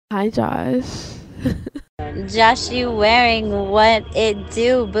Hi, Josh. Josh, you wearing what it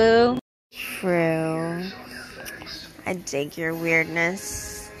do, boo? True. I dig your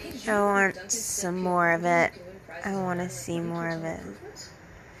weirdness. I want some more of it. I want to see more of it.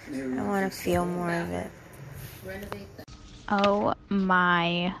 I want to feel more of it. Oh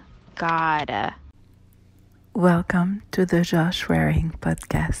my God. Welcome to the Josh Waring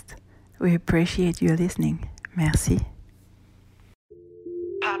podcast. We appreciate you listening. Merci.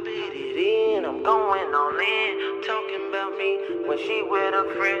 Pop it in, I'm going all in. Talking about me when she with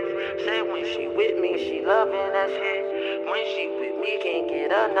her friends. Said when she with me, she loving that shit. When she with me, can't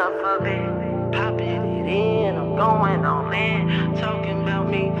get enough of it. Popping it in, I'm going all in. Talking about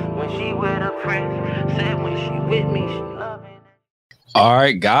me when she with her friends. Said when she with me, she loving that. All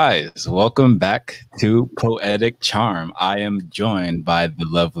right, guys, welcome back to Poetic Charm. I am joined by the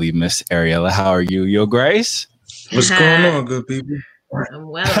lovely Miss Ariella. How are you, Yo Grace? What's going on, good people? I'm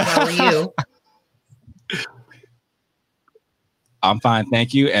well. How are you? I'm fine,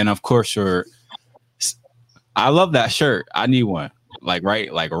 thank you. And of course, I love that shirt. I need one. Like right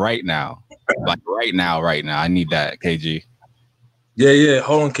now. Right now. I need that, KG. Yeah.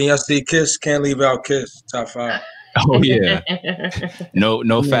 Hold on. Can y'all see Kiss? Can't leave out Kiss. Top 5. Oh yeah.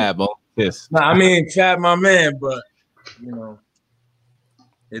 No Fab on this. Nah, I mean Fab, my man, but you know,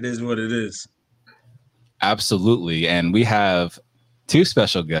 it is what it is. Absolutely. And we have two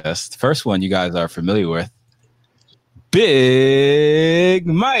special guests. First one you guys are familiar with. Big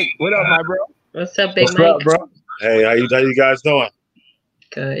Mike. What up, my bro? What's up, Big What's Mike? up, bro? Hey, how you guys doing?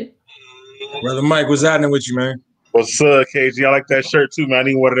 Good. Brother Mike, what's happening with you, man? What's up, KG? I like that shirt too, man. I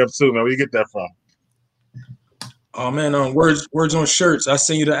need one of them too, man. Where you get that from? Oh man, words on shirts. I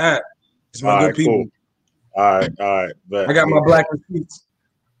send you the app. It's my good people. Cool. All right. But I got my black receipts.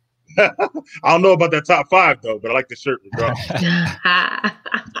 I don't know about that top 5 though, but I like the shirt, bro.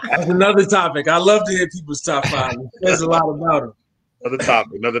 That's another topic. I love to hear people's top 5. There's a lot about them. Another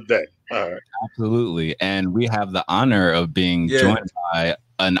topic, another day. All right. Absolutely. And we have the honor of being joined by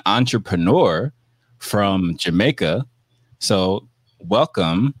an entrepreneur from Jamaica. So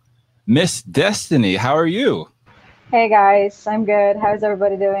welcome, Miss Destiny. How are you? Hey guys, I'm good. How's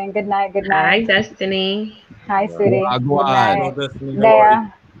everybody doing? Good night. Hi, Destiny. Hi, sweetie. Good night.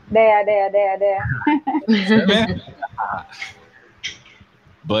 There.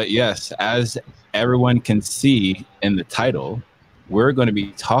 But yes, as everyone can see in the title, we're going to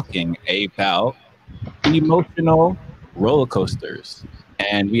be talking about emotional roller coasters.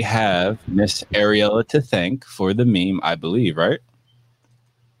 And we have Miss Ariella to thank for the meme, I believe, right?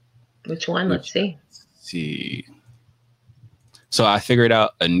 Which one? Let's see. So I figured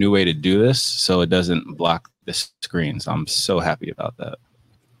out a new way to do this so it doesn't block the screen. So I'm so happy about that.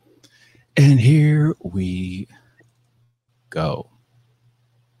 And here we go.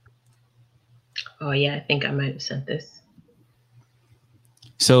 Oh, yeah. I think I might have sent this.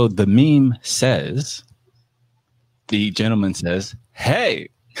 So the meme says, the gentleman says, hey.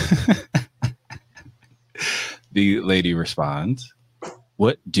 The lady responds,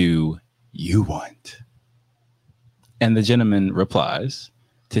 what do you want? And the gentleman replies,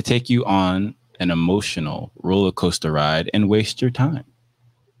 to take you on an emotional roller coaster ride and waste your time.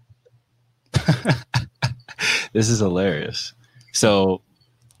 This is hilarious. So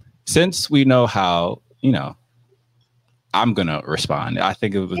since we know how, I'm going to respond, I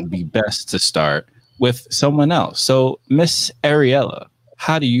think it would be best to start with someone else. So Miss Ariella,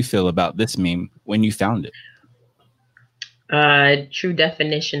 how do you feel about this meme when you found it? True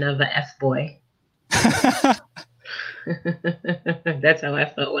definition of a F-boy. That's how I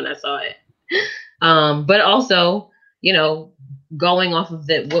felt when I saw it. But also, going off of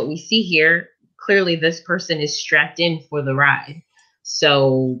what we see here, clearly this person is strapped in for the ride.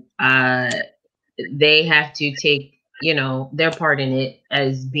 So they have to take, their part in it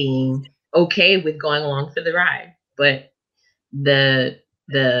as being okay with going along for the ride. But the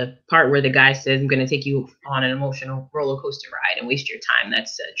part where the guy says, I'm going to take you on an emotional roller coaster ride and waste your time,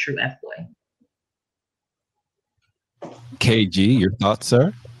 that's a true F-boy. KG, your thoughts,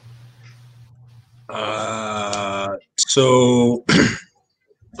 sir? So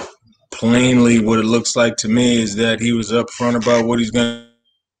plainly what it looks like to me is that he was upfront about what he's going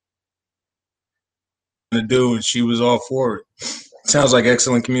to do and she was all for it. Sounds like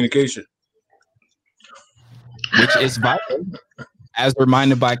excellent communication. Which is vital. As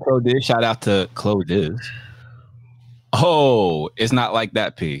reminded by Clodiz, shout out to Clodiz. Oh, it's not like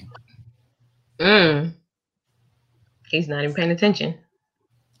that, P. He's not even paying attention.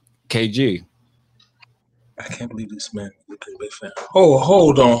 KG. I can't believe this man is a big fan. Oh,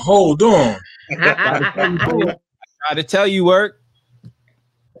 hold on. I try to tell you, work.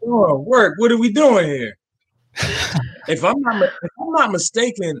 Oh, work. What are we doing here? If I'm not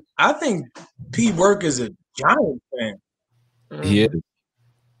mistaken, I think P Work is a Giant fan. He is.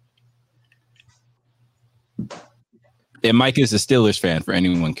 And Mike is a Steelers fan for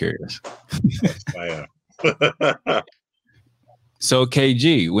anyone curious. I am. So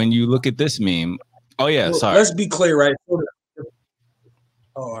KG, when you look at this meme, sorry. Let's be clear, right? Oh,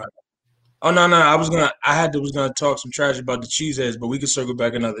 all right. Oh no, I was gonna talk some trash about the cheeseheads, but we can circle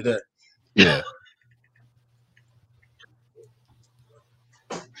back another day. Yeah.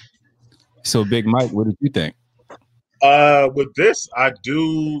 So Big Mike, what did you think? With this, I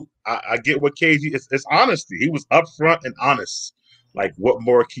get what KG. It's honesty. He was upfront and honest. Like, what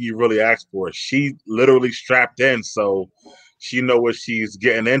more can you really ask for? She literally strapped in, so she know what she's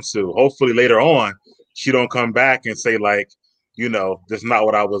getting into. Hopefully, later on, she don't come back and say like, this is not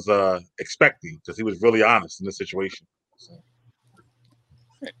what I was expecting, because he was really honest in this situation. So.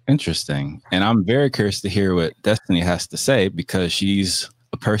 Interesting, and I'm very curious to hear what Destiny has to say, because she's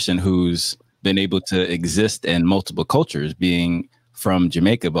a person who's been able to exist in multiple cultures, being from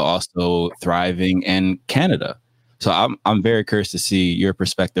Jamaica, but also thriving in Canada. So I'm very curious to see your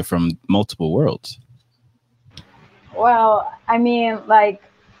perspective from multiple worlds. Well, I mean, like,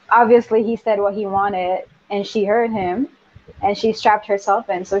 obviously he said what he wanted and she heard him and she strapped herself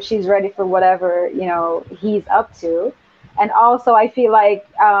in. So she's ready for whatever, he's up to. And also I feel like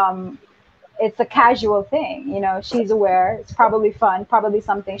it's a casual thing. She's aware. It's probably fun, probably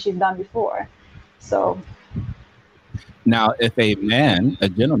something she's done before. So. Now, if a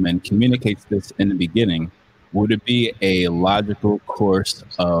gentleman communicates this in the beginning, would it be a logical course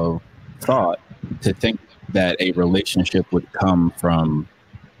of thought to think that a relationship would come from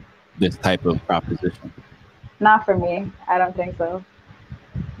this type of proposition? Not for me. I don't think so.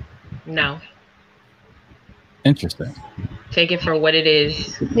 No. Interesting. Take it for what it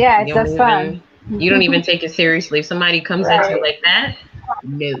is. Yeah, it's just fun. You don't even take it seriously. If somebody comes at you like that,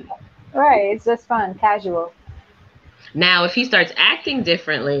 no. Right, it's just fun, casual. Now, if he starts acting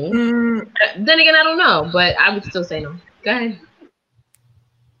differently, then again, I don't know, but I would still say no. Go ahead.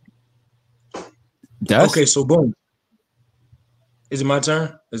 Okay, so boom. Is it my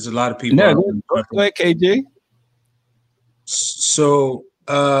turn? There's a lot of people. No, go ahead, KG. So,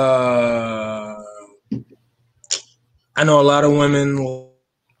 I know a lot of women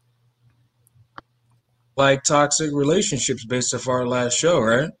like toxic relationships based off our last show,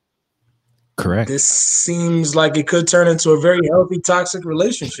 right? Correct. This seems like it could turn into a very healthy toxic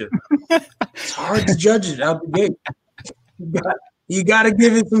relationship. It's hard to judge it out the gate. You got to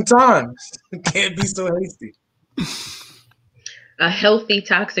give it some time. It can't be so hasty. A healthy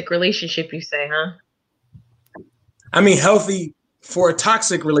toxic relationship, you say, huh? I mean, healthy for a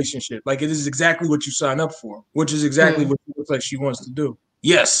toxic relationship. Like, it is exactly what you sign up for, which is exactly what it looks like she wants to do.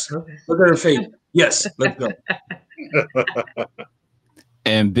 Yes. Okay. Look at her face. Yes. Let's go.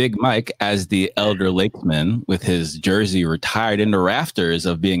 And Big Mike, as the elder lakesman with his jersey retired in the rafters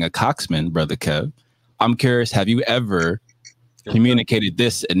of being a coxman, Brother Kev, I'm curious, have you ever communicated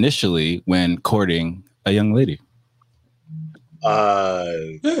this initially when courting a young lady?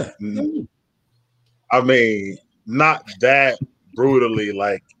 Yeah. I mean, not that brutally,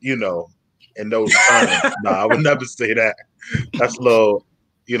 like, in those terms. No, I would never say that. That's a little,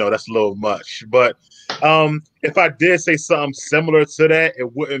 that's a little much. But if I did say something similar to that,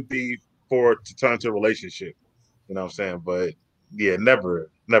 it wouldn't be for it to turn into a relationship. You know what I'm saying? But yeah, never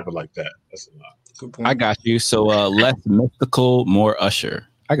like that. That's a lot. Good point. I got you. So less mystical, more Usher.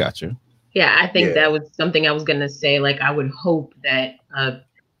 I got you. Yeah, I think that was something I was going to say. Like, I would hope that a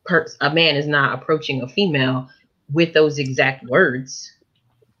man is not approaching a female with those exact words.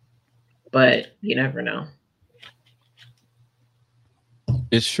 But you never know.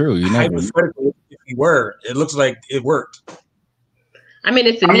 It's true. You never. Hypothetically, if you were, it looks like it worked. I mean,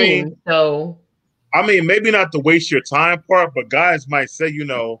 it's a meme, so. I mean, maybe not the waste your time part, but guys might say,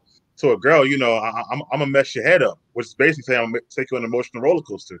 to a girl, I'm gonna mess your head up, which is basically saying I'm gonna take you on an emotional roller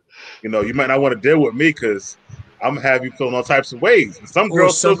coaster. You might not want to deal with me because I'm gonna have you feeling all types of ways. And some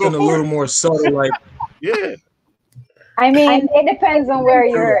girls still go something a little more subtle, like yeah. I mean, it depends on where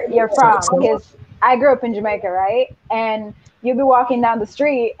you're from. Because I grew up in Jamaica, right? And you'll be walking down the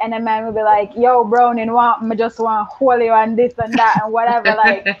street, and a man will be like, "Yo, bro, me just want to hold you and this and that and whatever."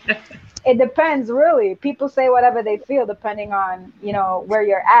 Like, it depends, really. People say whatever they feel depending on, where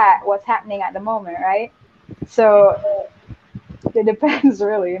you're at, what's happening at the moment, right? So it depends,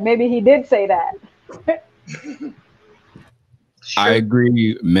 really. Maybe he did say that. I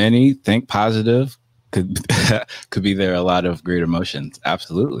agree. Many think positive. Could be there a lot of great emotions.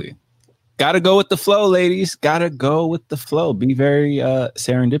 Absolutely. Gotta go with the flow, ladies. Gotta go with the flow. Be very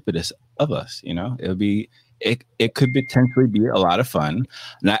serendipitous of us. You know, it could potentially be a lot of fun.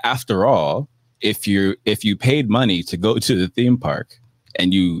 Now, after all, if you paid money to go to the theme park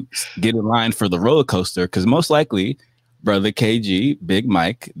and you get in line for the roller coaster, because most likely, brother KG, Big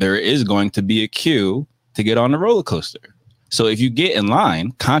Mike, there is going to be a queue to get on the roller coaster. So if you get in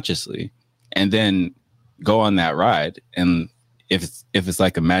line consciously and then go on that ride, and if it's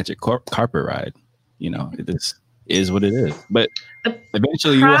like a magic carpet ride, you know, it is what it is. But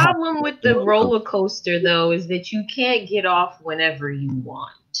eventually, the problem with the roller coaster though is that you can't get off whenever you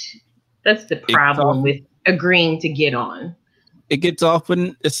want. That's the problem with agreeing to get on. It gets off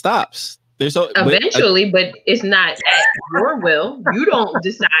when it stops. Eventually, but it's not at your will. You don't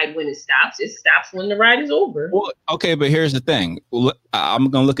decide when it stops. It stops when the ride is over. Well, okay, but here's the thing. I'm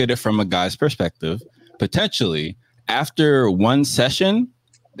going to look at it from a guy's perspective. Potentially, after one session,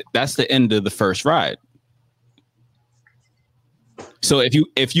 that's the end of the first ride. So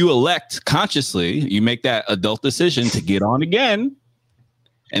if you elect consciously, you make that adult decision to get on again,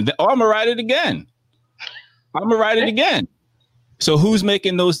 and then, I'm gonna ride it again. I'm gonna ride it again. So who's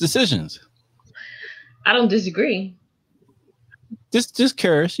making those decisions? I don't disagree. Just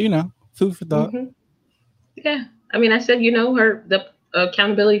curious, you know, food for thought. Mm-hmm. Yeah, I mean, I said, you know, the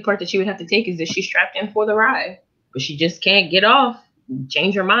accountability part that she would have to take is that she's strapped in for the ride, but she just can't get off,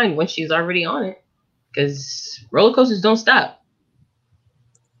 change her mind when she's already on it, because roller coasters don't stop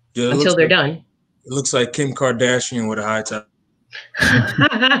until they're done. It looks like Kim Kardashian with a high top.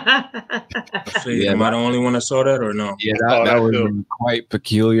 Am I the only one that saw that or no? Yeah, that was quite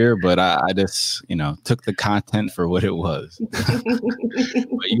peculiar, but I just, you know, took the content for what it was.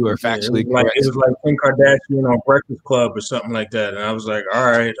 But you were factually correct. It was like Kim Kardashian on Breakfast Club or something like that. And I was like, all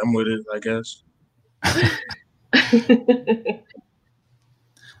right, I'm with it, I guess.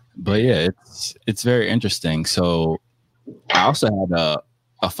 But yeah, it's very interesting. So I also had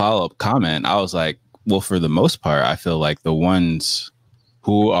a follow-up comment. I was like, well, for the most part, I feel like the ones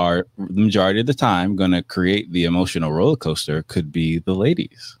who are the majority of the time going to create the emotional roller coaster could be the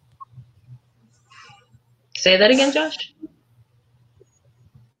ladies. Say that again, Josh.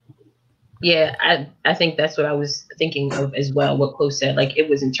 Yeah, I think that's what I was thinking of as well. What Chloe said, like it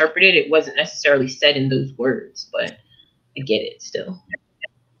was interpreted. It wasn't necessarily said in those words, but I get it still.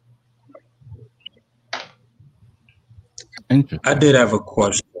 Interesting. I did have a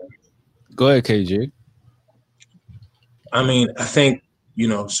question. Go ahead, KG. I mean, I think, you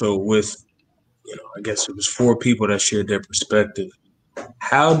know, so with, you know, I guess it was 4 people that shared their perspective.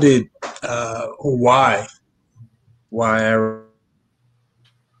 How did, why,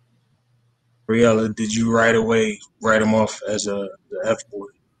 Ariella, did you right away write him off as the F-boy?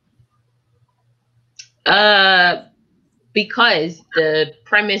 Because the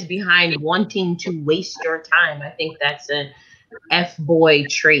premise behind wanting to waste your time, I think that's an F-boy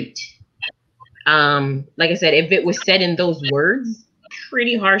trait. Like I said, if it was said in those words,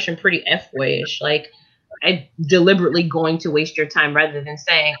 pretty harsh and pretty F-boyish. Like, I'm deliberately going to waste your time rather than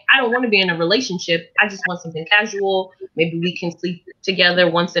saying, I don't want to be in a relationship. I just want something casual. Maybe we can sleep together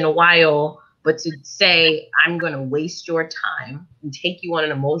once in a while. But to say, I'm going to waste your time and take you on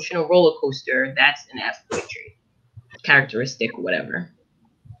an emotional roller coaster, that's an F-boy trait, characteristic, whatever.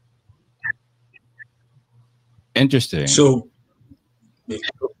 Interesting. So,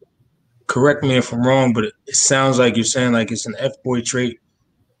 correct me if I'm wrong, but it sounds like you're saying like it's an F-boy trait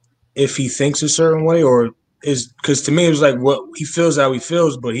if he thinks a certain way, or is, because to me it was like, what he feels how he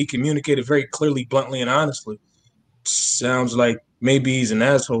feels, but he communicated very clearly, bluntly, and honestly. Sounds like maybe he's an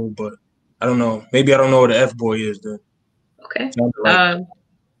asshole, but I don't know. Maybe I don't know what an F-boy is then. Okay.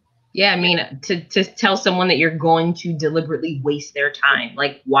 Yeah, I mean, to tell someone that you're going to deliberately waste their time,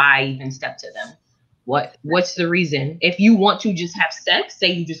 like why even step to them? What's the reason? If you want to just have sex,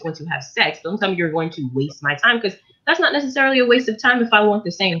 say you just want to have sex. Don't tell me you're going to waste my time, because that's not necessarily a waste of time if I want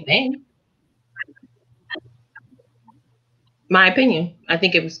the same thing. My opinion. I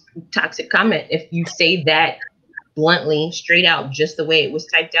think it was a toxic comment. If you say that bluntly, straight out, just the way it was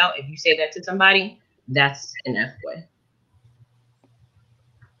typed out, if you say that to somebody, that's an F-boy.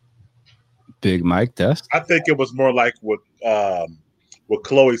 Big Mike, test. I think it was more like what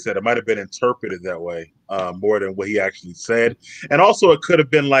Chloe said. It might have been interpreted that way more than what he actually said. And also it could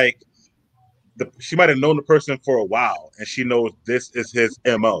have been like she might have known the person for a while and she knows this is his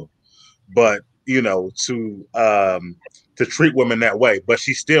MO. But, you know, to treat women that way, but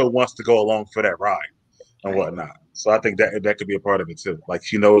she still wants to go along for that ride and whatnot. So I think that could be a part of it too. Like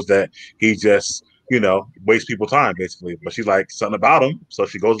she knows that he just, you know, wastes people's time basically. But she's like something about him, so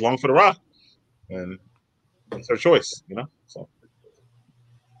she goes along for the ride. And it's her choice, you know. So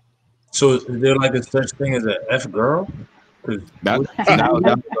So is there like a such thing as an F girl? That was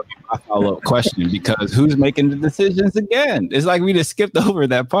gonna be my follow-up question, because who's making the decisions again? It's like we just skipped over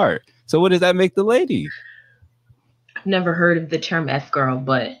that part. So what does that make the lady? I've never heard of the term F girl,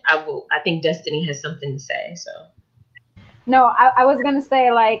 but I think Destiny has something to say. So No, I was gonna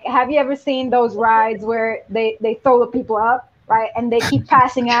say, like, have you ever seen those rides where they throw the people up, right, and they keep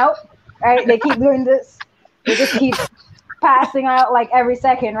passing out, right? They keep doing this. They just keep passing out like every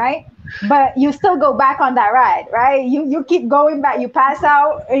second, right? But you still go back on that ride, right? You keep going back. You pass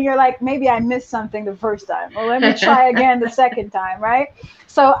out, and you're like, maybe I missed something the first time. Well, let me try again the second time, right?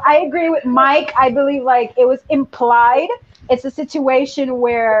 So I agree with Mike. I believe like it was implied. It's a situation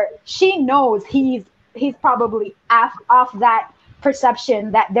where she knows he's probably off that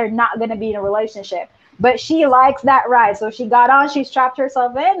perception that they're not going to be in a relationship, but she likes that ride, so she got on, she strapped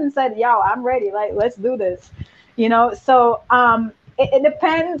herself in and said, yo, I'm ready, like, let's do this, so it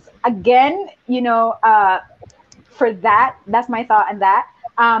depends again, for that's my thought on that.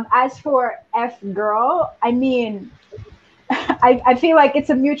 As for F girl, I mean, I feel like it's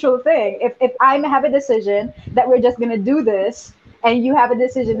a mutual thing. If I have a decision that we're just gonna do this, and you have a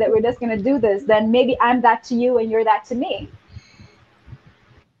decision that we're just gonna do this, then maybe I'm that to you and you're that to me.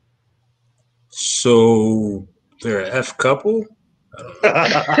 So they're an F couple?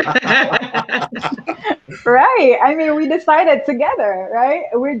 Right. I mean, we decided together, right?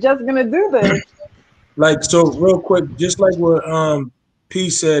 We're just gonna do this. Like, so real quick, just like what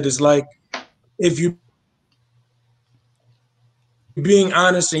P said, is like, if you're being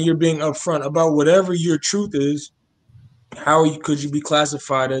honest and you're being upfront about whatever your truth is, how could you be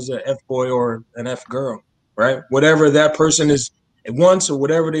classified as an F boy or an F girl, right? Whatever that person is wants or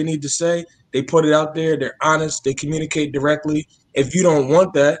whatever they need to say, they put it out there. They're honest. They communicate directly. If you don't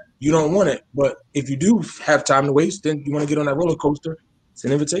want that, you don't want it. But if you do have time to waste, then you want to get on that roller coaster. It's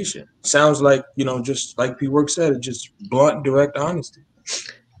an invitation. Sounds like, just like P Work said, it's just blunt, direct honesty.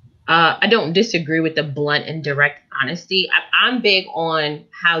 I don't disagree with the blunt and direct honesty. I'm big on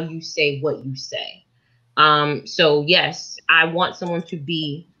how you say what you say. So yes, I want someone to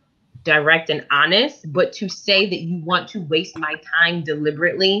be direct and honest, but to say that you want to waste my time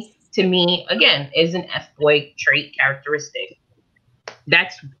deliberately, to me, again, is an F-boy trait characteristic.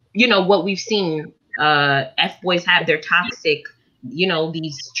 That's, what we've seen. F-boys have their toxic,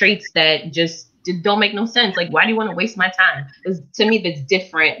 these traits that just don't make no sense. Like, why do you want to waste my time? Because to me, that's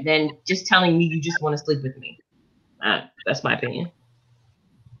different than just telling me you just want to sleep with me. That's my opinion.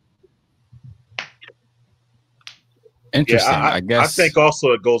 Interesting. Yeah, I guess. I think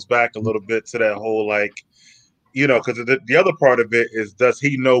also it goes back a little bit to that whole, like, because the other part of it is, does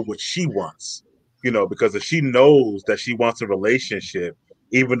he know what she wants? Because if she knows that she wants a relationship,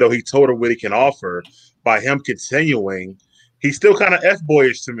 even though he told her what he can offer, by him continuing, he's still kind of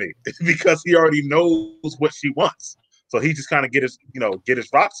F-boyish to me because he already knows what she wants. So he just kind of get his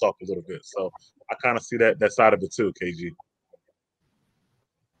rocks off a little bit. So I kind of see that side of it too, KG.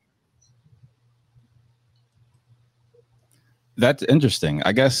 That's interesting.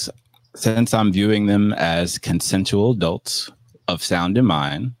 I guess since I'm viewing them as consensual adults of sound and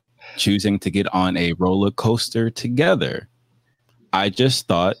mind, choosing to get on a roller coaster together, I just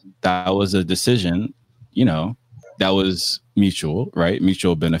thought that was a decision, that was mutual, right?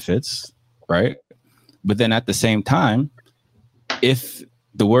 Mutual benefits, right? But then at the same time, if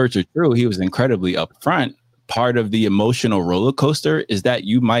the words are true, he was incredibly upfront. Part of the emotional roller coaster is that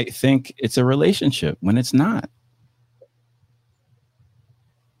you might think it's a relationship when it's not.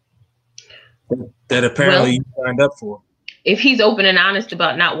 That apparently you signed up for. If he's open and honest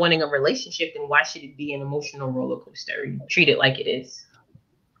about not wanting a relationship, then why should it be an emotional roller coaster? You treat it like it is.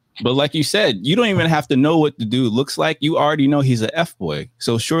 But like you said, you don't even have to know what the dude looks like. You already know he's an F-boy.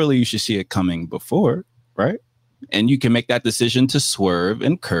 So surely you should see it coming before, right? And you can make that decision to swerve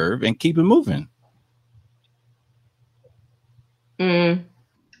and curve and keep it moving. A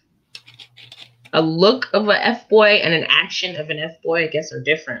look of an F-boy and an action of an F-boy, I guess, are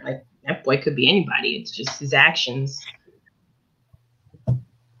different. Like, F-boy could be anybody. It's just his actions.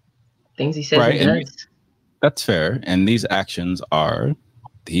 Things he says right, and does. That's fair. And these actions are,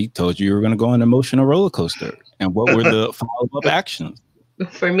 he told you were going to go on an emotional roller coaster. And what were the follow-up actions?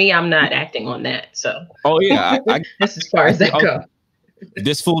 For me, I'm not acting on that. So. Oh, yeah. That's as far as that goes.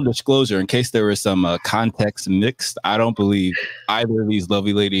 This full disclosure, in case there was some context mixed, I don't believe either of these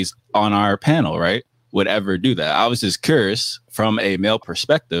lovely ladies on our panel, right, would ever do that. I was just curious from a male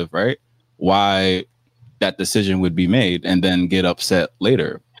perspective, right, why that decision would be made and then get upset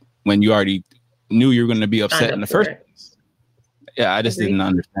later when you already knew you were going to be upset in the first place. Yeah, I just didn't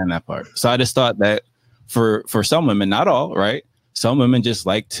understand that part. So I just thought that for some women, not all, right, Some women just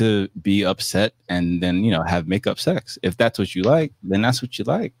like to be upset and then, you know, have makeup sex. If that's what you like, then that's what you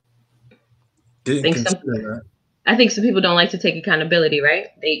like. I think some people don't like to take accountability, right?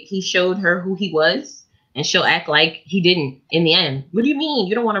 He showed her who he was, and she'll act like he didn't in the end. What do you mean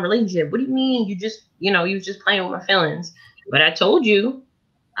you don't want a relationship? What do you mean you just, you know, you was just playing with my feelings? But I told you.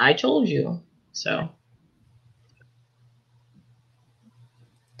 So.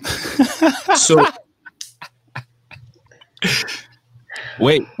 So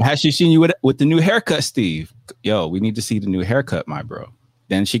wait, has she seen you with the new haircut, Steve? Yo, we need to see the new haircut, my bro.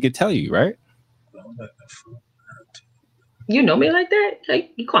 Then she could tell you, right? You know me like that?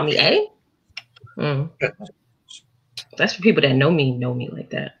 Like, you call me A? That's for people that know me like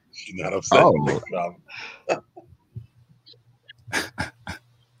that. You're not upset.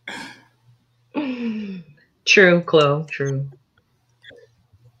 True, Chloe. True.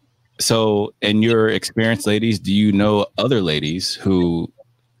 So, in your experience, ladies, do you know other ladies who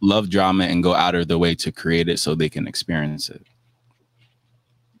love drama and go out of their way to create it so they can experience it?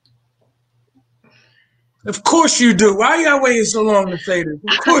 Of course you do. Why y'all waiting so long to say this?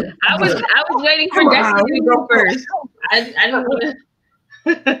 Of course I was waiting for Destiny to go first. I don't want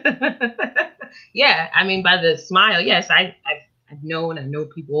to. Yeah, I mean, by the smile, yes, I've known, I know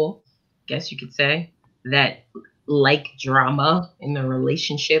people, guess you could say, that like drama in their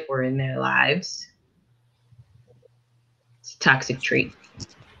relationship or in their lives. It's a toxic trait.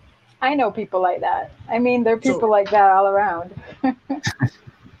 I know people like that. I mean, there are people like that all around.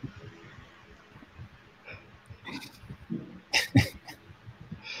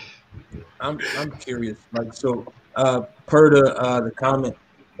 I'm curious. Like, so per the comment,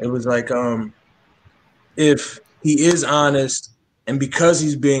 it was like if he is honest, and because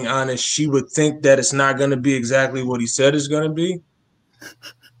he's being honest, she would think that it's not going to be exactly what he said it's going to be.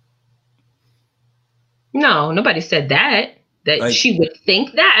 No, nobody said that. Like, she would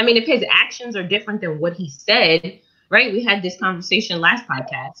think that. I mean, if his actions are different than what he said, right? We had this conversation last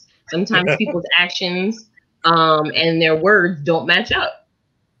podcast. Sometimes people's actions and their words don't match up.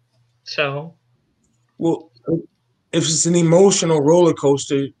 So, well, if it's an emotional roller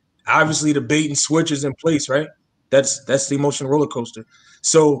coaster, obviously the bait and switch is in place, right? That's the emotional roller coaster.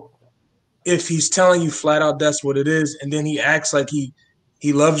 So if he's telling you flat out that's what it is, and then he acts like he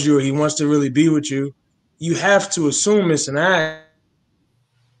loves you or he wants to really be with you, you have to assume it's an act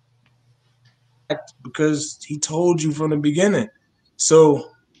because he told you from the beginning.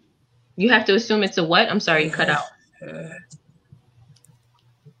 So you have to assume it's a what? I'm sorry, you cut out.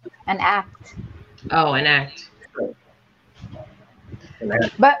 An act. Oh, an act.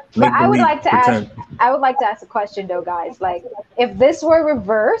 But I would like to ask a question though, guys. Like, if this were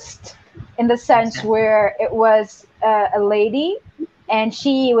reversed in the sense where it was a lady and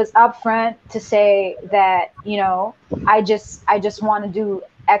she was upfront to say that, you know, I just want to do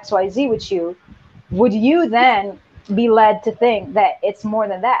XYZ with you, would you then be led to think that it's more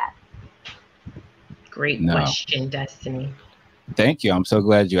than that? Great question, Destiny. Thank you. I'm so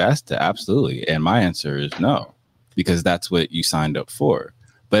glad you asked that. Absolutely. And my answer is no, because that's what you signed up for.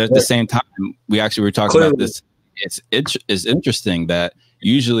 But at the same time, we actually were talking about this. It's interesting that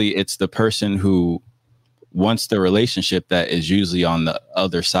usually it's the person who wants the relationship that is usually on the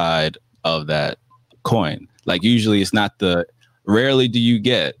other side of that coin. Like, usually it's not rarely do you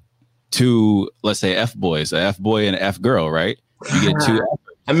get two, let's say, F boys, a F boy and an F girl, right? You get two.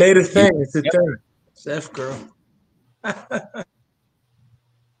 I made a thing. It's a thing. It's F girl.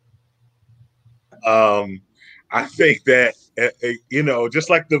 I think that, you know, just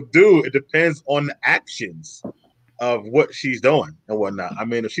like the dude, it depends on the actions of what she's doing and whatnot. I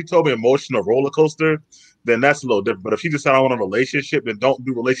mean, if she told me emotional roller coaster, then that's a little different. But if she just said I want a relationship, then don't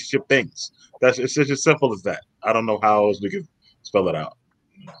do relationship things. It's just as simple as that. I don't know how else we can spell it out.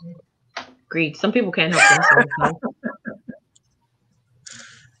 Agreed. Some people can't help themselves.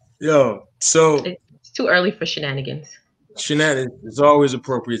 Yo, so it's too early for shenanigans. Shenanigans. It's always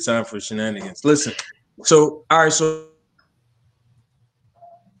appropriate time for shenanigans. Listen, so all right, so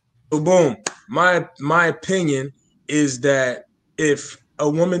boom. My opinion is that if a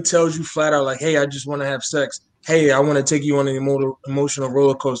woman tells you flat out, like, hey, I just want to have sex, hey, I want to take you on an emotional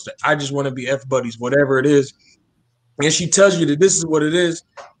roller coaster, I just want to be F buddies, whatever it is, and she tells you that this is what it is,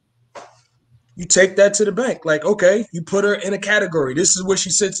 you take that to the bank. Like, okay, you put her in a category. This is where she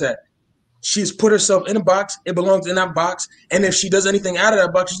sits at. She's put herself in a box. It belongs in that box. And if she does anything out of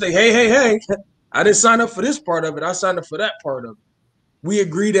that box, you say, hey, I didn't sign up for this part of it. I signed up for that part of it. We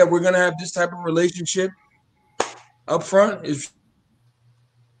agree that we're going to have this type of relationship up front. It's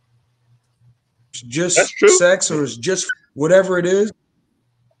just sex or it's just whatever it is.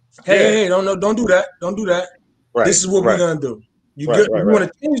 Hey, don't do that. Don't do that. Right, this is what we're going to do. You Right, good? right, If you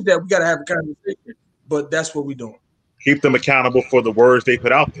want to change that, we got to have a conversation. But that's what we're doing. Keep them accountable for the words they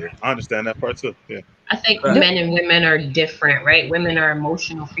put out there. I understand that part too. Yeah. I think Right. men and women are different, right? Women are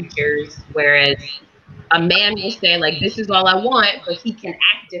emotional creatures, whereas a man will say, like, this is all I want, but he can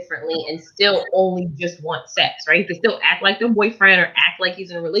act differently and still only just want sex, right? He can still act like their boyfriend or act like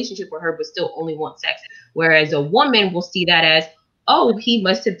he's in a relationship with her, but still only want sex. Whereas a woman will see that as, oh, he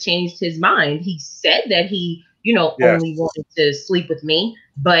must have changed his mind. He said that he, Yes. only wanted to sleep with me,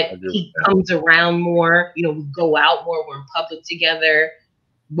 but I agree with he that. comes around more, we go out more, we're in public together,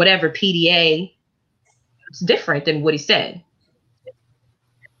 whatever, PDA. It's different than what he said.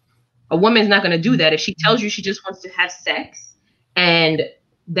 A woman's not going to do that. If she tells you she just wants to have sex and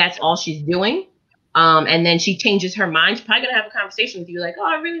that's all she's doing, and then she changes her mind, she's probably going to have a conversation with you like, oh,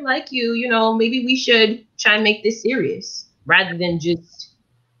 I really like you. Maybe we should try and make this serious rather than just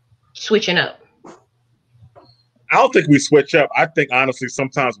switching up. I don't think we switch up. I think honestly,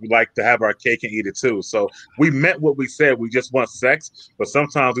 sometimes we like to have our cake and eat it too. So we meant what we said. We just want sex, but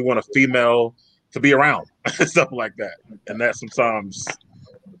sometimes we want a female to be around, something like that, and that sometimes,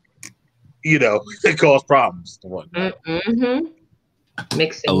 it causes problems and whatnot. Mm-hmm.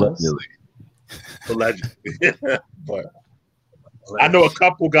 Mixed signals. Allegedly. But I know a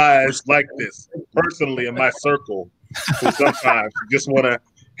couple guys like this personally in my circle who sometimes just want to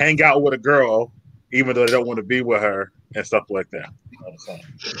hang out with a girl even though they don't want to be with her and stuff like that.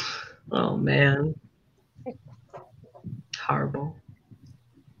 Oh man, horrible.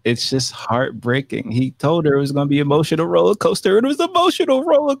 It's just heartbreaking. He told her it was going to be emotional roller coaster. It was emotional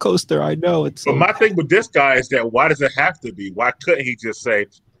roller coaster. I know it's. But my thing with this guy is that why does it have to be? Why couldn't he just say,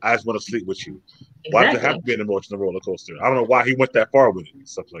 "I just want to sleep with you"? Exactly. Why does it have to be an emotional roller coaster? I don't know why he went that far with it and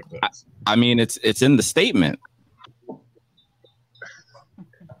stuff like that. I mean, it's in the statement.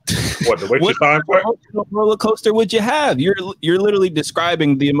 What the wait your time for? Emotional roller coaster would you have? You're literally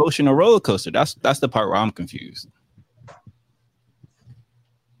describing the emotional roller coaster. That's the part where I'm confused.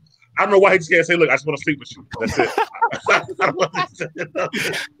 I don't know why he just can't say, "Look, I just want to sleep with you." That's it.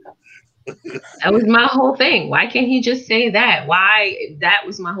 That was my whole thing. Why can't he just say that? Why? That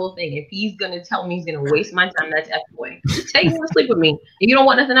was my whole thing. If he's gonna tell me he's gonna waste my time, that's F-boy. Just say you want to sleep with me and you don't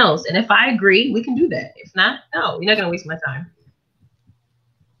want nothing else. And if I agree, we can do that. If not, no, you're not gonna waste my time.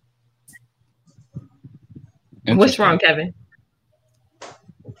 What's wrong, Kevin?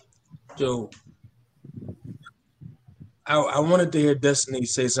 So I wanted to hear Destiny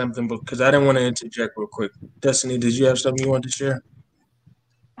say something, but because I didn't want to interject real quick. Destiny, did you have something you wanted to share?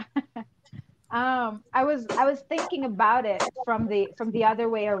 I was thinking about it from the other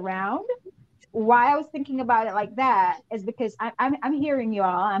way around. Why I was thinking about it like that is because I'm hearing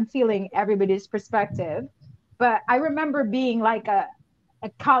y'all. I'm feeling everybody's perspective. But I remember being like a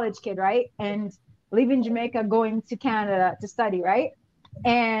college kid, right? And leaving Jamaica, going to Canada to study, right?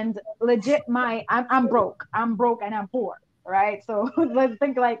 And legit, I'm broke. I'm broke and I'm poor, right? So let's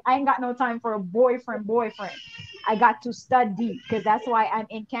think like I ain't got no time for a boyfriend. I got to study because that's why I'm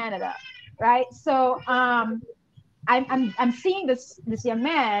in Canada, right? So I'm seeing this young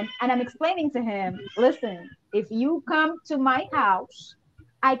man and I'm explaining to him, listen, if you come to my house,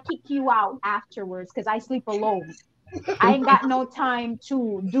 I kick you out afterwards because I sleep alone. I ain't got no time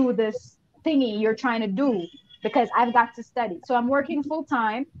to do this thingy you're trying to do because I've got to study. So I'm working full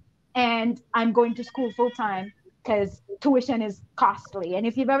time and I'm going to school full time because tuition is costly. And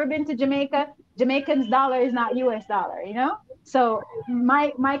if you've ever been to Jamaica, Jamaican's dollar is not US dollar, So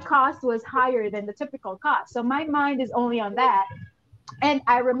my cost was higher than the typical cost. So my mind is only on that. And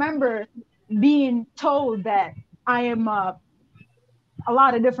I remember being told that I am a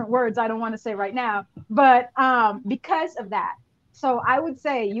lot of different words I don't want to say right now, but because of that. So I would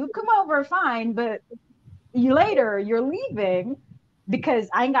say you come over fine, but you're leaving because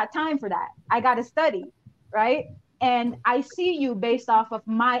I ain't got time for that. I got to study, right? And I see you based off of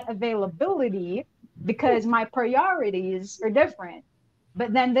my availability because my priorities are different.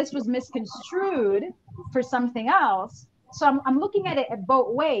 But then this was misconstrued for something else. So I'm looking at it at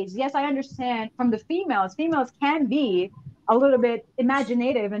both ways. Yes, I understand from the females. Females can be a little bit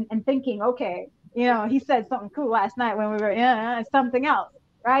imaginative and thinking, okay, he said something cool last night when we were something else,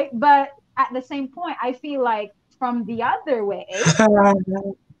 right? But at the same point, I feel like from the other way,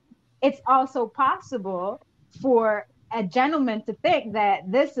 it's also possible for a gentleman to think that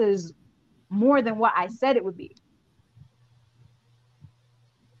this is more than what I said it would be.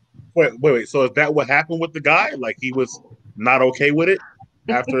 Wait. So is that what happened with the guy? Like he was not okay with it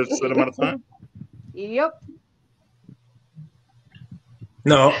after a certain amount of time? Yep.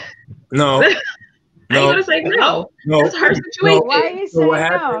 No. I'm gonna say no. It's her situation. Why are you saying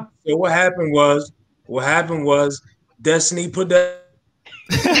no? So what happened was Destiny put that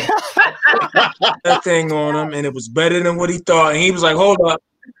thing on him, and it was better than what he thought. And he was like, "Hold up,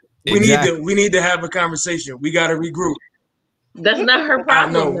 we need to have a conversation. We got to regroup." That's not her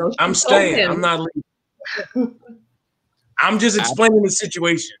problem. No, I'm staying. I'm not leaving. I'm just explaining the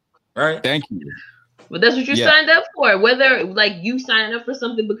situation, right? Thank you. But that's what you signed up for. Whether like you signing up for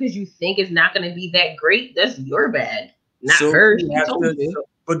something because you think it's not going to be that great, that's your bad, not hers.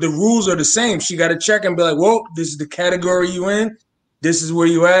 But the rules are the same. She got to check and be like, "Whoa, this is the category you in. This is where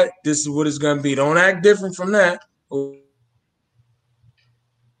you at. This is what it's going to be. Don't act different from that.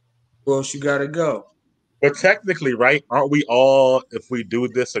 Well, she got to go." But technically, right? Aren't we all, if we do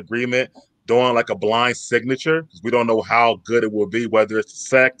this agreement, doing like a blind signature? Because we don't know how good it will be, whether it's the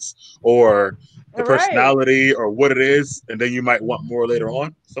sex or the personality or what it is, and then you might want more later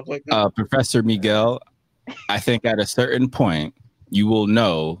on, stuff like that. Professor Miguel, I think at a certain point you will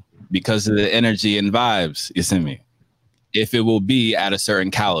know because of the energy and vibes. You see me? If it will be at a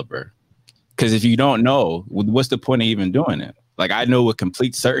certain caliber. Because if you don't know, what's the point of even doing it? Like, I know with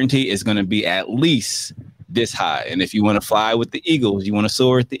complete certainty it's going to be at least this high. And if you want to fly with the Eagles, you want to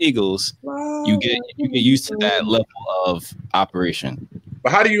soar with the Eagles, you get used to that level of operation.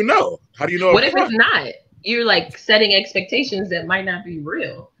 But how do you know? How do you know? What if it's not? You're like setting expectations that might not be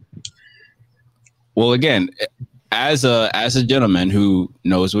real. Well, again, as a gentleman who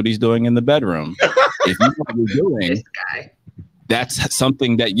knows what he's doing in the bedroom, if you know what you're doing, this guy, that's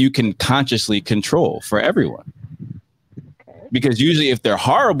something that you can consciously control for everyone. Because usually if they're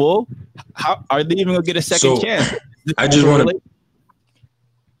horrible, how are they even going to get a second chance? I just want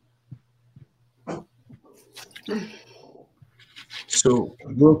to... So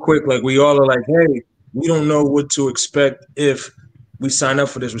real quick, like we all are like, hey, we don't know what to expect if we sign up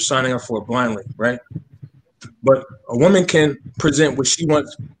for this. We're signing up for it blindly, right? But a woman can present what she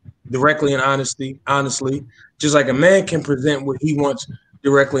wants directly and honestly, just like a man can present what he wants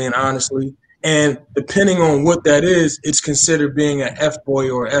directly and honestly. And depending on what that is, it's considered being an F boy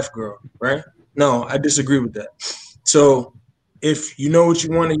or F girl, right? No, I disagree with that. So if you know what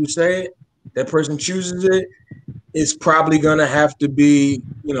you want and you say it, that person chooses it, it's probably gonna have to be,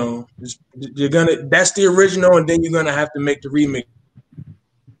 you know, that's the original, and then you're gonna have to make the remix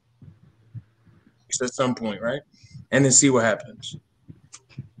at some point, right? And then see what happens.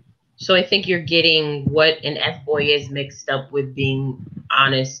 So I think you're getting what an F-boy is mixed up with being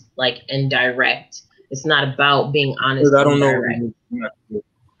honest, like, and direct. It's not about being honest. I don't know.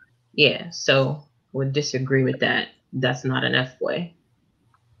 Yeah, so would disagree with that. That's not an F-boy.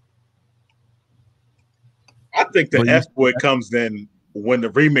 I think the F-boy comes in when the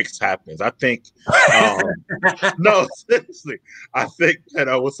remix happens. I think, no, seriously. I think that,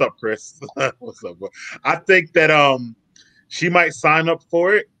 what's up, Chris? What's up, boy? I think that she might sign up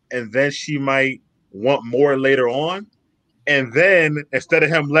for it, and then she might want more later on. And then instead of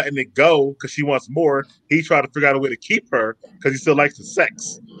him letting it go because she wants more, he tried to figure out a way to keep her because he still likes the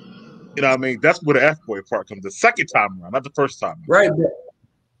sex. You know what I mean? That's where the F-boy part comes. The second time around, not the first time. Right.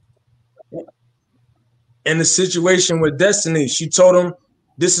 In the situation with Destiny, she told him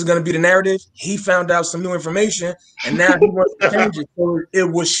this is going to be the narrative. He found out some new information, and now he wants to change it. So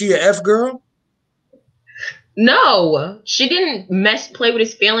was she an F girl? No, she didn't play with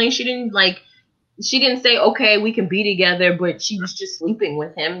his feelings. She didn't say, okay, we can be together, but she was just sleeping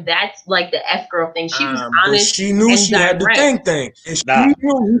with him. That's like the F girl thing. She was honest. She knew she had the thing. And she knew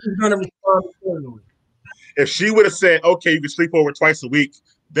he was going to respond accordingly. If she would have said, okay, you can sleep over twice a week,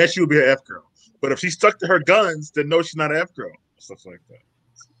 then she would be an F girl. But if she stuck to her guns, then no, she's not an F girl. Stuff like that.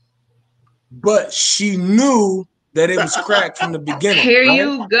 But she knew that it was cracked from the beginning. Here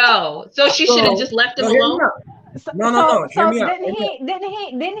you go. So she should have just left him alone. No. Hear me out.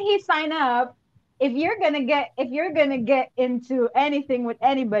 Didn't he sign up? If you're gonna get into anything with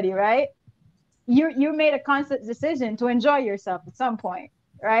anybody, right? You made a conscious decision to enjoy yourself at some point,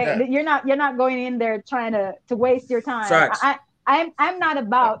 right? Yeah. You're not going in there trying to waste your time. Facts. I'm not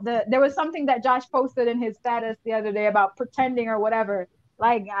about there was something that Josh posted in his status the other day about pretending or whatever.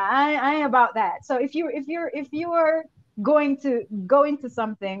 Like I ain't about that. So if you are going to go into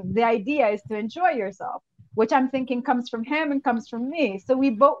something, the idea is to enjoy yourself, which I'm thinking comes from him and comes from me. So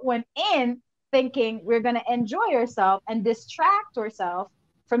we both went in thinking we're going to enjoy ourselves and distract ourselves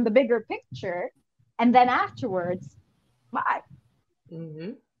from the bigger picture, and then afterwards, bye.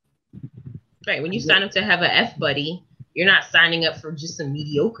 Mm-hmm. Right. When you sign up to have an F buddy, you're not signing up for just some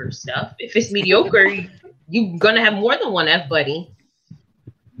mediocre stuff. If it's mediocre, you're going to have more than one F buddy.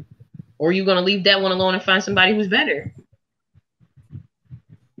 Or you're going to leave that one alone and find somebody who's better.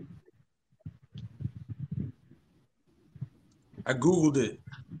 I Googled it.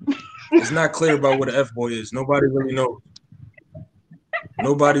 It's not clear about what an F-boy is. Nobody really knows.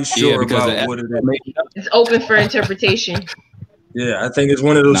 Nobody's sure about what it is. It's open for interpretation. Yeah, I think it's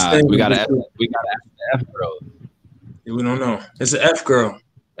one of those things. We gotta ask the F girl. Yeah, we don't know. It's an F girl.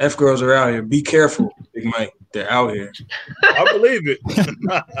 F girls are out here. Be careful, Big Mike. They're out here. I believe it.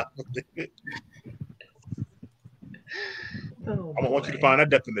 I believe it. Oh, I want you to find that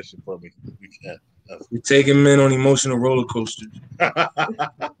definition for me. We can. We're taking men on emotional roller coasters.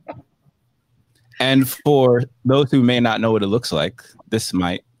 And for those who may not know what it looks like, this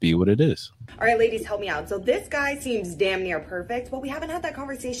might be what it is. All right, ladies, help me out. So this guy seems damn near perfect, but we haven't had that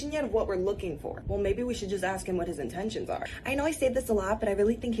conversation yet of what we're looking for. Well, maybe we should just ask him what his intentions are. I know I say this a lot, but I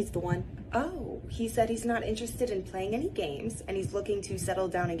really think he's the one. Oh, he said he's not interested in playing any games, and he's looking to settle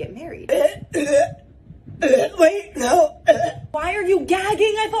down and get married. Wait, no. Why are you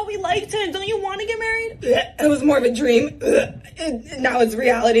gagging? I thought we liked him. Don't you want to get married? It was more of a dream. Now it's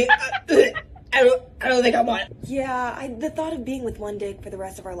reality. I don't think I want it. Yeah, the thought of being with one dick for the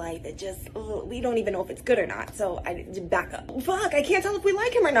rest of our life, it just, we don't even know if it's good or not. So I back up. Fuck, I can't tell if we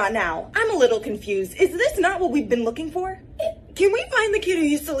like him or not now. I'm a little confused. Is this not what we've been looking for? Can we find the kid who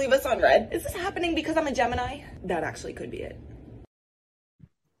used to leave us on red? Is this happening because I'm a Gemini? That actually could be it.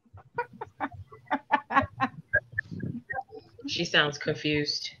 She sounds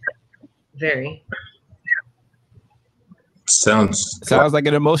confused. Very. Sounds like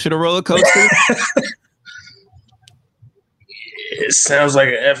an emotional roller coaster. It sounds like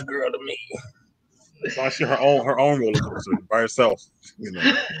an F girl to me. It's actually her own roller coaster by herself. You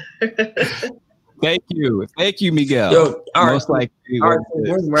know. Thank you, Miguel. Yo, most likely.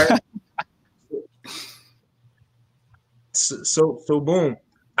 Right? So boom.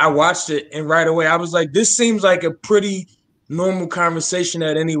 I watched it and right away I was like, this seems like a pretty normal conversation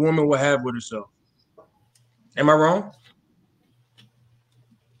that any woman would have with herself. Am I wrong?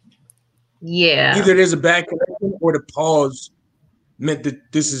 Yeah. Either there's a bad connection or the pause meant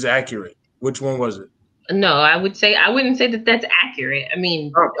that this is accurate. Which one was it? No, I wouldn't say that that's accurate. I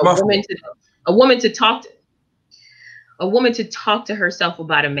mean, a woman to talk to herself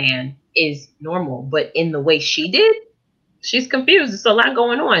about a man is normal, but in the way she did, she's confused. There's a lot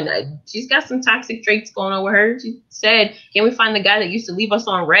going on. She's got some toxic traits going on with her. She said, "Can we find the guy that used to leave us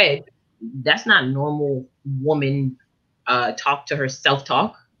on red?" That's not normal woman talk to her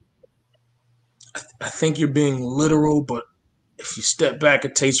self-talk. I think you're being literal, but if you step back a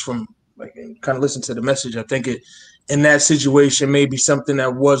taste from and kind of listen to the message, I think it in that situation maybe something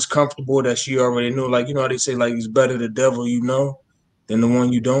that was comfortable that she already knew. Like, you know how they say, like, it's better the devil you know than the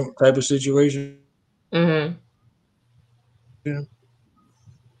one you don't type of situation. Mm-hmm. Yeah.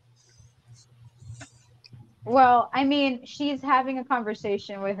 Well, I mean, she's having a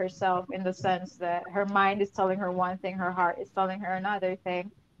conversation with herself in the sense that her mind is telling her one thing, her heart is telling her another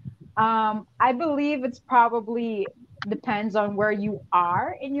thing. I believe it's probably depends on where you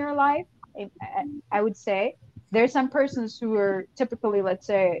are in your life. I would say there's some persons who are typically, let's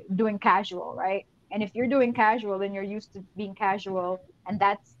say, doing casual, right? And if you're doing casual, then you're used to being casual, and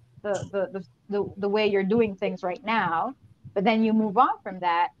that's the way you're doing things right now. But then you move on from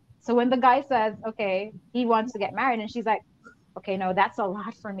that. So when the guy says, okay, he wants to get married, and she's like, okay, no, that's a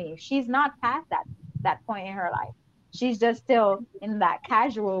lot for me. She's not past that point in her life. She's just still in that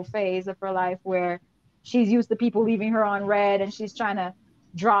casual phase of her life where she's used to people leaving her on red, and she's trying to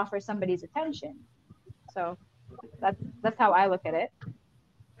draw for somebody's attention. So that's how I look at it.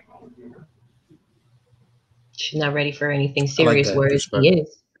 She's not ready for anything serious, like whereas he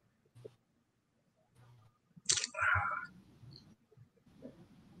is.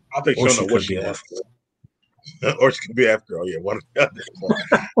 I think she'll know what she wants. Or she could be F girl. Yeah, one of the other.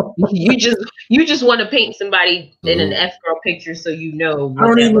 You just want to paint somebody in an F girl picture so you know. I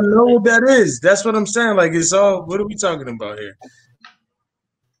don't even know what that is. That's what I'm saying. Like, it's all. What are we talking about here?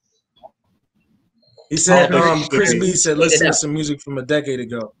 He said, Chris B said, listen to some music from a decade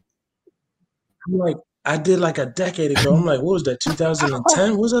ago. I'm like, I did like a decade ago. I'm like, what was that?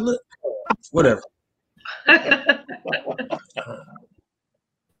 2010? What was that? Whatever.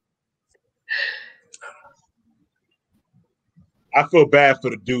 I feel bad for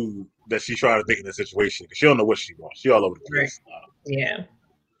the dude that she's trying to think in this situation because she don't know what she wants. She all over the place. Yeah,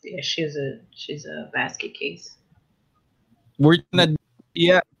 she's a basket case. We're gonna,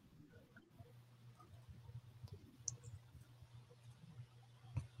 yeah.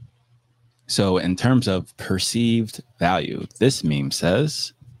 So in terms of perceived value, this meme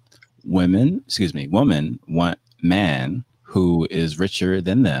says women want man who is richer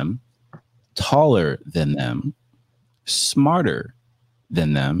than them, taller than them, smarter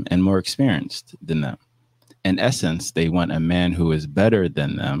than them, and more experienced than them. In essence, they want a man who is better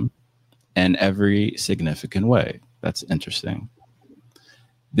than them, in every significant way. That's interesting.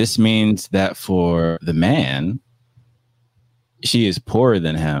 This means that for the man, she is poorer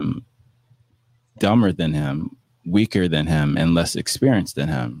than him, dumber than him, weaker than him, and less experienced than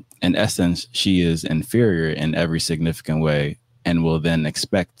him. In essence, she is inferior in every significant way and will then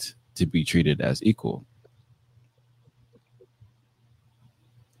expect to be treated as equal.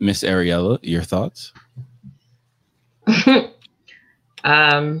 Miss Ariella, your thoughts? How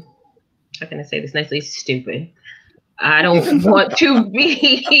can I say this nicely? Stupid. I don't want to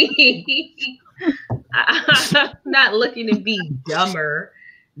be. I'm not looking to be dumber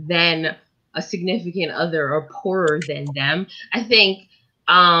than a significant other or poorer than them. I think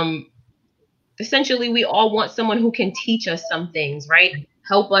essentially we all want someone who can teach us some things, right?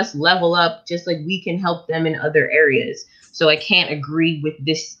 Help us level up just like we can help them in other areas. So I can't agree with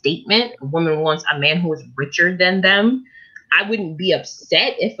this statement. A woman wants a man who is richer than them. I wouldn't be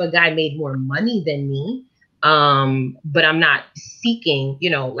upset if a guy made more money than me. But I'm not seeking,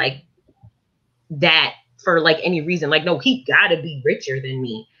 like that for like any reason. Like, no, he gotta be richer than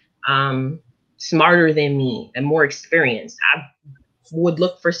me, smarter than me, and more experienced. I would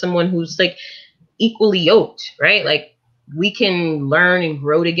look for someone who's like equally yoked, right? Like we can learn and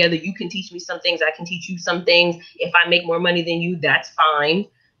grow together. You can teach me some things, I can teach you some things. If I make more money than you, that's fine.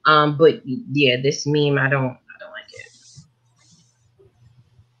 But yeah, this meme, I don't like it.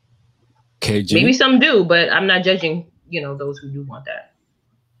 KG? Maybe some do, but I'm not judging, those who do want that.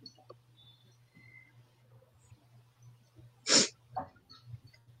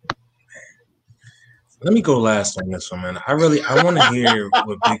 Let me go last on this one, man. I want to hear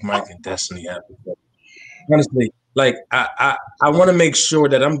what Big Mike and Destiny have to say. Honestly, like I want to make sure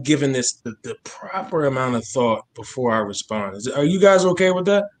that I'm giving this the proper amount of thought before I respond. Are you guys okay with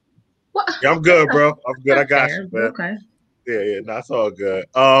that? Yeah, I'm good, bro. I'm good. I got you, man. Okay. Yeah, that's all good.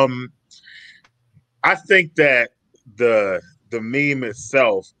 I think that the meme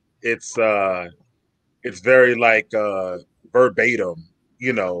itself, it's very like verbatim,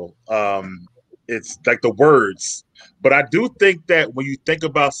 it's like the words. But I do think that when you think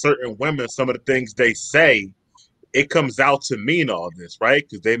about certain women, some of the things they say, it comes out to mean all this, right?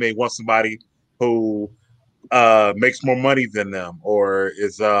 Because they may want somebody who makes more money than them or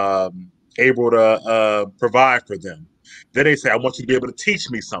is able to provide for them. Then they say, I want you to be able to teach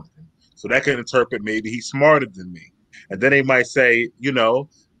me something. So that can interpret maybe he's smarter than me. And then they might say, with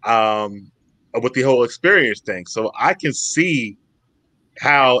the whole experience thing. So I can see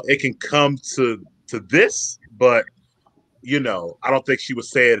how it can come to this, but I don't think she would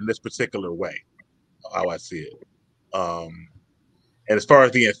say it in this particular way, how I see it. And as far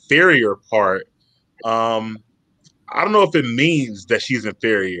as the inferior part, I don't know if it means that she's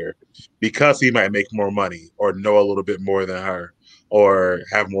inferior because he might make more money or know a little bit more than her or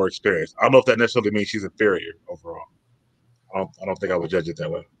have more experience. I don't know if that necessarily means she's inferior overall. I don't think I would judge it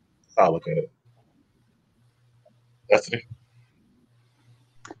that way. I'll look at it. That's it.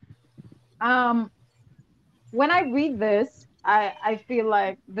 When I read this, I feel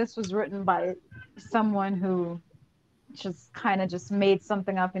like this was written by someone who just kind of just made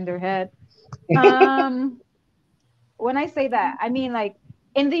something up in their head. When I say that, I mean like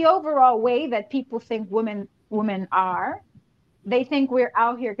in the overall way that people think women are, they think we're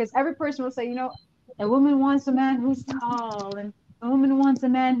out here because every person will say, a woman wants a man who's tall, and a woman wants a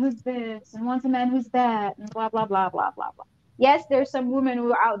man who's this, and wants a man who's that, and blah blah blah blah blah blah. Yes, there's some women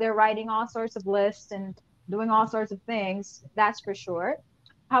who are out there writing all sorts of lists and doing all sorts of things. That's for sure.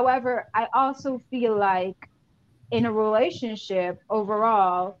 However, I also feel like in a relationship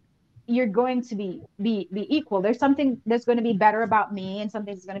overall, you're going to be equal. There's something that's going to be better about me and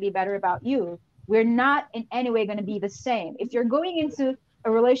something that's going to be better about you. We're not in any way going to be the same. If you're going into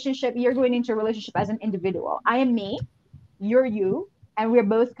a relationship, you're going into a relationship as an individual. I am me, you're you, and we're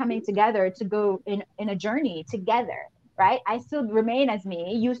both coming together to go in a journey together, right? I still remain as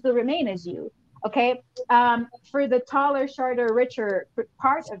me, you still remain as you. Okay. For the taller, shorter, richer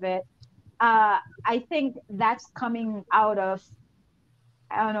part of it, I think that's coming out of,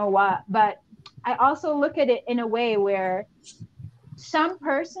 I don't know what, but I also look at it in a way where some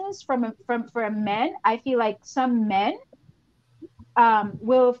persons from men, I feel like some men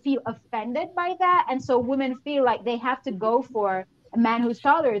will feel offended by that. And so women feel like they have to go for a man who's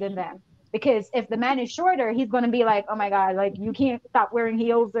taller than them. Because if the man is shorter, he's going to be like, oh my God, like you can't stop wearing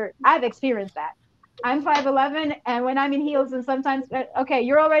heels. Or I've experienced that. I'm 5'11", and when I'm in heels, and sometimes, okay,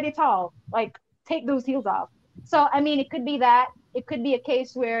 you're already tall. Like, take those heels off. So, I mean, it could be that. It could be a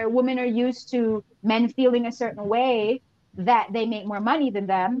case where women are used to men feeling a certain way that they make more money than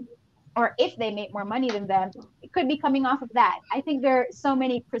them, or if they make more money than them, could be coming off of that. I think there are so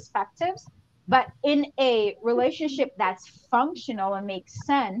many perspectives, but in a relationship that's functional and makes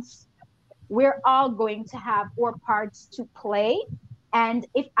sense, we're all going to have our parts to play. And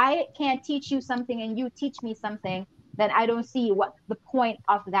if I can't teach you something and you teach me something, then I don't see what the point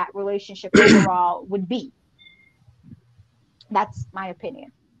of that relationship overall would be. That's my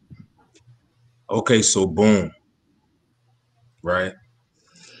opinion. Okay, so boom. Right.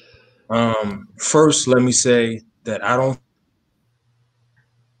 First, let me say that I don't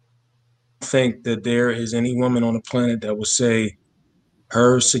think that there is any woman on the planet that will say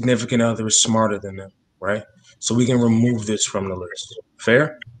her significant other is smarter than them, right? So we can remove this from the list.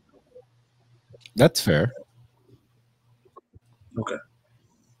 Fair? That's fair. Okay.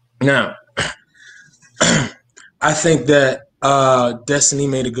 Now, I think that Destiny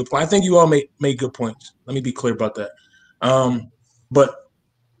made a good point. I think you all made good points. Let me be clear about that. But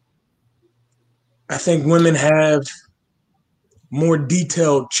I think women have more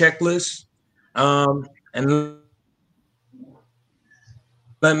detailed checklists. And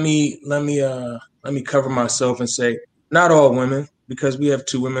let me cover myself and say not all women, because we have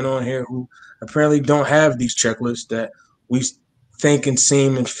 2 women on here who apparently don't have these checklists that we think and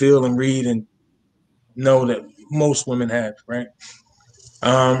seem and feel and read and know that most women have, right?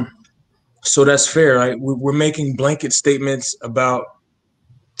 So that's fair, right? We're making blanket statements about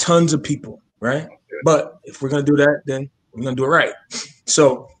tons of people, right? But if we're gonna do that, then we're gonna do it right.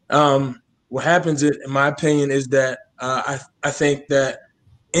 So what happens, in my opinion, is that I think that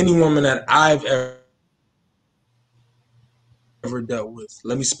any woman that I've ever dealt with,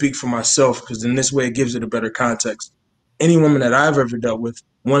 let me speak for myself, because in this way it gives it a better context. Any woman that I've ever dealt with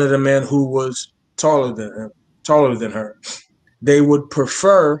wanted a man who was taller than her. They would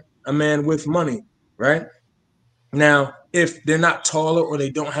prefer a man with money, right? Now, if they're not taller or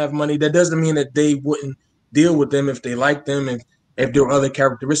they don't have money, that doesn't mean that they wouldn't deal with them if they like them and if there are other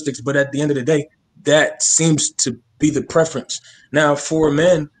characteristics. But at the end of the day, that seems to be the preference. Now, for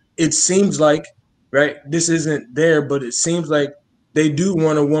men, it seems like, right, this isn't there, but it seems like they do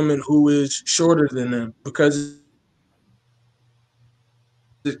want a woman who is shorter than them because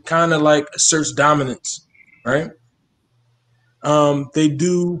it kind of like asserts dominance, right? They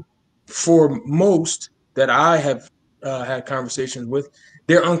do, for most that I have had conversations with,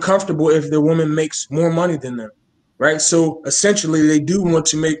 they're uncomfortable if the woman makes more money than them, right? So essentially, they do want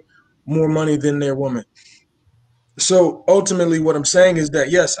to make more money than their woman. So ultimately, what I'm saying is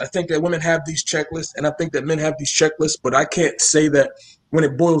that, yes, I think that women have these checklists, and I think that men have these checklists, but I can't say that when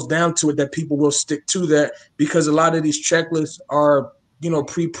it boils down to it that people will stick to that, because a lot of these checklists are,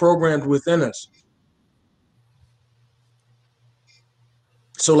 pre-programmed within us.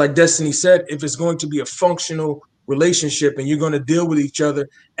 So like Destiny said, if it's going to be a functional relationship and you're going to deal with each other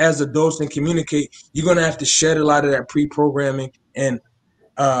as adults and communicate, you're going to have to shed a lot of that pre-programming and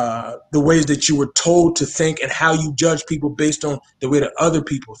the ways that you were told to think and how you judge people based on the way that other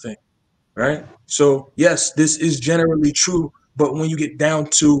people think, right? So yes, this is generally true, but when you get down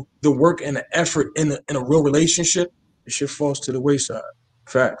to the work and the effort in a real relationship, it shit falls to the wayside.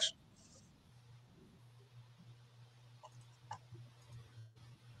 Facts.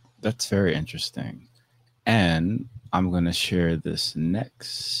 That's very interesting. And I'm going to share this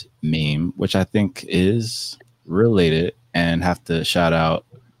next meme, which I think is related, and have to shout out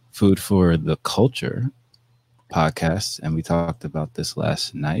Food for the Culture podcast. And we talked about this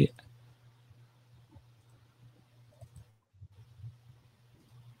last night.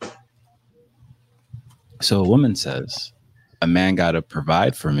 So a woman says, a man got to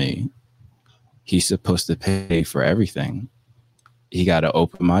provide for me. He's supposed to pay for everything. He got to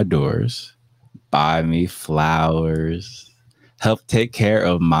open my doors, buy me flowers, help take care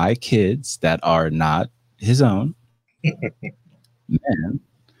of my kids that are not his own. Man,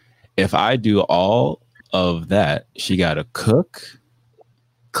 if I do all of that, she got to cook,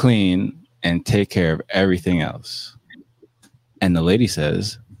 clean, and take care of everything else. And the lady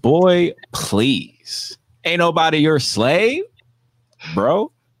says, boy, please. Ain't nobody your slave,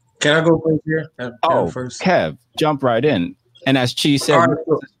 bro. Can I go first here? First. Kev, jump right in. And as Chi said, right,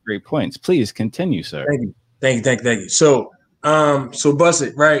 great points. Please continue, sir. Thank you. So bust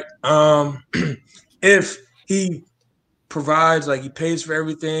it, right? If he provides, like he pays for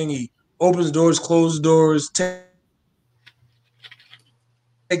everything, he opens doors, closes doors,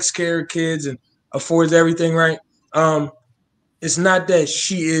 takes care of kids, and affords everything, right? It's not that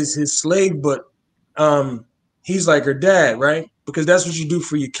she is his slave, but he's like her dad, right? Because that's what you do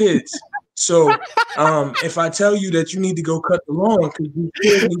for your kids. So if I tell you that you need to go cut the lawn because your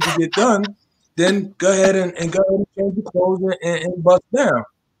kids need to get done, then go ahead and go ahead and change your clothes and bust down,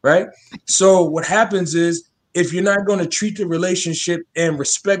 right? So what happens is if you're not going to treat the relationship and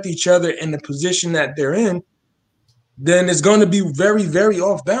respect each other in the position that they're in, then it's going to be very, very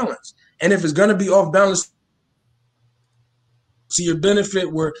off balance. And if it's going to be off balance to your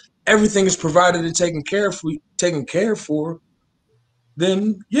benefit, where everything is provided and taken care for,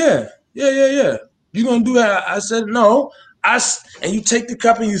 then yeah. You're gonna do that. I said no. And you take the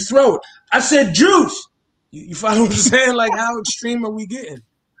cup and you throw it. I said juice. You follow what I'm saying? Like, how extreme are we getting?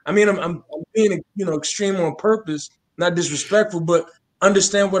 I mean, I'm being extreme on purpose, not disrespectful, but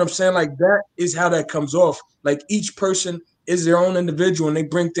understand what I'm saying. Like, that is how that comes off. Like, each person is their own individual and they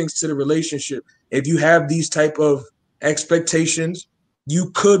bring things to the relationship. If you have these type of expectations,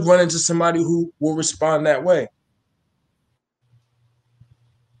 you could run into somebody who will respond that way.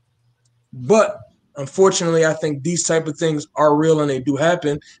 But unfortunately, I think these type of things are real and they do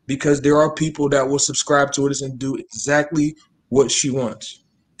happen because there are people that will subscribe to it and do exactly what she wants.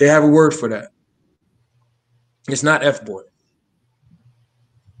 They have a word for that. It's not F-boy.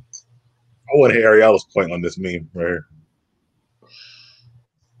 I want to hear Ariela's point on this meme right here.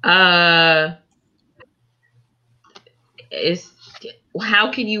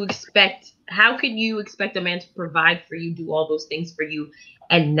 How can you expect a man to provide for you, do all those things for you,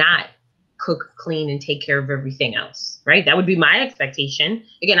 and not cook, clean, and take care of everything else, right? That would be my expectation.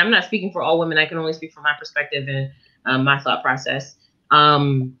 Again, I'm not speaking for all women. I can only speak from my perspective and my thought process.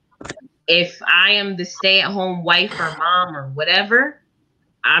 If I am the stay-at-home wife or mom or whatever,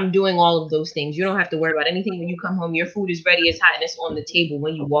 I'm doing all of those things. You don't have to worry about anything. When you come home, your food is ready, it's hot, and it's on the table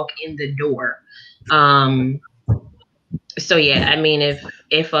when you walk in the door. So yeah, I mean,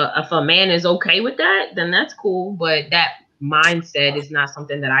 if a man is okay with that, then that's cool. But that mindset is not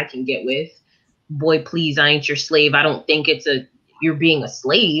something that I can get with. Boy, please, I ain't your slave. I don't think you're being a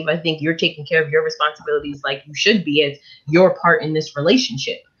slave. I think you're taking care of your responsibilities like you should be as your part in this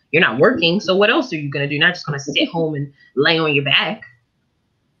relationship. You're not working, so what else are you gonna do? You're not just gonna sit home and lay on your back.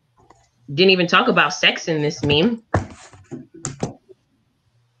 Didn't even talk about sex in this meme.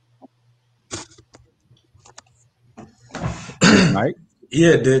 Right? Yeah,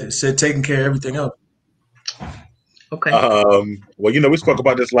 it did. It said taking care of everything else. Okay. Well, we spoke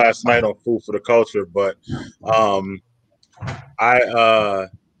about this last night on Food for the Culture, but I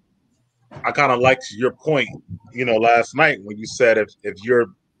kind of liked your point, last night when you said if you're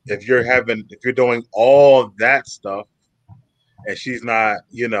doing all that stuff and she's not,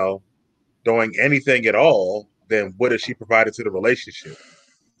 doing anything at all, then what is she provided to the relationship?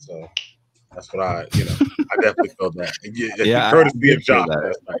 So that's what I definitely felt that. Yeah, courtesy of Josh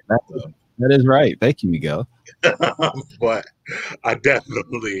last night. That is right. Thank you, Miguel. But I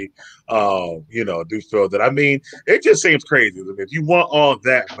definitely, do feel that. I mean, it just seems crazy. If you want all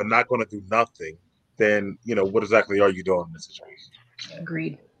that but not going to do nothing, then what exactly are you doing in this situation?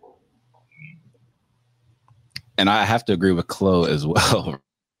 Agreed. And I have to agree with Chloe as well,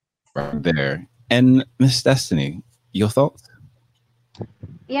 right there. And Miss Destiny, your thoughts?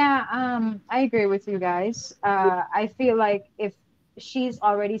 Yeah, I agree with you guys. I feel like if she's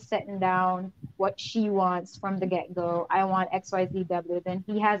already setting down what she wants from the get-go, I want XYZW, then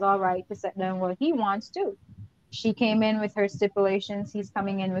he has all right to set down what he wants too. She came in with her stipulations, he's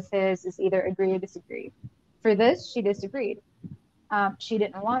coming in with his. It's either agree or disagree. For this, she disagreed. She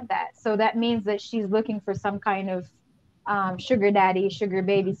didn't want that. So that means that she's looking for some kind of sugar daddy, sugar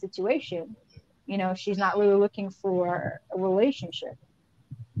baby situation. She's not really looking for a relationship.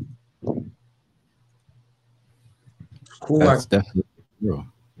 Cool. That's definitely true.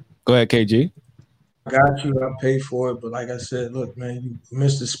 Go ahead, KG. I got you. I'll pay for it. But like I said, look, man, you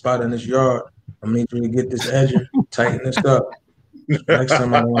missed the spot in this yard. I need you to get this edger, tighten this up. Next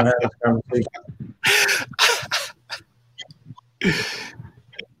time I don't want to have this conversation.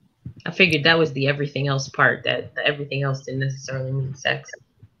 I figured that was the everything else part, that the everything else didn't necessarily mean sex.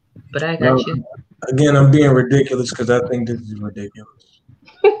 But I got you. Again, I'm being ridiculous because I think this is ridiculous.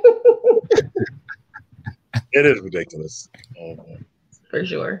 It is ridiculous. For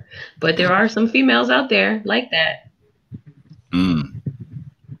sure. But there are some females out there like that.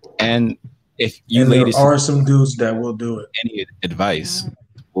 And if you ladies are some dudes that will do it. Any advice,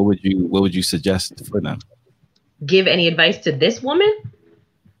 what would you suggest for them? Give any advice to this woman?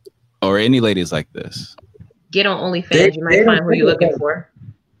 Or any ladies like this? Get on OnlyFans. You might find who you're looking for.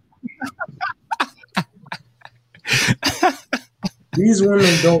 These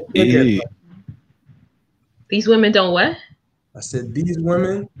women don't look at These women don't what? I said these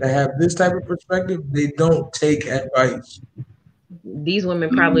women that have this type of perspective, they don't take advice. These women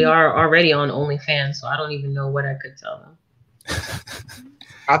probably are already on OnlyFans, so I don't even know what I could tell them.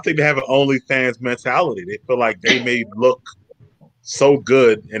 I think they have an OnlyFans mentality. They feel like they may look so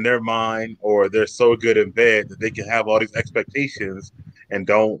good in their mind, or they're so good in bed that they can have all these expectations and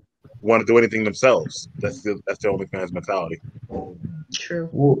don't want to do anything themselves. That's the OnlyFans mentality. True.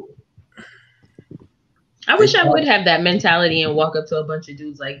 Well, I wish I would have that mentality and walk up to a bunch of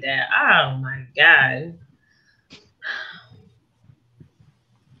dudes like that. Oh my god.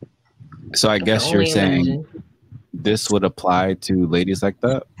 So I guess you're saying this would apply to ladies like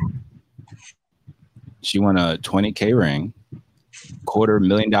that? She won a $20K ring,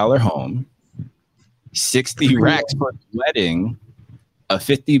 $250,000 home, 60 racks for the wedding, a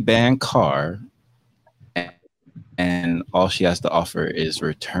 50 band car, and all she has to offer is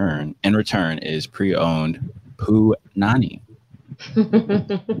return. In return is pre-owned Poo Nani.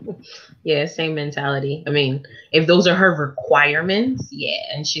 Yeah, same mentality. I mean, if those are her requirements, yeah,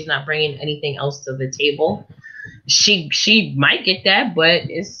 and she's not bringing anything else to the table, she might get that, but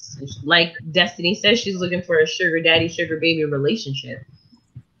it's like Destiny says, she's looking for a sugar daddy, sugar baby relationship.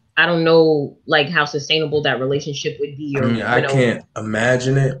 I don't know like how sustainable that relationship would be. I mean, I can't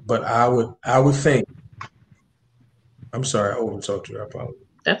imagine it, but I would think. I'm sorry, I overtalked you. I apologize.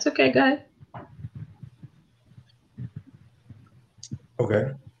 That's okay, go ahead.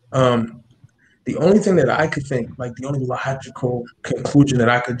 Okay. The only thing that I could think, like the only logical conclusion that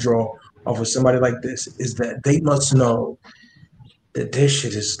I could draw off of somebody like this is that they must know that this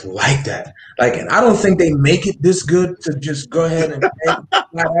shit is like that. Like, and I don't think they make it this good to just go ahead and act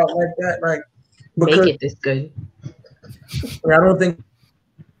out like that. Like, because make it this good. I don't think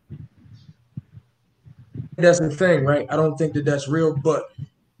that's the thing, right? I don't think that that's real, but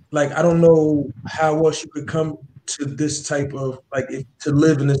like, I don't know how else you could come to this type of to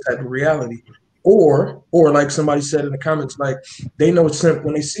live in this type of reality, or like somebody said in the comments, like they know it's simp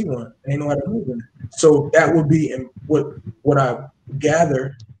when they see one, they know how to move in it. So that would be what I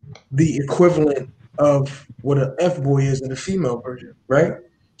gather the equivalent of what an F boy is in the female version, right?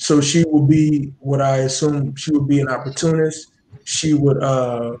 So she would be what I assume she would be an opportunist. She would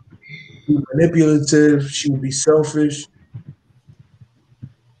be manipulative. She would be selfish.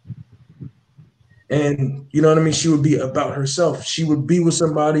 And you know what I mean? She would be about herself. She would be with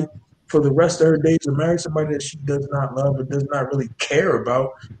somebody for the rest of her days or marry somebody that she does not love or does not really care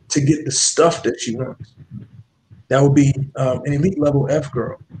about to get the stuff that she wants. That would be an elite level F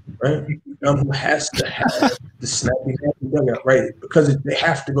girl, right? Who has to have the snappy dugout, right? Because they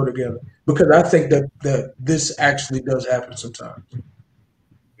have to go together. Because I think that this actually does happen sometimes.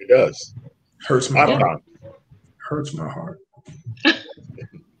 It does. Hurts my heart. Hurts my heart.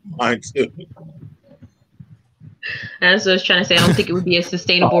 Mine too. That's what I was trying to say. I don't think it would be a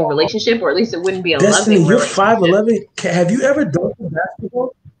sustainable relationship, or at least it wouldn't be a Destiny, loving you're relationship. 5'11". Have you ever done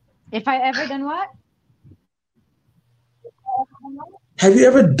basketball? If I ever done what? Have you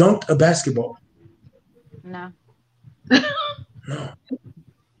ever dunked a basketball? No. No.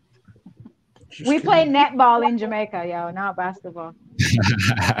 We play netball in Jamaica, yo, not basketball.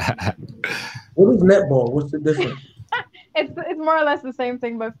 What is netball? What's the difference? It's more or less the same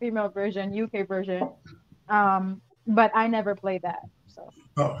thing, but female version, UK version. But I never played that. So.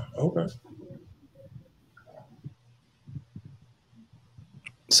 Oh, okay.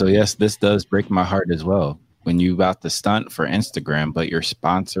 So yes, this does break my heart as well. When you about to stunt for Instagram, but your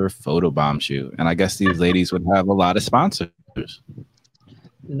sponsor photobombs you. And I guess these ladies would have a lot of sponsors.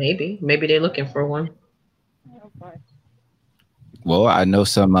 Maybe they're looking for one. Well, I know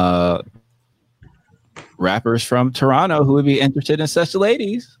some rappers from Toronto who would be interested in such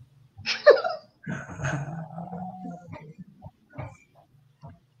ladies.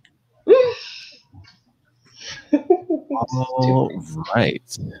 All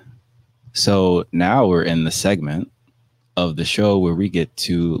right. So now we're in the segment of the show where we get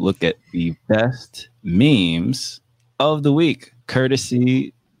to look at the best memes of the week,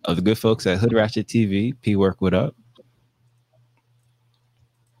 courtesy of the good folks at Hood Ratchet TV. P Work, what up?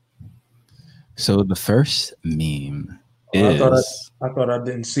 So the first meme is... I thought I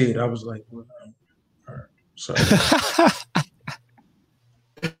didn't see it. I was like, all right, sorry.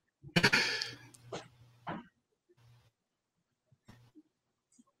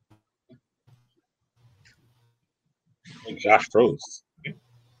 Josh froze.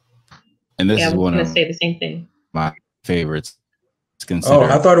 And this is I was one gonna of say the same thing. my favorites. Oh,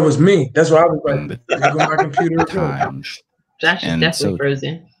 I thought it was me. That's why I was like, there go my computer. Times. Josh is definitely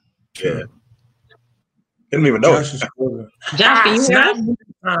frozen. Yeah. Didn't even know. Josh is frozen. Josh, can you hear us?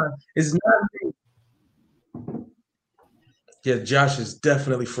 It's not me. Yeah, Josh is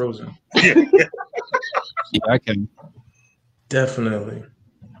definitely frozen. Yeah, I can. Definitely.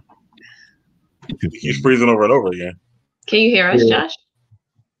 He's freezing over and over again. Can you hear us, Josh?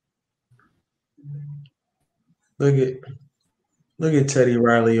 Look Look at Teddy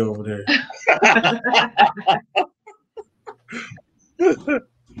Riley over there.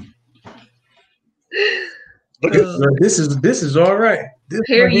 Look at This is all right. This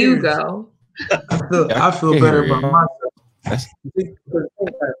Here right you is- go. I feel can better hear about you. myself.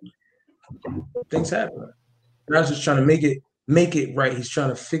 Things happen. God's just trying to make it right. He's trying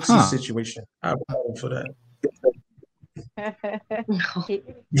to fix the situation. I applaud him for that.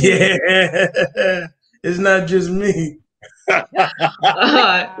 Yeah, it's not just me. He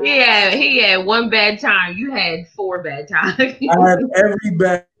had one bad time. You had 4 bad times. I had every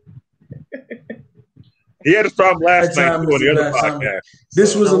bad. He had a problem last night time too on the was a other bad time. podcast.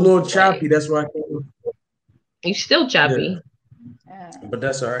 This was a little choppy. That's why I came. You're still choppy. Yeah. But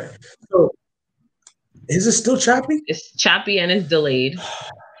that's all right. So, is it still choppy? It's choppy and it's delayed.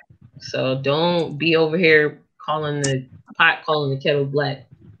 So don't be over here calling the kettle black.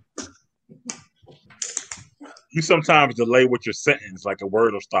 You sometimes delay with your sentence, like a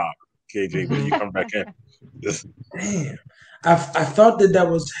word will stop, KJ, when you come back in. Damn. I thought that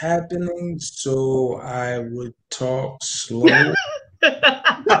was happening, so I would talk slow.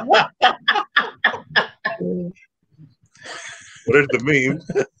 What is the meme?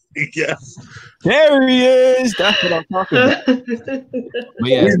 Yes. There he is. That's what I'm talking about. But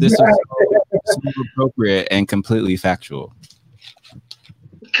yes, this was so appropriate and completely factual.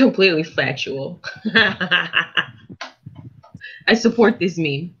 Completely factual. I support this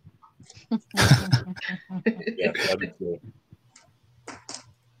meme. Yeah, that'd be cool.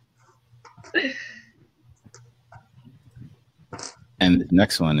 And the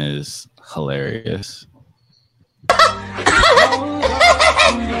next one is hilarious.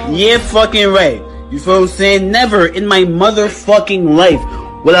 Yeah, fucking right. You feel what I'm saying? Never in my motherfucking life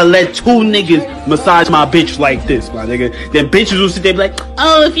would I let 2 niggas massage my bitch like this, my nigga. Then bitches will sit there and be like,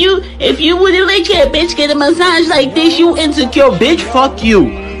 oh, if you wouldn't let your bitch get a massage like this, you insecure bitch. Fuck you.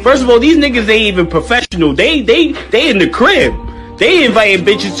 First of all, these niggas ain't even professional. They in the crib. They inviting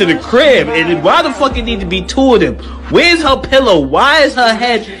bitches to the crib, and why the fuck it need to be 2 of them? Where's her pillow? Why is her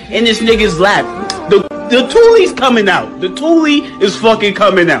head in this nigga's lap? The Thule's coming out. The Thule is fucking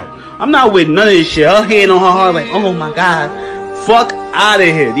coming out. I'm not with none of this shit. Her hand on her heart like, oh my god. Fuck out of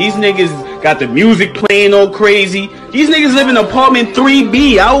here. These niggas got the music playing all crazy. These niggas live in apartment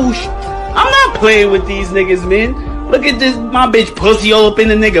 3B. I'm not playing with these niggas, man. Look at this, my bitch pussy all up in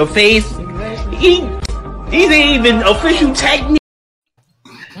the nigga face. These ain't even official technique.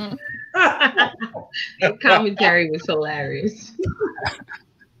 The commentary was hilarious.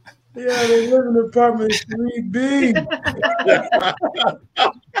 Yeah, they live in apartment 3B.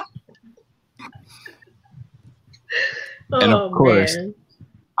 And of course,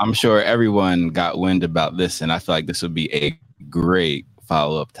 I'm sure everyone got wind about this, and I feel like this would be a great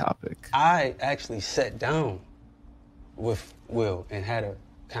follow-up topic. I actually sat down with Will and had a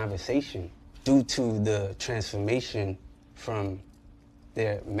conversation due to the transformation from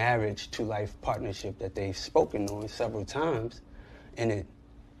their marriage to life partnership that they've spoken on several times, and it,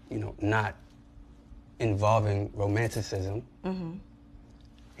 not involving romanticism. Mm-hmm.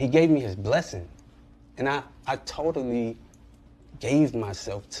 He gave me his blessing, and I totally gave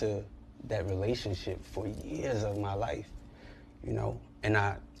myself to that relationship for years of my life, and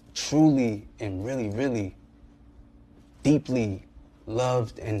I truly and really, really deeply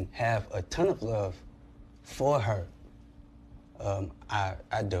loved and have a ton of love for her.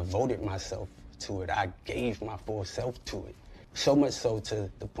 I devoted myself to it. I gave my full self to it. So much so to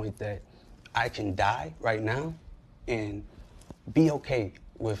the point that I can die right now and be okay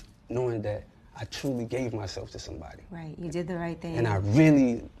with knowing that I truly gave myself to somebody. Right, you did the right thing. And I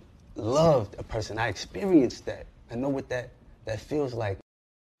really loved a person. I experienced that. I know what that feels like.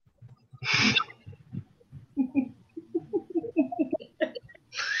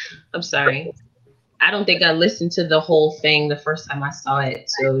 I'm sorry. I don't think I listened to the whole thing the first time I saw it.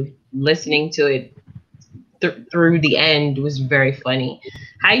 So listening to it through the end was very funny.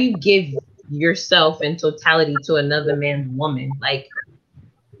 How you give yourself in totality to another man's woman, like,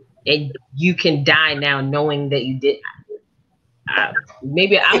 and you can die now knowing that you did.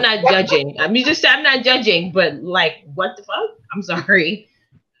 Maybe I'm not judging. I'm not judging, but like, what the fuck? I'm sorry.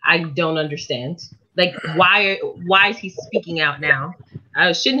 I don't understand. Like, why is he speaking out now?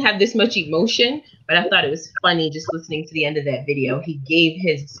 I shouldn't have this much emotion, but I thought it was funny just listening to the end of that video. He gave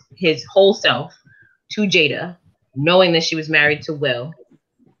his whole self to Jada, knowing that she was married to Will.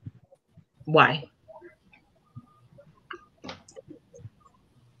 Why?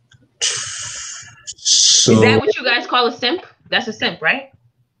 So, is that what you guys call a simp? That's a simp, right?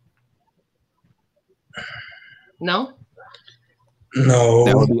 No? No.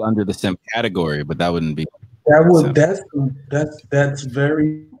 That would be under the simp category, but that wouldn't be. That's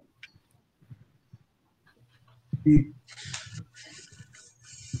very.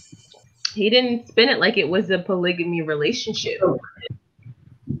 He didn't spin it like it was a polygamy relationship. All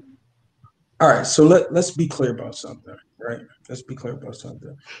right, so let's be clear about something, right? Let's be clear about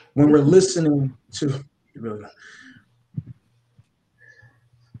something. When we're listening to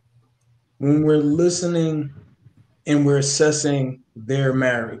when we're listening and we're assessing their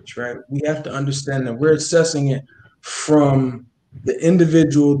marriage, right? We have to understand that we're assessing it from the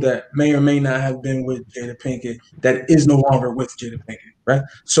individual that may or may not have been with Jada Pinkett that is no longer with Jada Pinkett, right?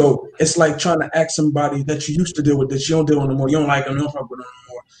 So it's like trying to ask somebody that you used to deal with that you don't deal with anymore. You don't like them, you don't fuck with them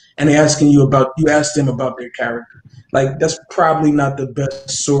anymore, and they asking you about, you ask them about their character. Like, that's probably not the best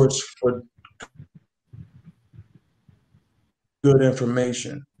source for good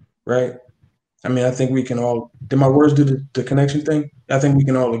information, right? I mean, I think we can all, did my words do the connection thing? I think we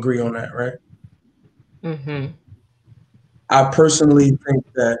can all agree on that, right? Mm-hmm. I personally think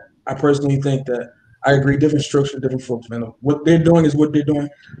that I agree, different strokes for different folks, man. What they're doing is what they're doing.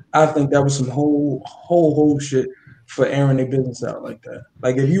 I think that was some whole shit for airing their business out like that.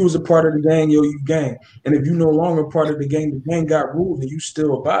 Like, if you was a part of the gang, yo, you gang. And if you no longer part of the gang got rules and you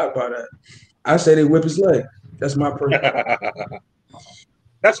still abide by that, I say they whip his leg. That's my personal.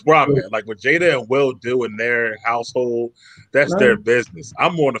 That's where I'm at. Like, what Jada and Will do in their household, that's their business.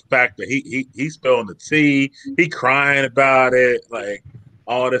 I'm more on the fact that he's spilling the tea, he crying about it, like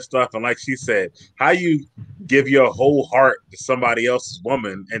all this stuff. And like she said, how you give your whole heart to somebody else's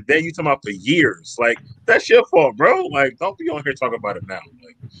woman, and then you talking about for years, like, that's your fault, bro. Like, don't be on here talking about it now.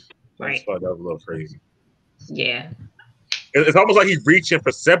 Like, I just thought that was a little crazy. Yeah, it's almost like he's reaching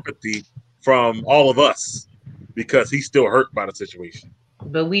for sympathy from all of us because he's still hurt by the situation.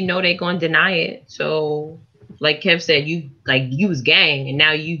 but we know they're gonna deny it. So, like Kev said, you was gang, and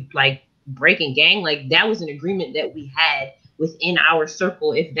now you like breaking gang. Like, that was an agreement that we had within our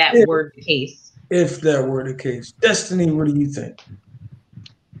circle. If that were the case. If that were the case, Destiny, what do you think?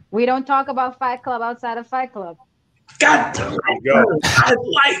 We don't talk about Fight Club outside of Fight Club. God damn it! I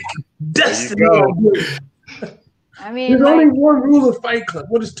like Destiny. I mean, there's only one rule of Fight Club.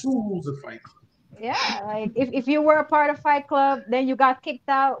 What is two rules of Fight Club? Yeah, like if you were a part of Fight Club, then you got kicked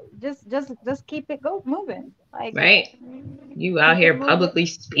out. Just keep it moving. Like, right, you out here publicly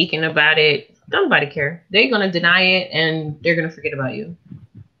speaking about it. Nobody care. They're gonna deny it, and they're gonna forget about you.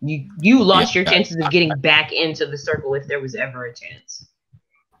 You lost your chances of getting back into the circle if there was ever a chance.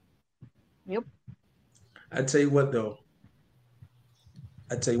 Yep. I tell you what, though.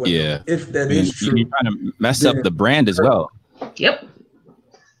 Yeah. If that is true, you're trying to mess up the brand as well. Yep.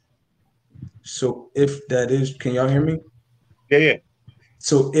 So if that is, can y'all hear me? Yeah.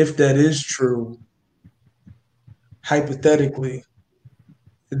 So if that is true, hypothetically,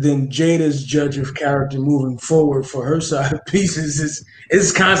 then Jada's judge of character moving forward for her side of pieces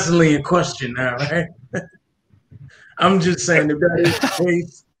is constantly in question now, right? I'm just saying if that is the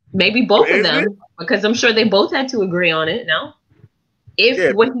case. Maybe both of them, because I'm sure they both had to agree on it. No?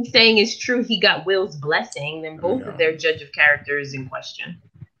 If what he's saying is true, he got Will's blessing, then both of their judge of character is in question.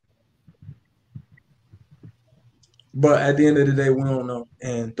 But at the end of the day, we don't know.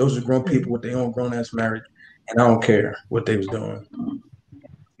 And those are grown people with their own grown-ass marriage. And I don't care what they was doing.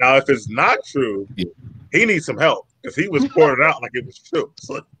 Now, if it's not true, he needs some help because he was pouring it out like it was true.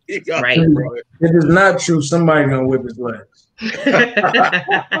 So he got If it's not true, somebody's going to whip his legs.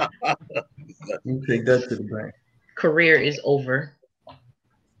 You take that to the bank. Career is over.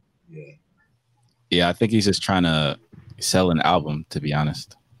 Yeah, I think he's just trying to sell an album, to be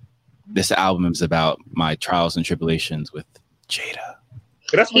honest. This album is about my trials and tribulations with Jada.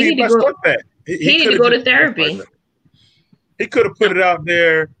 But that's what he messed up at. He need to go to therapy. He could have put it out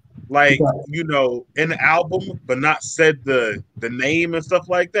there, like, you know, in the album, but not said the name and stuff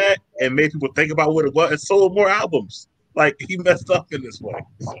like that, and made people think about what it was, and sold more albums. Like, he messed up in this way.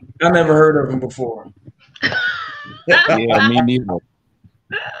 I never heard of him before. Yeah, me neither.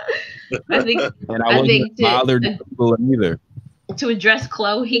 I think, and I wasn't bothered either. To address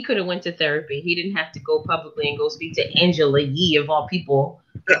Chloe, he could have went to therapy. He didn't have to go publicly and go speak to Angela Yee of all people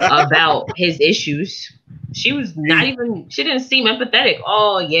about his issues. She was not even, she didn't seem empathetic.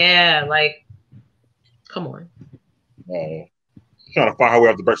 Oh yeah, like, come on. She's trying to find her way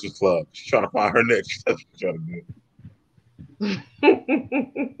up the Breakfast Club. She's trying to find her niche. That's what she's trying to do.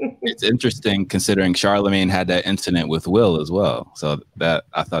 It's interesting considering Charlemagne had that incident with Will as well. So that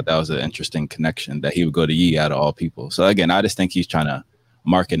I thought that was an interesting connection that he would go to Yee out of all people. So again, I just think he's trying to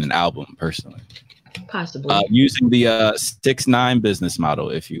market an album personally. Possibly. Using the 6ix9ine business model,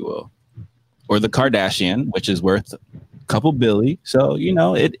 if you will. Or the Kardashian, which is worth couple Billy. So, you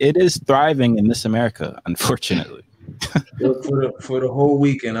know, it is thriving in this America, unfortunately. For the whole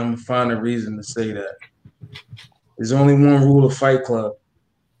weekend, I'm gonna find a reason to say that. There's only one rule of Fight Club.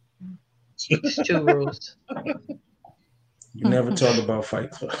 It's 2 rules. You never talk about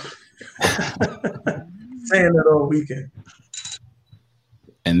Fight Club. Saying that all weekend.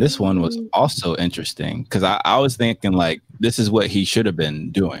 And this one was also interesting because I was thinking, like, this is what he should have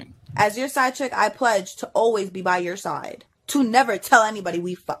been doing. As your side chick, I pledge to always be by your side. To never tell anybody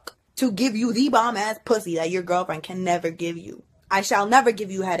we fuck. To give you the bomb-ass pussy that your girlfriend can never give you. I shall never give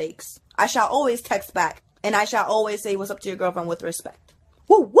you headaches. I shall always text back. And I shall always say what's up to your girlfriend with respect.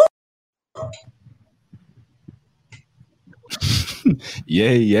 Woo, woo!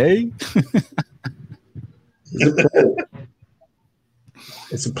 Yay, yay.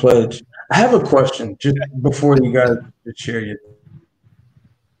 It's a pledge. I have a question just before you guys share your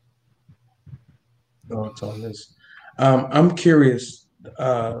thoughts on this. I'm curious,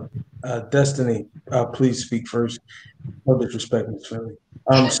 Destiny, please speak first. No disrespect, Miss Philly.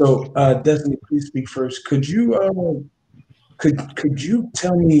 Destiny, please speak first. Could you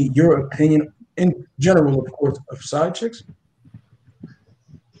tell me your opinion in general, of course, of side chicks?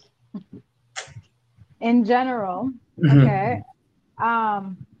 In general, Mhm. okay.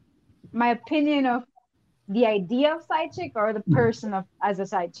 My opinion of the idea of side chick or the person of as a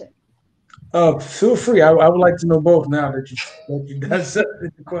side chick. Feel free. I would like to know both now that you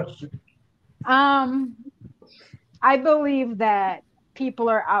dissected the question. I believe that people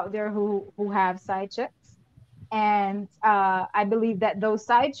are out there who have side chicks, and I believe that those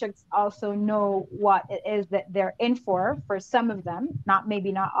side chicks also know what it is that they're in for some of them,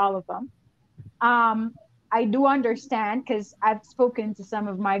 maybe not all of them. I do understand because I've spoken to some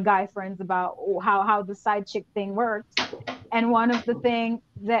of my guy friends about how the side chick thing works. And one of the things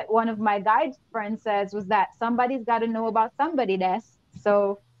that one of my guy friends says was that somebody's got to know about somebody,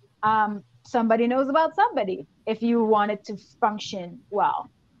 so somebody knows about somebody if you want it to function well.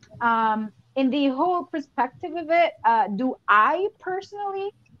 In the whole perspective of it, do I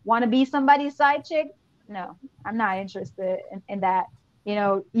personally want to be somebody's side chick? No, I'm not interested in that. You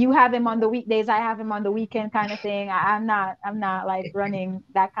know, you have him on the weekdays, I have him on the weekend kind of thing. I'm not like running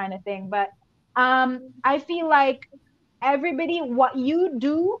that kind of thing. But I feel like everybody, what you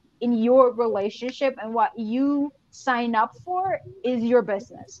do in your relationship and what you sign up for is your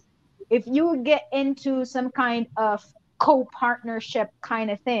business. If you get into some kind of co-partnership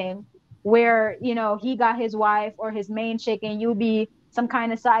kind of thing where, you know, he got his wife or his main chick and you be some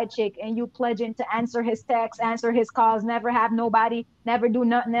kind of side chick and you pledging to answer his texts, answer his calls, never have nobody, never do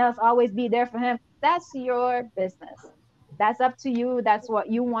nothing else, always be there for him, that's your business. That's up to you. That's what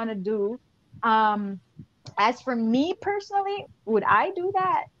you want to do. As for me personally, would I do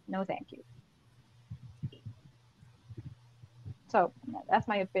that? No, thank you. So that's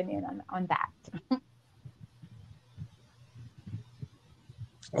my opinion on that.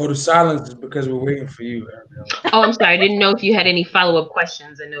 Oh, the silence is because we're waiting for you. Oh, I'm sorry. I didn't know if you had any follow-up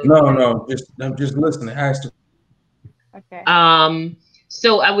questions. I know. No. I'm just listening. Ask the Okay.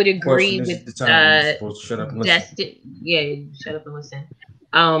 So I would agree question. This with is the time you're supposed to shut up and listen. Yeah, shut up and listen.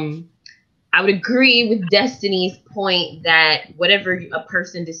 I would agree with Destiny's point that whatever a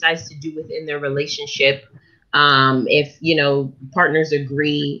person decides to do within their relationship, if, you know, partners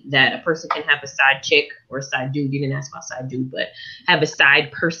agree that a person can have a side chick or a side dude, you didn't ask about side dude, but have a side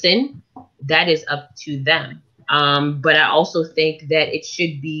person, that is up to them. But I also think that it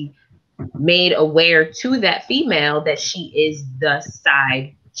should be made aware to that female that she is the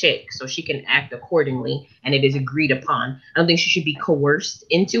side chick, so she can act accordingly and it is agreed upon. I don't think she should be coerced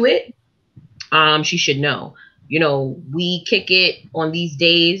into it. She should know, you know, we kick it on these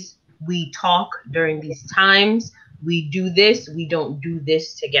days, we talk during these times, we do this, we don't do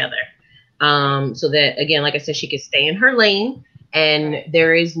this together. So that, again, like I said, she can stay in her lane and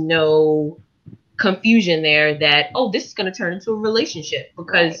there is no confusion there that, oh, this is going to turn into a relationship,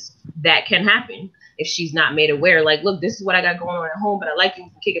 because that can happen if she's not made aware, like, look, this is what I got going on at home, but I like you,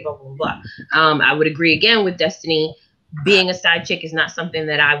 kick it, blah, blah, blah. I would agree again with Destiny. Being a side chick is not something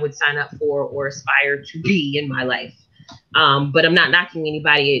that I would sign up for or aspire to be in my life. But I'm not knocking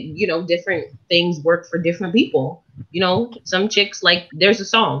anybody. You know, different things work for different people. You know, some chicks, like, there's a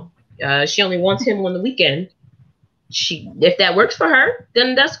song. She only wants him on the weekend. If that works for her,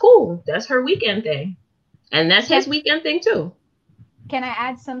 then that's cool. That's her weekend thing. And that's his weekend thing too. Can I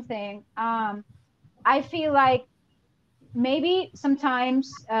add something? I feel like maybe sometimes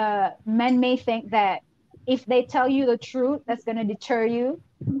men may think that if they tell you the truth, that's going to deter you.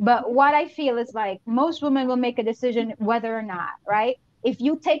 But what I feel is like most women will make a decision whether or not, right? If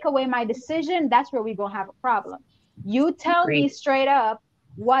you take away my decision, that's where we're going to have a problem. You tell me Agreed. straight up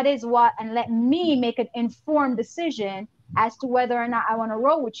what is what, and let me make an informed decision as to whether or not I want to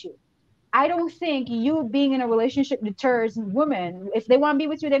roll with you. I don't think you being in a relationship deters women. If they want to be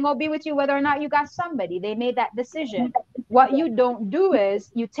with you, they're gonna be with you whether or not you got somebody. They made that decision. What you don't do is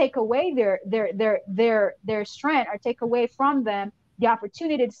you take away their strength, or take away from them the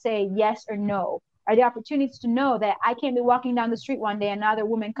opportunity to say yes or no, or the opportunity to know that I can't be walking down the street one day and another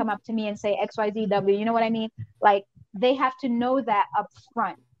woman come up to me and say XYZW. You know what I mean? Like, they have to know that up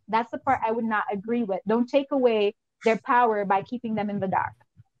front. That's the part I would not agree with. Don't take away their power by keeping them in the dark.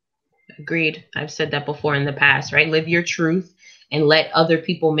 Agreed. I've said that before in the past, right? Live your truth and let other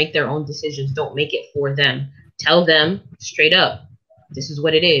people make their own decisions. Don't make it for them. Tell them straight up, this is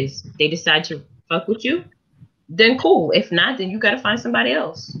what it is. If they decide to fuck with you, then cool. If not, then you got to find somebody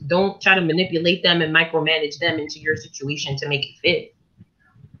else. Don't try to manipulate them and micromanage them into your situation to make it fit.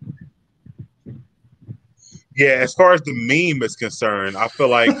 Yeah, as far as the meme is concerned, I feel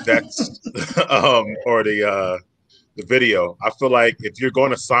like that's or the video. I feel like if you're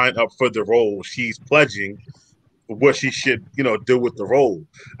going to sign up for the role, she's pledging what she should, do with the role.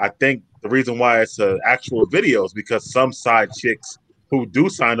 I think the reason why it's an actual video is because some side chicks who do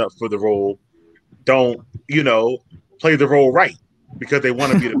sign up for the role don't, play the role right because they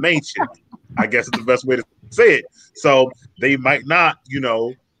want to be the main chick. I guess it's the best way to say it. So they might not,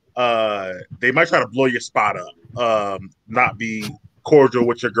 they might try to blow your spot up, not be cordial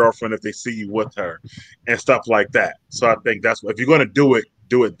with your girlfriend if they see you with her and stuff like that. So I think that's what, if you're going to do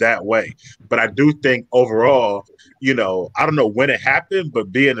it that way. But I do think overall, I don't know when it happened,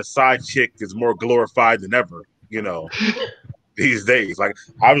 but being a side chick is more glorified than ever, these days. Like,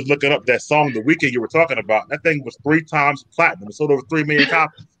 I was looking up that song The Weekend you were talking about. That thing was 3 times platinum. It sold over 3 million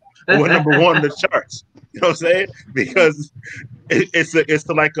copies. It went number 1 in the charts. You know what I'm saying? Because it's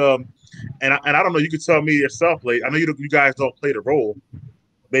like and I don't know, you could tell me yourself, like, I know you guys don't play the role.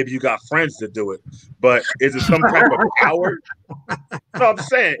 Maybe you got friends that do it, but is it some type of power? No, I'm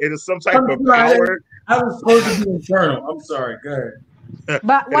saying, is it some type of power? I was supposed to be internal. I'm sorry. Go ahead.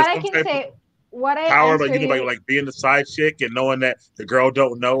 But what I can say, what I power, answer like being the side chick and knowing that the girl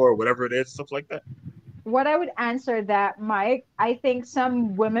don't know or whatever it is, stuff like that. What I would answer that, Mike, I think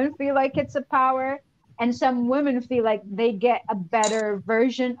some women feel like it's a power, and some women feel like they get a better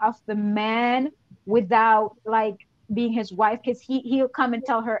version of the man without like being his wife, because he'll come and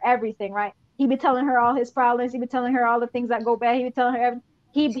tell her everything, right? He be telling her all his problems, he be telling her all the things that go bad, he be telling her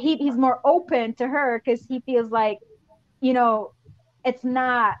he's more open to her because he feels like, it's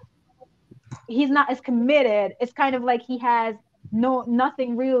not, he's not as committed. It's kind of like he has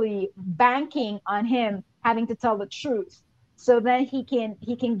nothing really banking on him having to tell the truth. So then he can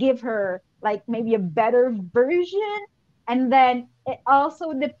give her like maybe a better version. And then it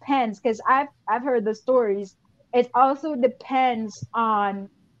also depends, because I've heard the stories. It also depends on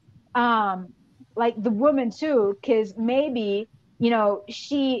like the woman too, because maybe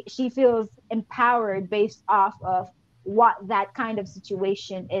she feels empowered based off of what that kind of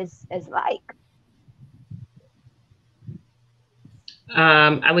situation is like.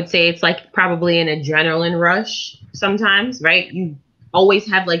 I would say it's like probably an adrenaline rush sometimes, right? You always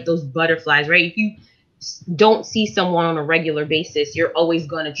have like those butterflies, right? If you don't see someone on a regular basis, you're always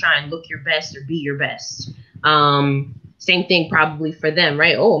going to try and look your best or be your best. Same thing probably for them,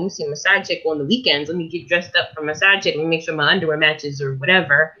 right? Oh, I'm seeing my side chick on the weekends. Let me get dressed up for my side chick. Let me make sure my underwear matches or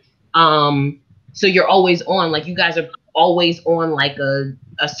whatever. So you're always on, like, you guys are always on like a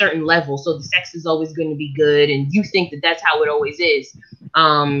certain level. So the sex is always going to be good. And you think that that's how it always is.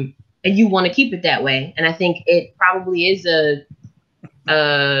 And you want to keep it that way. And I think it probably is a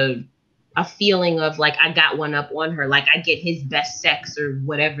feeling of like, I got one up on her. Like I get his best sex or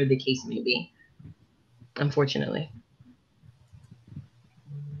whatever the case may be. Unfortunately.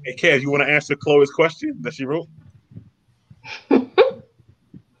 Hey, Kev, you want to answer Chloe's question that she wrote?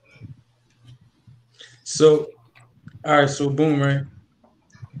 So, all right, so boom, right?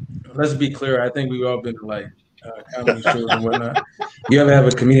 Let's be clear. I think we've all been to like comedy shows and whatnot. You ever have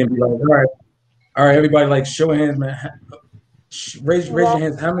a comedian be like, all right, everybody, like, show of hands, man. Raise your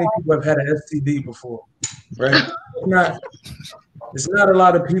hands. How many people have had an STD before? Right? It's not a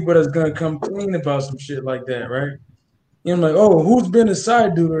lot of people that's gonna come clean about some shit like that, right? You know, like, oh, who's been a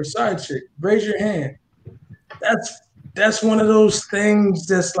side dude or a side chick? Raise your hand. That's one of those things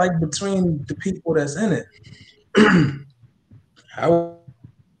that's like between the people that's in it. However,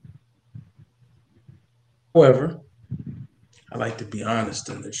 I like to be honest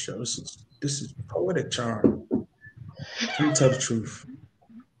in this show. This is poetic charm. Can tell the truth.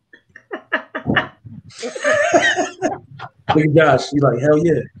 Look at Josh. He's like, hell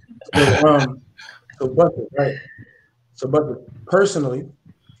yeah. So bucket, right? So, but personally,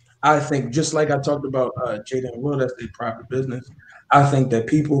 I think just like I talked about Jada and Will, that's their private business. I think that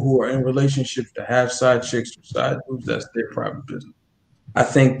people who are in relationships that have side chicks or side dudes, that's their private business. I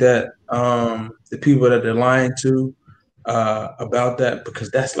think that the people that they're lying to about that, because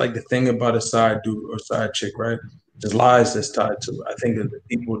that's like the thing about a side dude or side chick, right? There's lies that's tied to it. I think that the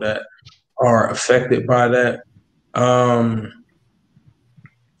people that are affected by that,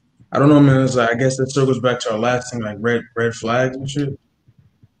 I don't know, man. It's like, I guess that circles back to our last thing, like red flags and shit.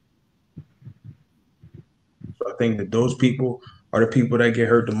 So I think that those people are the people that get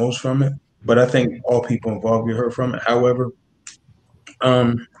hurt the most from it. But I think all people involved get hurt from it. However,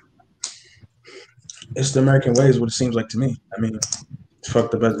 it's the American way is what it seems like to me. I mean, it's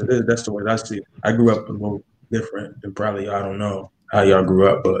fucked up as it is. That's the way I see it. I grew up a little different than probably I don't know how y'all grew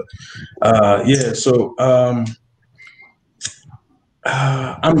up, but yeah. So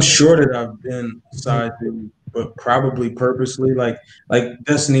I'm sure that I've been side dude, but probably purposely. Like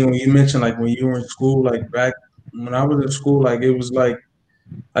Destiny, when you mentioned like when you were in school, like back when I was in school, like it was like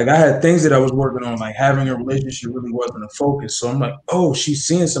I had things that I was working on, like having a relationship really wasn't a focus. So I'm like, oh, she's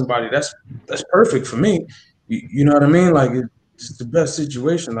seeing somebody. That's perfect for me. You know what I mean? Like it's the best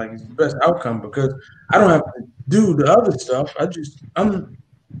situation. Like it's the best outcome because I don't have to do the other stuff. I'm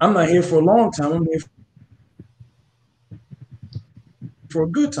not here for a long time. I'm here for a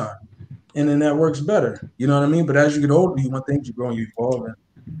good time, and then that works better. You know what I mean? But as you get older, you want things you grow and you evolve and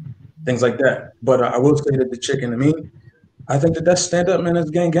things like that. But I will say that the chick in the meme, I think that that's stand up, man. That's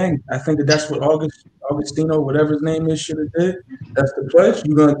gang gang. I think that that's what Augustino, whatever his name is, should have did. That's the pledge.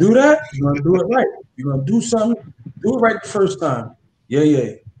 You're gonna do that. You're gonna do it right. You're gonna do something. Do it right the first time.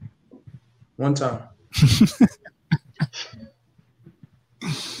 Yeah. One time.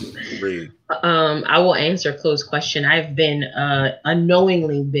 I will answer Chloe's question. I've been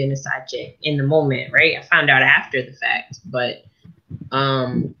unknowingly been a side chick in the moment, right? I found out after the fact, but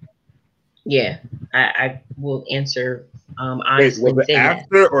yeah, I will answer honestly. Wait, was it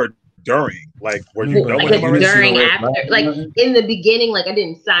after or during? Like, were you during, after, like in the beginning, like I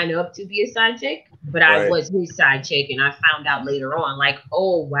didn't sign up to be a side chick, but I was his side chick, and I found out later on, like,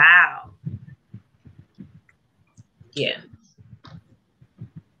 oh wow, yeah.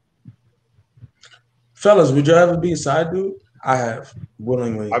 Fellas, would you ever be a side dude? I have,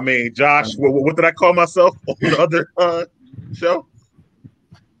 willingly. I mean, Josh, what did I call myself on the other show?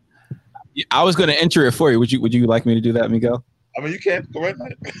 I was going to enter it for you. Would you like me to do that, Miguel? I mean, you can go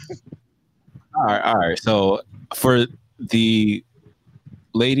ahead. All right. So for the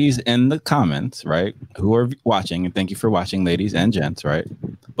ladies in the comments, right, who are watching, and thank you for watching, ladies and gents, right?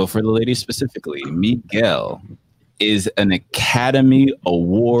 But for the ladies specifically, Miguel is an Academy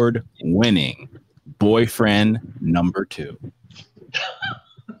Award winning boyfriend number 2.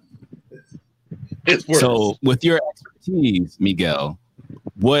 So with your expertise, Miguel,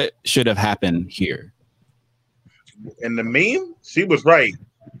 what should have happened here? In the meme, she was right.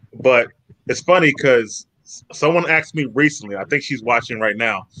 But it's funny because someone asked me recently, I think she's watching right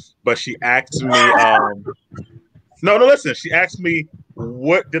now, but she asked me, no, listen, she asked me,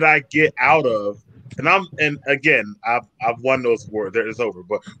 what did I get out of? And again, I've won those awards. It's over.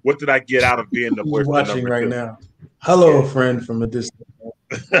 But what did I get out of being the boyfriend watching number right 2? now? Hello, friend from a distance.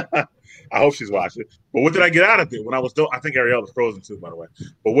 I hope she's watching. But what did I get out of it when I was doing? I think Ariel was frozen too, by the way.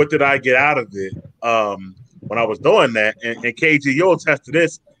 But what did I get out of it when I was doing that? And KG, you'll attest to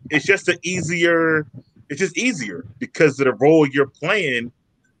this. It's just easier because of the role you're playing.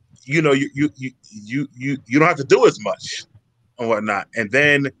 You know, you don't have to do as much and whatnot. And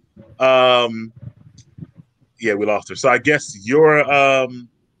then, yeah, we lost her. So I guess you're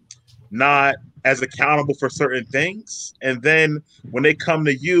not as accountable for certain things. And then when they come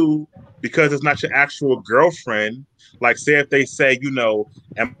to you, because it's not your actual girlfriend, like say if they say, you know,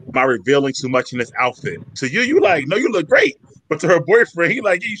 am I revealing too much in this outfit? To you like, no, you look great. But to her boyfriend, he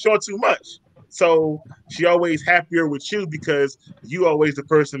like, you showing too much. So she always happier with you because you always the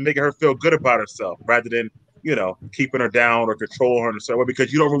person making her feel good about herself rather than, you know, keeping her down or controlling her in a certain way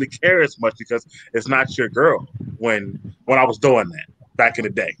because you don't really care as much because it's not your girl when I was doing that back in the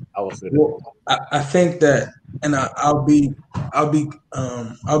day. I was I think that, and I'll be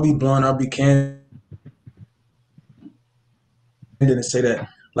blunt, I'll be candid and say that,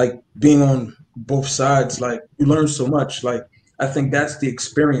 like, being on both sides, like, you learn so much. Like, I think that's the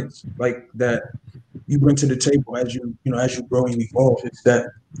experience, like, that you bring to the table as you grow and evolve. It's that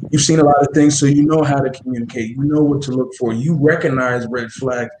you've seen a lot of things, so you know how to communicate. You know what to look for. You recognize red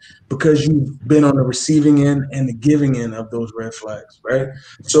flags because you've been on the receiving end and the giving end of those red flags, right?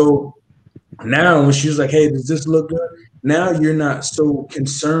 So now when she's like, hey, does this look good? Now you're not so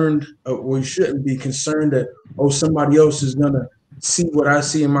concerned, or you shouldn't be concerned that, oh, somebody else is gonna see what I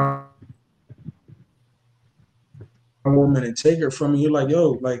see in my woman and take her from me. You're like,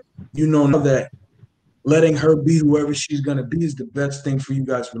 yo, like, you know now that letting her be whoever she's gonna be is the best thing for you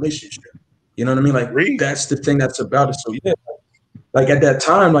guys' relationship. You know what I mean? Like, that's the thing that's about it. So yeah, like at that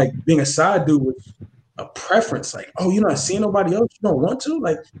time, like being a side dude was a preference. Like, oh, you're not seeing nobody else, you don't want to?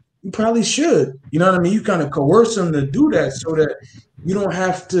 Like, you probably should. You know what I mean? You kind of coerce them to do that so that you don't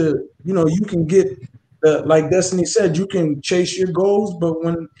have to, you know, you can get like Destiny said, you can chase your goals, but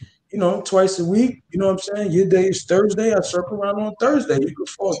when, you know, twice a week, you know what I'm saying? Your day is Thursday, I circle around on Thursday. You can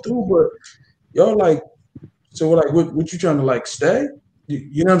fall through, but y'all like, so like what you trying to like stay?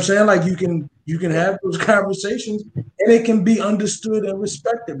 You know what I'm saying? Like you can have those conversations and it can be understood and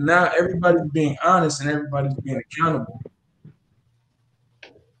respected. Now everybody's being honest and everybody's being accountable.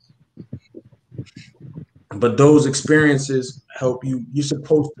 But those experiences help you. You're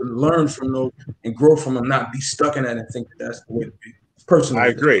supposed to learn from those and grow from them, not be stuck in that and think that that's the way to be. Personally, I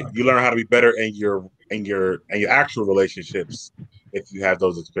agree. You learn how to be better in your actual relationships if you have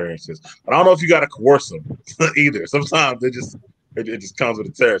those experiences. But I don't know if you got to coerce them either. Sometimes it just comes with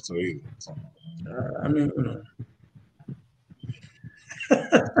the territory. I mean, you know.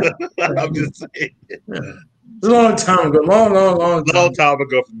 I'm just saying. A long time ago. Long time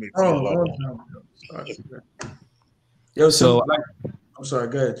ago for me. Long time ago. Yo, so I'm sorry.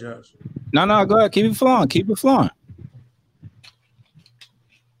 Go ahead, Josh. No, go ahead. Keep it flowing. Keep it flowing.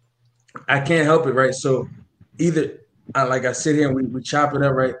 I can't help it, right? So either like I sit here and we chop it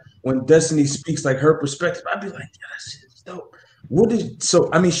up, right? When Destiny speaks like her perspective, I'd be like, yeah, that shit's dope.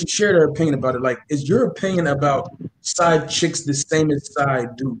 I mean, she shared her opinion about it. Like, is your opinion about side chicks the same as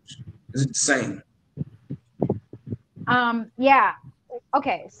side dudes? Is it the same? Yeah.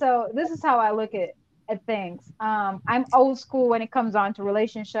 Okay, so this is how I look at things. I'm old school when it comes on to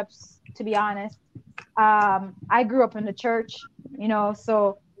relationships, to be honest. I grew up in the church, you know,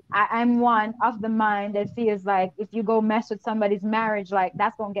 so I'm one of the mind that feels like if you go mess with somebody's marriage, like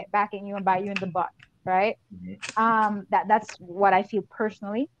that's gonna get back at you and bite you in the butt, right? That's what I feel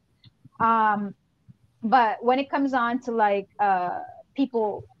personally. But when it comes on to like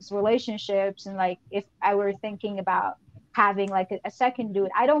people's relationships and like if I were thinking about having like a second dude,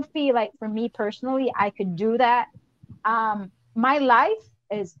 I don't feel like for me personally I could do that. My life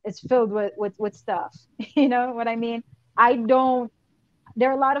is filled with stuff. You know what I mean? There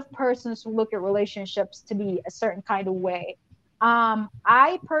are a lot of persons who look at relationships to be a certain kind of way.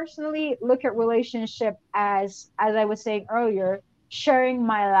 I personally look at relationship as I was saying earlier, sharing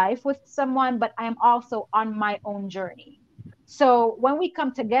my life with someone, but I am also on my own journey. So when we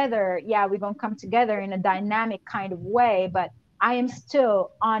come together, yeah, we're going to come together in a dynamic kind of way, but I am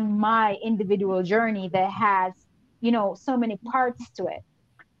still on my individual journey that has, you know, so many parts to it.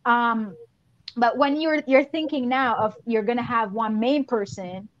 But when you're thinking now of you're going to have one main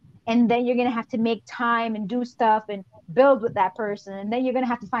person and then you're going to have to make time and do stuff and build with that person. And then you're going to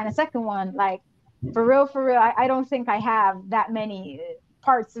have to find a second one. Like for real, I don't think I have that many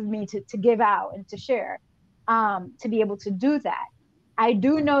parts of me to give out and to share to be able to do that. I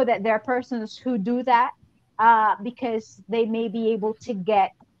do know that there are persons who do that because they may be able to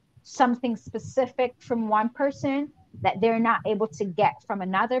get something specific from one person that they're not able to get from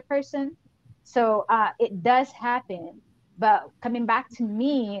another person. So it does happen, but coming back to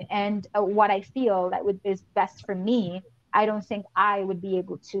me and what I feel that is best for me, I don't think I would be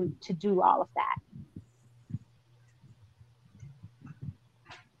able to do all of that.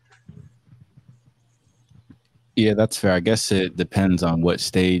 Yeah, that's fair. I guess it depends on what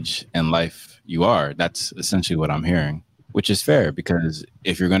stage in life you are. That's essentially what I'm hearing, which is fair because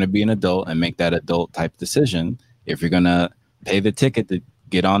if you're going to be an adult and make that adult type decision, if you're going to pay the ticket to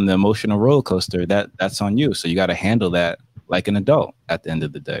get on the emotional roller coaster, that's on you. So you got to handle that like an adult at the end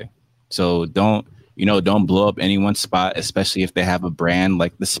of the day. So don't blow up anyone's spot, especially if they have a brand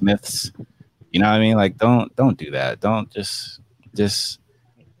like the Smiths. You know what I mean? Like don't do that. Don't just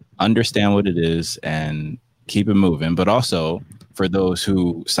understand what it is and keep it moving. But also for those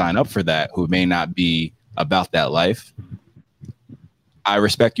who sign up for that, who may not be about that life, I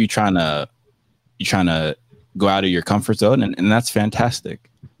respect you trying to go out of your comfort zone, and that's fantastic.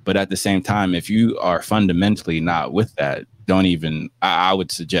 But at the same time, if you are fundamentally not with that, don't even, I would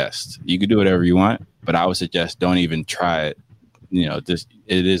suggest, you could do whatever you want, but I would suggest don't even try it. You know, it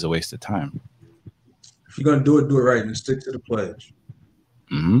is a waste of time. If you're going to do it right and stick to the pledge.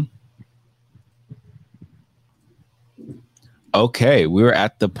 Mm-hmm. Okay, we're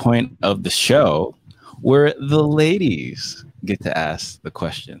at the point of the show where the ladies get to ask the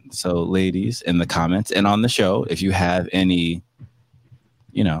question. So ladies, in the comments and on the show, if you have any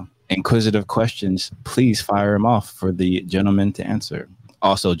inquisitive questions, please fire them off for the gentleman to answer.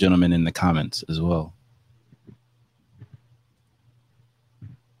 Also, gentlemen in the comments as well.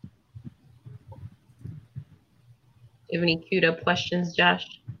 You have any queued up questions, Josh?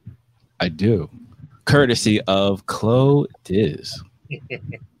 I do. Courtesy of Chloe Diz.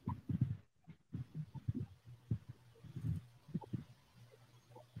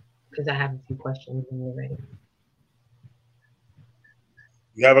 Because I have a few questions when you're ready.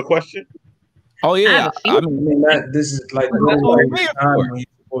 You have a question? Oh yeah, I mean this is like the time when you're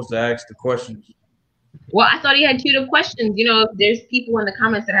supposed to ask the questions. Well, I thought he had queued up questions. You know, if there's people in the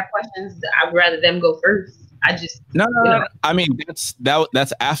comments that have questions, I'd rather them go first. I just no. I mean,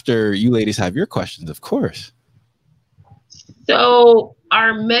 that's after you ladies have your questions, of course. So,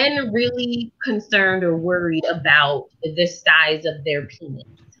 are men really concerned or worried about the size of their penis?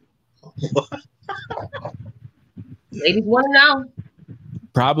 Ladies want to know.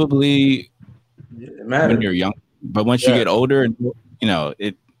 Probably when you're young, but once you get older, you know,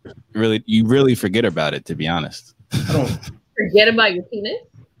 you really forget about it. To be honest, Forget about your penis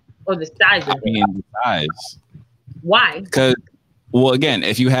or the size of it. The size. Why? Because, well, again,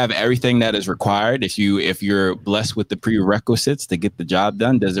 if you have everything that is required, if you're blessed with the prerequisites to get the job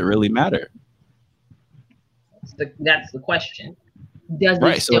done, does it really matter? That's the question. Does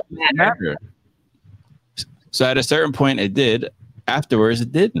it still matter? So at a certain point, it did. Afterwards,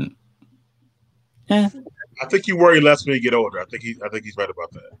 it didn't. Yeah. I think you worry less when you get older. I think he's right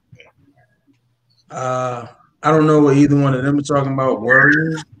about that. Yeah. I don't know what either one of them are talking about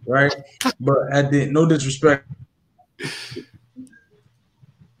worrying, right? But no disrespect,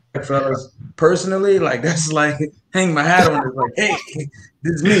 fellas. Personally, like that's like hang my hat on it. Like, hey,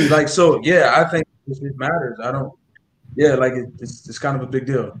 this is me. Like, so yeah, I think it matters. I don't. Yeah, like it's kind of a big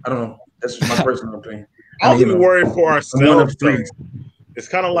deal. I don't know. That's just my personal opinion. I don't even worry for ourselves. One of three. It's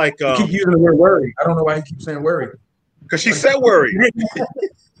kind of like you keep using the word worry. I don't know why you keep saying worry. Because she said worry.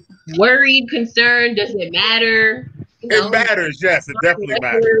 Worried, concerned, does it matter? You know, it matters, yes. It definitely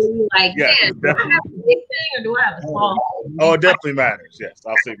matters. Like, yes, man, do I have a big thing or do I have a small? Oh, it definitely matters. Yes,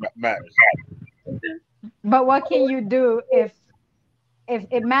 I'll say matters. But what can you do if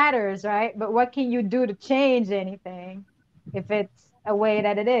it matters, right? But what can you do to change anything if it's a way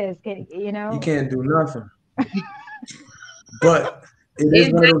that it is? You know, you can't do nothing. But it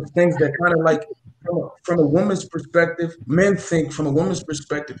is one of those things that kind of like from a woman's perspective, men think from a woman's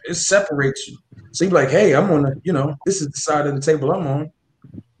perspective, it separates you. So you're like, hey, I'm on this is the side of the table I'm on.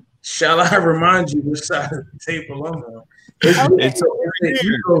 Shall I remind you which side of the table I'm on? It's an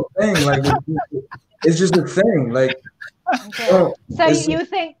ego thing. Like it's just a thing. Like so you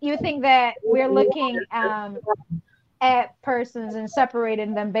think that we're looking at persons and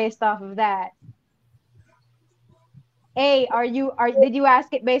separating them based off of that? Did you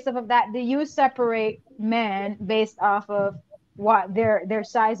ask it based off of that? Do you separate men based off of what their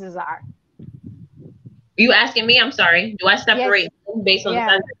sizes are? Are you asking me? I'm sorry. Do I separate men based on the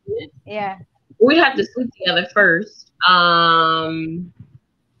size of the penis? Yeah. We have to sleep together first.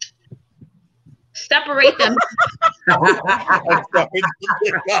 Separate them.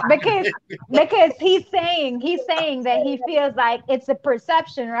 because he's saying that he feels like it's a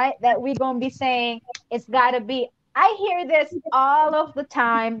perception, right? That we're gonna be saying it's gotta be. I hear this all of the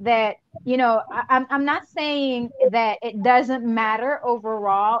time that, you know, I'm not saying that it doesn't matter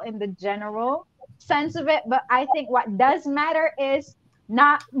overall in the general sense of it, but I think what does matter is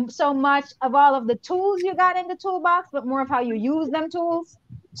not so much of all of the tools you got in the toolbox, but more of how you use them tools.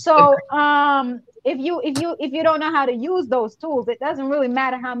 So if you don't know how to use those tools, it doesn't really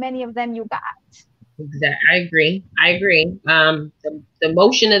matter how many of them you got. Exactly. I agree. The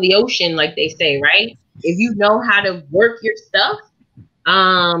motion of the ocean, like they say, right? If you know how to work your stuff,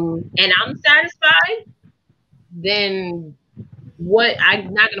 and I'm satisfied, then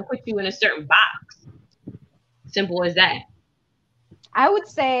I'm not gonna put you in a certain box. Simple as that. I would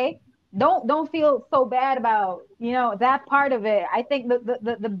say don't feel so bad about, you know, that part of it. I think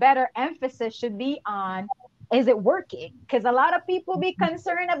the better emphasis should be on, is it working? Because a lot of people be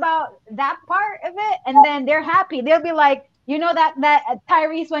concerned about that part of it, and then they're happy. They'll be like, you know, that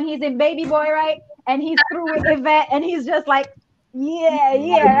Tyrese when he's in Baby Boy, right? And he's through with Yvette, and he's just like,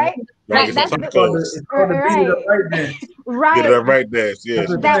 right? Right. That's Right.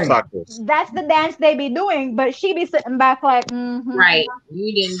 That's the dance they be doing, but she be sitting back like, right.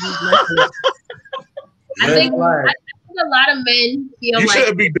 You didn't do nothing. I think a lot of men feel you like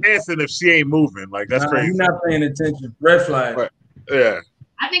shouldn't be dancing if she ain't moving. Like that's crazy. You're not paying attention. Red flag. Right. Yeah.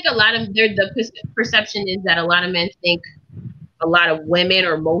 I think a lot of the perception is that a lot of men think a lot of women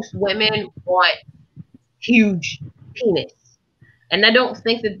or most women want huge penis. And I don't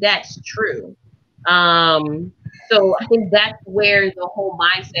think that that's true. So I think that's where the whole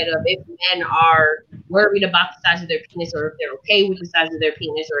mindset of if men are worried about the size of their penis, or if they're okay with the size of their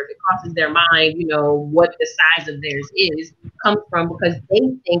penis, or if it crosses their mind, what the size of theirs is, comes from, because they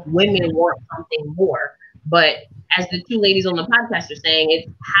think women want something more. But as the two ladies on the podcast are saying, it's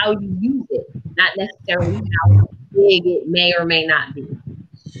how you use it, not necessarily how big it may or may not be.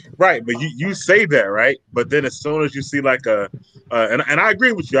 Right, but you say that, right? But then as soon as you see like and I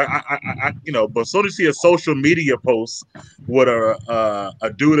agree with you, I but as soon as you see a social media post with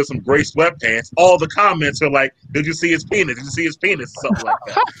a dude in some gray sweatpants, all the comments are like, "Did you see his penis? Did you see his penis?" Something like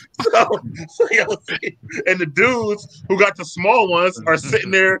that. And the dudes who got the small ones are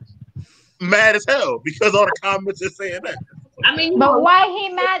sitting there mad as hell because all the comments are saying that. I mean, but why he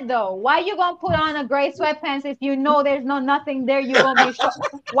mad though? Why you gonna put on a gray sweatpants if you know there's nothing there? You gonna be shocked.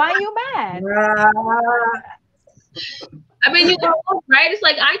 Why you mad? I mean, right? It's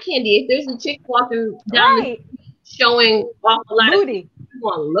like eye candy. If there's a chick walking down the street showing off a lot booty, you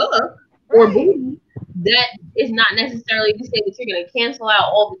want to look or booty, that is not necessarily to say that you're gonna cancel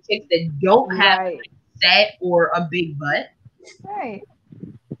out all the chicks that don't have a set or a big butt. Right.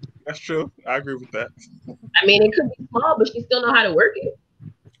 That's true. I agree with that. I mean, it could be small, but she still know how to work it,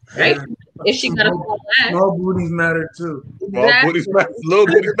 right? Yeah. If she got a small ass. Small booties matter too. Small booties matter. Little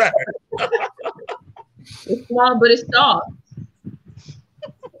booties matter. It's small, but it's soft.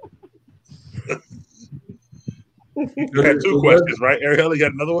 You had two questions, right? Ariel, you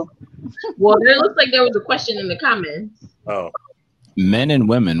got another one? Well, there looks like there was a question in the comments. Oh. Men and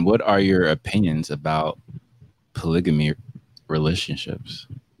women, what are your opinions about polygamy relationships?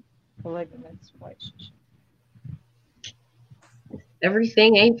 Polygamous relationship.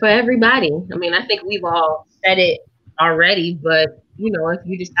 Everything ain't for everybody. I mean, I think we've all said it already, but if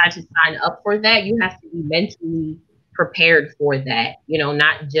you decide to sign up for that, you have to be mentally prepared for that.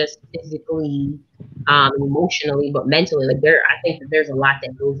 Not just physically, emotionally, but mentally. Like I think that there's a lot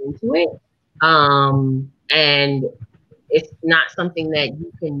that goes into it, and it's not something that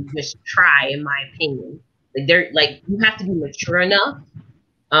you can just try, in my opinion. You have to be mature enough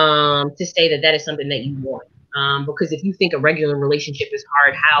to say that is something that you want. Because if you think a regular relationship is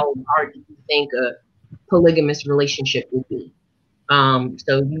hard, how hard do you think a polygamous relationship would be?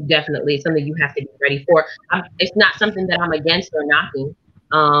 So you definitely, it's something you have to be ready for. It's not something that I'm against or knocking.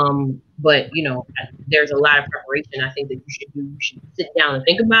 But there's a lot of preparation I think that you should do. You should sit down and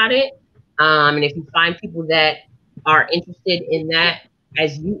think about it. And if you find people that are interested in that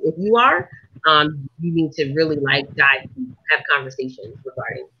if you are, you need to really dive deep, have conversations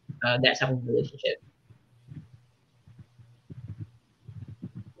regarding that type of relationship.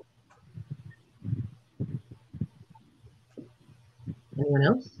 Anyone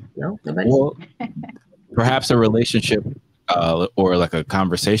else? No, nobody. Well, perhaps a relationship or like a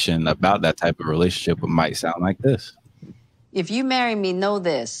conversation about that type of relationship might sound like this. If you marry me, know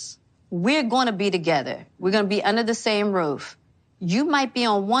this. We're going to be together. We're going to be under the same roof. You might be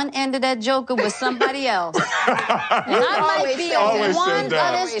on one end of that joker with somebody else. And I might be on one of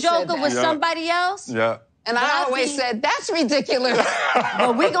this joker with somebody else. Yeah. And I always said, that's ridiculous.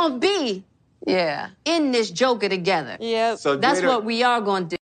 But we're going to be in this joker together. Yeah. So that's what we are going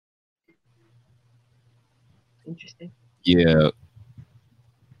to do. Interesting. Yeah.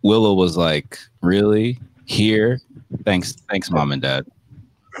 Willow was like, really? Here? Thanks, Mom and Dad.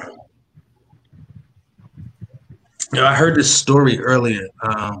 I heard this story earlier.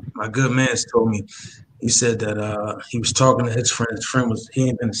 My good man told me. He said that he was talking to his friend. His friend he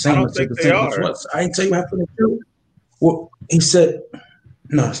ain't been the same. I don't think they are. I ain't tell you what happened to you. Well, he said,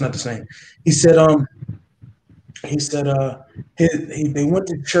 no, it's not the same. He said, they went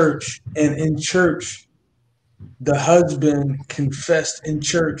to church, and in church, the husband confessed in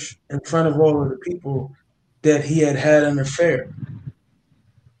church in front of all of the people that he had an affair.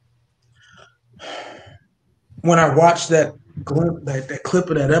 When I watched that clip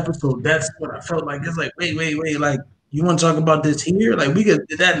of that episode, that's what I felt like. It's like, wait, like, you want to talk about this here? Like, we could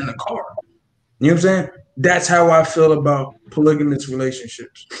do that in the car. You know what I'm saying? That's how I feel about polygamous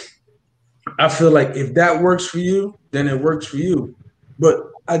relationships. I feel like if that works for you, then it works for you. But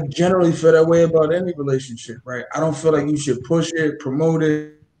I generally feel that way about any relationship, right? I don't feel like you should push it, promote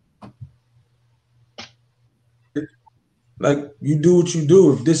it. Like, you do what you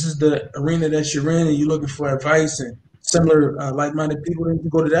do. If this is the arena that you're in and you're looking for advice and similar like-minded people, then you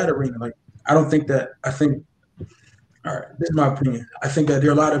go to that arena. Like, I think, all right, this is my opinion. I think that there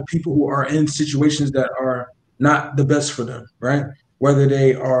are a lot of people who are in situations that are not the best for them, right? Whether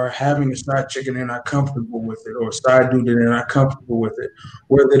they are having a side chick and they're not comfortable with it, or a side dude and they're not comfortable with it,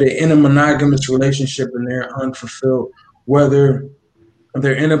 whether they're in a monogamous relationship and they're unfulfilled, whether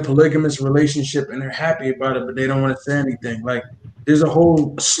they're in a polygamous relationship and they're happy about it, but they don't want to say anything. Like, there's a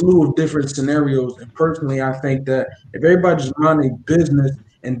whole slew of different scenarios. And personally, I think that if everybody just mind their business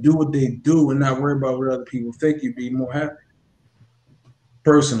and do what they do and not worry about what other people think, you'd be more happy.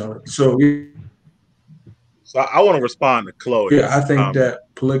 Personally. So I want to respond to Chloe. yeah, I think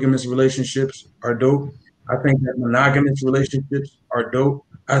that polygamous relationships are dope. I think that monogamous relationships are dope.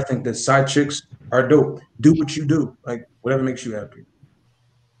 I think that side chicks are dope. Do what you do. Like, whatever makes you happy.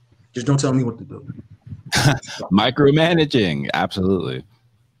 Just don't tell me what to do. Micromanaging, absolutely.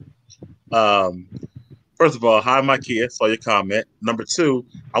 First of all, hi, Makia. Saw your comment. Number two,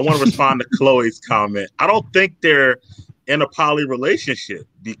 I want to respond to Chloe's comment. I don't think they're in a poly relationship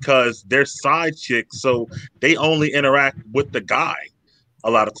because they're side chicks, so they only interact with the guy a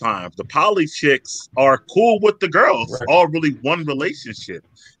lot of times. The poly chicks are cool with the girls. Right. All really one relationship.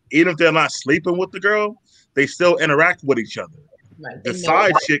 Even if they're not sleeping with the girl, they still interact with each other. Right. The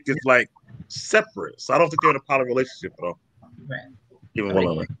side chick is like separate, so I don't think they're in a poly relationship at all. Right. Even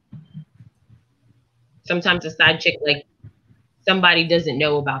willingly. Sometimes a side chick, like, somebody doesn't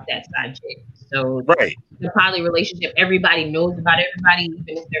know about that side chick. So right. The poly relationship, everybody knows about everybody,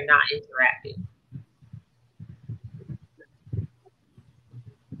 even if they're not interacting.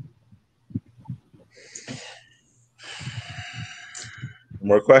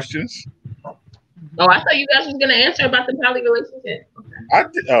 More questions? Oh, I thought you guys was gonna answer about the poly relationship.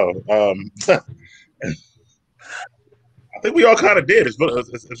 Okay. I think we all kind of did. It's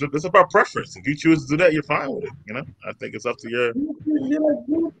about preference. If you choose to do that, you're fine with it. You know, I think it's up to your. Do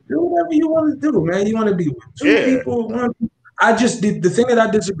whatever you want to do, man. You want to be with two people. I just the thing that I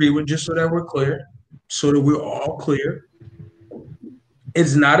disagree with, just so that we're clear, so that we're all clear.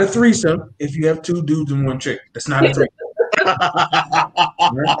 It's not a threesome if you have two dudes and one chick. It's not a threesome.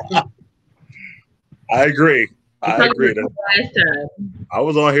 I agree. I agree. I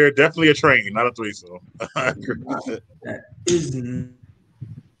was on here, definitely a train, not a threesome. I agree with it. That is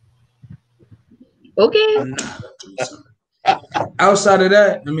okay. Outside of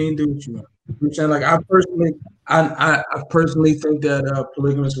that, I mean, do what you want. You know what I'm saying? Like, I personally think that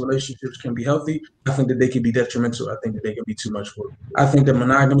polygamous relationships can be healthy. I think that they can be detrimental. I think that they can be too much work. I think that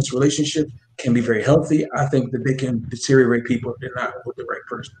monogamous relationships can be very healthy. I think that they can deteriorate people if they're not with the right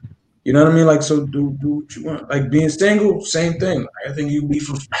person. You know what I mean? Like, so do what you want. Like, being single, same thing. I think you be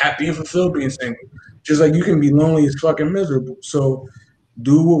happy and fulfilled being single. Just like you can be lonely as fucking miserable. So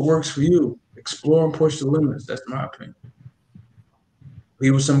do what works for you. Explore and push the limits. That's my opinion.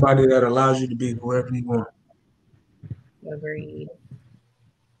 Be with somebody that allows you to be whoever you want. Agreed.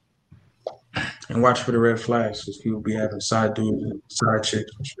 And watch for the red flags, because people be having side dudes and side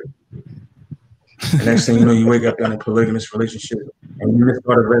chicks and shit. And next thing you know, you wake up in a polygamous relationship and you miss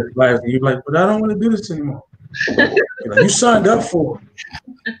all the red flags, and you're like, but I don't want to do this anymore. Like, you signed up for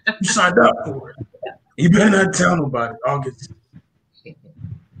it. You signed up for it. You better not tell nobody. August.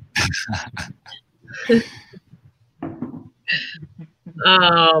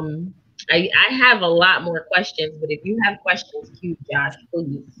 I have a lot more questions, but if you have questions, cue Josh,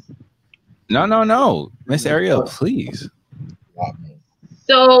 please. No. Miss Ariel, please.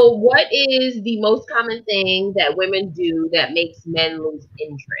 So what is the most common thing that women do that makes men lose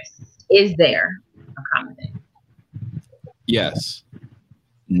interest? Is there a common thing? Yes.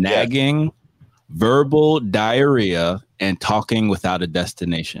 Nagging, verbal diarrhea, and talking without a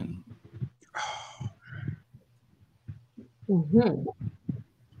destination. Mm-hmm.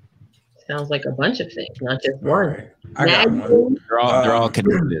 Sounds like a bunch of things, not just one. I got one. They're all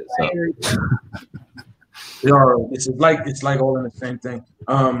connected. So. It's like all in the same thing.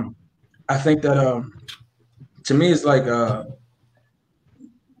 I think that to me it's like a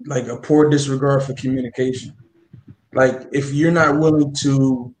poor disregard for communication. Like, if you're not willing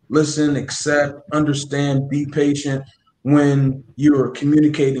to listen, accept, understand, be patient when you're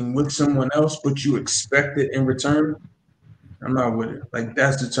communicating with someone else, but you expect it in return, I'm not with it. Like,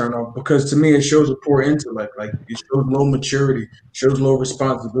 that's the turn off, because to me it shows a poor intellect. Like, it shows low maturity, shows low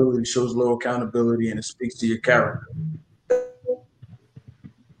responsibility, shows low accountability, and it speaks to your character.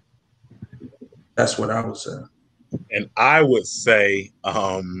 That's what I would say. And I would say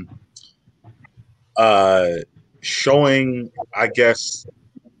showing, I guess,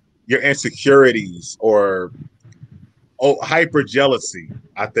 your insecurities or hyper jealousy,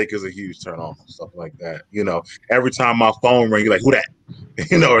 I think, is a huge turn off. Stuff like that. You know, every time my phone rings, you're like, who that?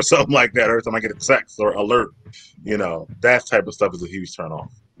 You know, or something like that. Every time I get a text or alert, you know, that type of stuff is a huge turn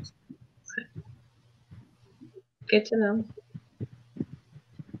off. Good to know.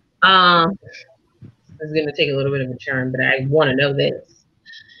 It's going to take a little bit of a turn, but I want to know this.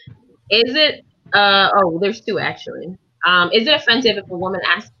 Is it, there's two actually. Is it offensive if a woman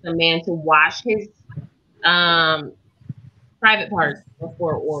asks a man to wash his private parts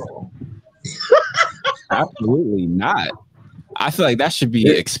before oral? Absolutely not. I feel like that should be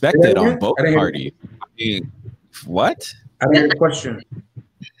expected on both parties. I mean, what? I didn't hear the question.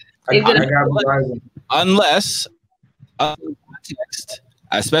 Unless context,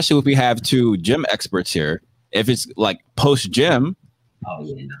 especially if we have two gym experts here, if it's like post gym,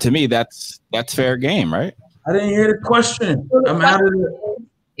 to me that's fair game, right? I didn't hear the question. I'm out of it.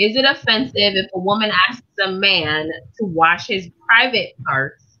 Is it offensive if a woman asks a man to wash his private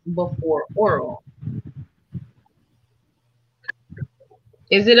parts before oral?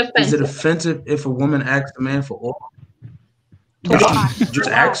 Is it offensive? Is it offensive if a woman asks a man for oral? Just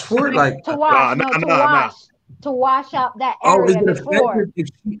ask for it, like to wash, to wash out that area is it before. offensive if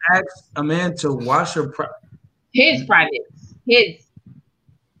she asks a man to wash her his privates? His.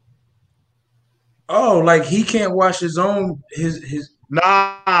 Oh, like he can't wash his own his.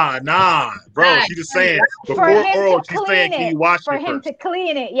 Nah, bro. She's just saying before oral. She's saying, can you wash for it him first? to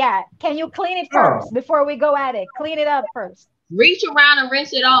clean it? Yeah, can you clean it first before we go at it? Clean it up first. Reach around and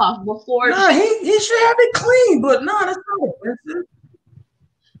rinse it off before. Nah, he should have it clean, but nah, that's not offensive.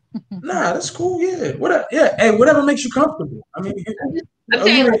 Nah, that's cool. Yeah, whatever. Yeah, hey, whatever makes you comfortable. I mean, you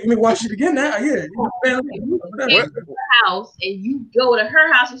may wash it again now. Yeah, whatever. Her house and you go to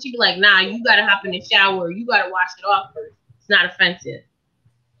her house and she be like, "Nah, you gotta hop in the shower. You gotta wash it off first. It's not offensive."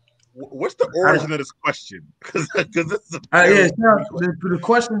 What's the origin of this question? Because this is the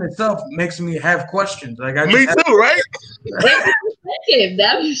question itself makes me have questions. Like me too, right? It's offensive.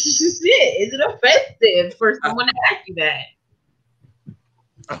 That was just it. Is it offensive for someone to ask you that?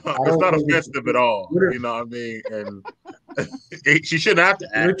 It's not offensive at all. You know what I mean? And she shouldn't have to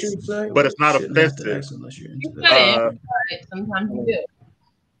ask, but it's not offensive. Sometimes you do.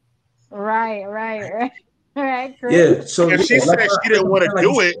 Right. Great. Yeah. So if she said she didn't want to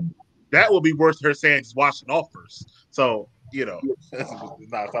do it, that would be worse than her saying just wash it off first. So, you know, it's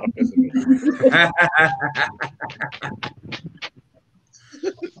not offensive.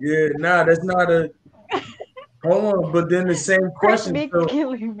 Yeah, that's not a. Hold on, but then the same question.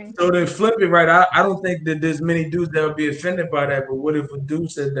 So then flip it, right? I don't think that there's many dudes that would be offended by that. But what if a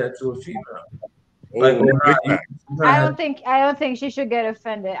dude said that to a female? I don't think she should get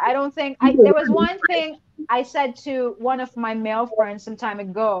offended. I don't think there was one thing I said to one of my male friends some time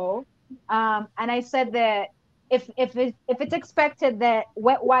ago, and I said that if it's expected that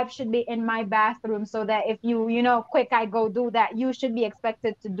wet wipes should be in my bathroom, so that if quick I go do that, you should be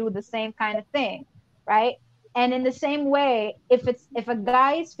expected to do the same kind of thing, right? And in the same way, if a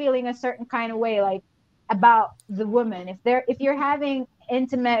guy is feeling a certain kind of way, like about the woman, if you're having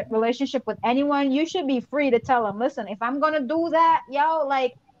intimate relationship with anyone, you should be free to tell them, listen, if I'm gonna do that,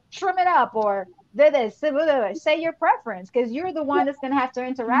 like trim it up or do this, say your preference, because you're the one that's gonna have to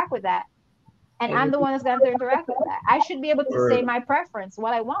interact with that, and I'm the one that's gonna have to interact with that. I should be able to say my preference,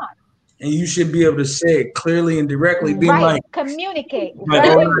 what I want. And you should be able to say it clearly and directly, being like, communicate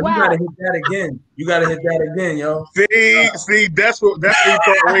very well. You gotta hit that again. You gotta hit that again, yo. See, that's what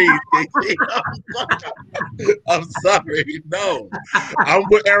I'm sorry. No, I'm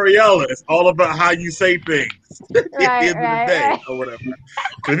with Ariella. It's all about how you say things at the end of the day, or whatever.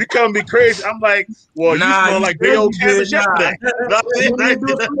 If you come be crazy, I'm like, well, you smell like Bill Cabbage yesterday.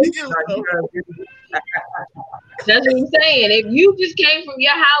 That's what I'm saying. If you just came from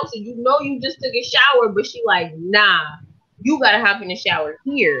your house and you know you just took a shower, but she like, nah, you gotta hop in the shower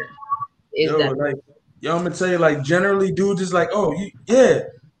here. I'm gonna tell you, like, generally, dudes is like, oh,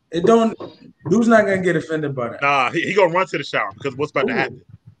 dude's not gonna get offended by that. Nah, he gonna run to the shower because what's about to happen?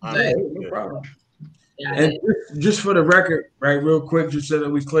 No problem. Yeah. And just for the record, right, real quick, just so that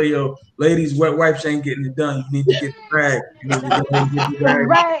we clear, ladies, wet wipes ain't getting it done. You need to get the rag.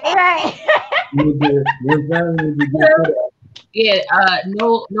 Right.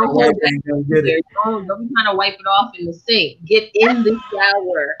 No hold back. Don't be trying to wipe it off in the sink. Get in the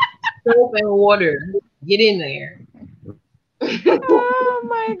shower, soap and water. Get in there. Oh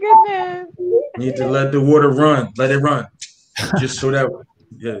my goodness! You need to let the water run. Let it run, just so that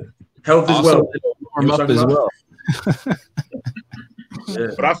health as well. Warm up as well.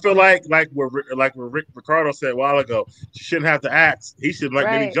 Yeah. But I feel like what Ricardo said a while ago, she shouldn't have to ask. He should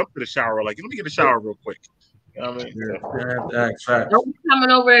maybe jump to the shower. Like, let me get a shower real quick. You know what I mean? Don't be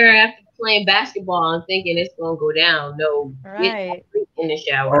coming over here after playing basketball and thinking it's gonna go down. No, get in the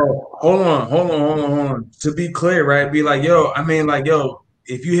shower. Oh, hold on. To be clear, right? Be like,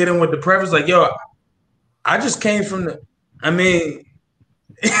 if you hit him with the preface, like, yo, I just came from the. I mean,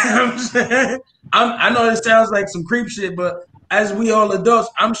 you know what I'm saying? I know it sounds like some creep shit, but as we all adults,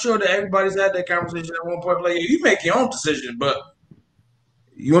 I'm sure that everybody's had that conversation at one point. Like, you make your own decision, but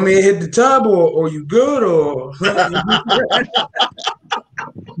you want me to hit the tub or you good or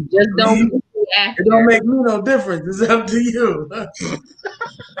Just don't kiss me after. It don't make me no difference. It's up to you.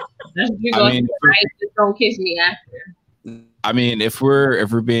 You're going to right? Just don't kiss me after. I mean, if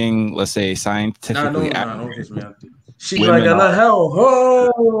we're being, let's say, scientifically don't kiss me after. She's like, I love hell.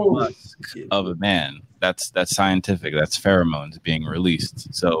 Oh, of a man. That's scientific. That's pheromones being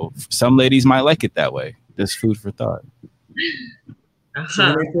released. So some ladies might like it that way. Just food for thought. So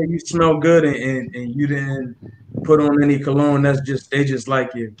when they say you smell good and you didn't put on any cologne, they just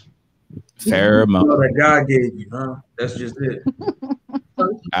like you. Pheromone that God gave you, huh? That's just it.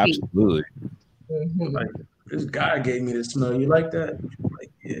 Absolutely. Like, this guy gave me the smell. You like that?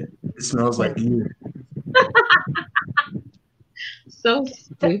 Like, yeah, it smells like you. So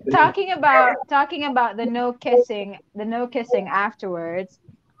talking about the no kissing afterwards.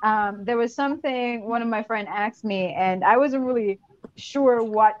 There was something one of my friends asked me, and I wasn't really sure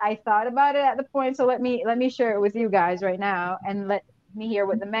what I thought about it at the point. So let me share it with you guys right now, and let me hear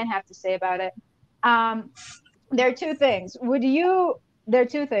what the men have to say about it. There are two things. There are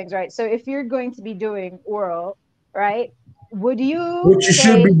two things, right? So if you're going to be doing oral, right? Would you? What you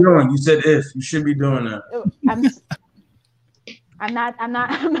should be doing? You said if you should be doing that. I'm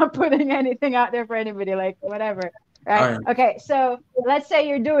not putting anything out there for anybody, like whatever. Right? Okay, so let's say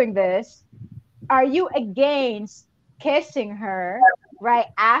you're doing this. Are you against kissing her right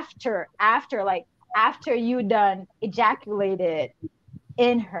after you done ejaculated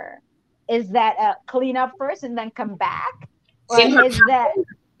in her? Is that a clean up first and then come back? Or in her is that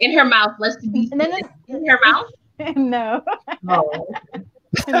in her mouth? Let's be in her mouth. No. Oh.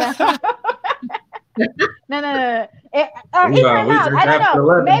 No. In her mouth. I don't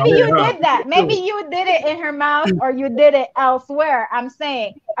know. Maybe you did that. Maybe you did it in her mouth or you did it elsewhere. I'm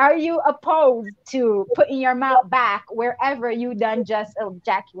saying, are you opposed to putting your mouth back wherever you done just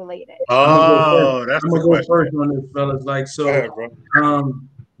ejaculated? Oh, that's I'm gonna go first on this, fellas. Like, so,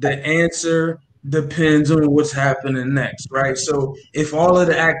 the answer depends on what's happening next, right? So, if all of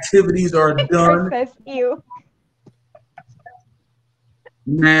the activities are done, That's you.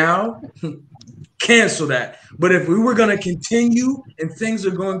 Now, cancel that. But if we were going to continue and things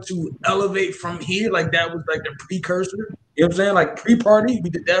are going to elevate from here, like that was like the precursor, you know what I'm saying? Like pre-party, we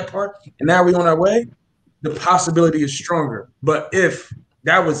did that part, and now we're on our way, the possibility is stronger. But if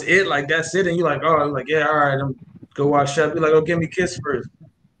that was it, like that's it, and you're like, oh, like, yeah, all right, I'm go wash up. You're like, oh, give me a kiss first.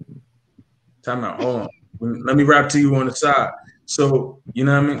 Time out, hold on. Let me rap to you on the side. So, you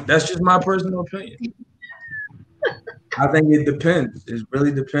know what I mean? That's just my personal opinion. I think it depends. It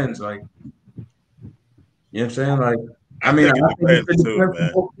really depends. Like, you know what I'm saying? Like, I mean, I think it depends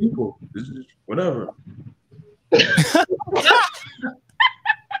on both people. It's just whatever.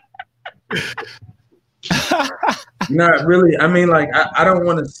 Not really. I mean, like, I don't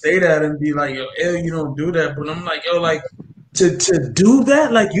want to say that and be like, yo, you don't do that. But I'm like, yo, like, to do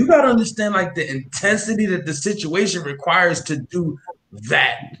that, like, you got to understand, like, the intensity that the situation requires to do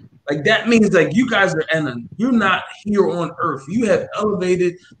that. Like, that means, like, you guys are you're not here on earth. You have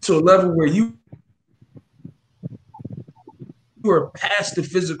elevated to a level where you are past the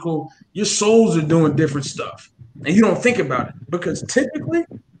physical. Your souls are doing different stuff. And you don't think about it. Because typically,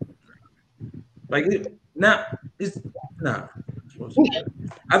 like, it's nah.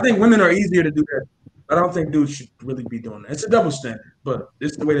 I think women are easier to do that. I don't think dudes should really be doing that. It's a double standard, but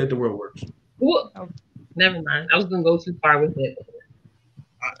it's the way that the world works. Ooh, never mind. I was going to go too far with it.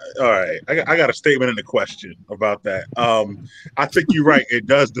 All right, I got a statement and a question about that. I think you're right. It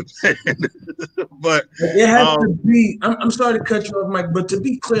does depend, but it has to be. I'm sorry to cut you off, Mike, but to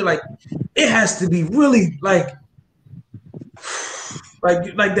be clear, like, it has to be really like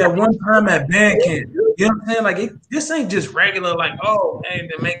that one time at band camp. You know what I'm saying? Like, this ain't just regular. Like, oh, hey,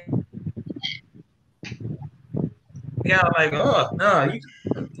 they make. Yeah, like, oh no,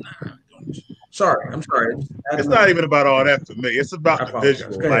 Sorry, I'm sorry. It's not even about all that for me. It's about the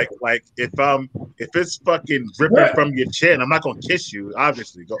visual. Like if it's fucking dripping from your chin, I'm not gonna kiss you.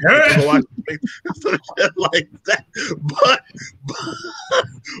 Obviously, go watch like that.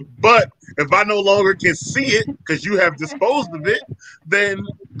 But if I no longer can see it because you have disposed of it, then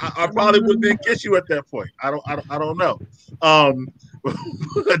I probably wouldn't then kiss you at that point. I don't know. But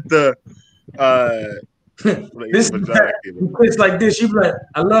the it's like this. You be like,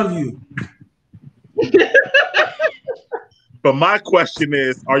 I love you. But my question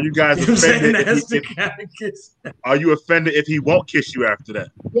is, are you guys offended? Are you offended if he won't kiss you after that?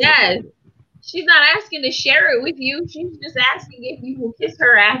 Yes. She's not asking to share it with you. She's just asking if you will kiss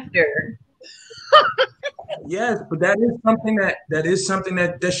her after. Yes, but that is something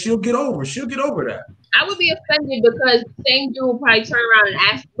that she'll get over. She'll get over that. I would be offended because the same dude would probably turn around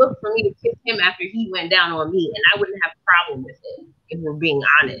and look for me to kiss him after he went down on me, and I wouldn't have a problem with it if we're being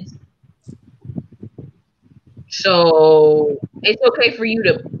honest. So it's okay for you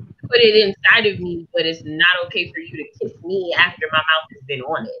to put it inside of me, but it's not okay for you to kiss me after my mouth has been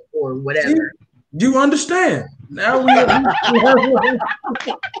on it or whatever. See? You understand? Now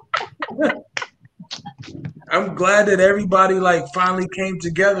I'm glad that everybody finally came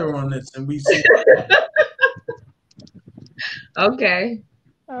together on this, and we see. Okay.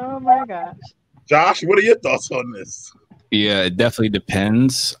 Oh my gosh. Josh, what are your thoughts on this? Yeah, it definitely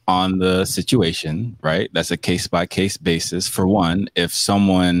depends on the situation, right? That's a case-by-case basis. For one, if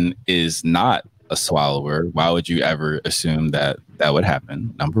someone is not a swallower, why would you ever assume that that would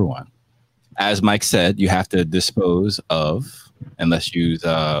happen? Number one. As Mike said, you have to dispose of, and let's use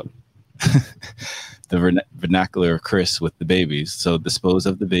the vernacular of Chris with the babies. So dispose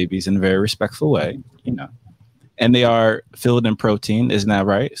of the babies in a very respectful way, And they are filled in protein, isn't that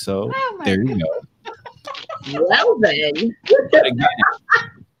right? So there you go. Well then,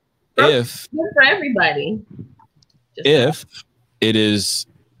 if good for everybody. If it is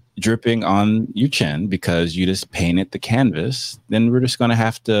dripping on your chin because you just painted the canvas, then we're just going to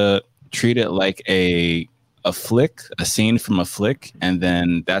have to treat it like a flick, a scene from a flick, and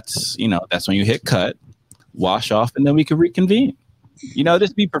then that's when you hit cut, wash off, and then we can reconvene.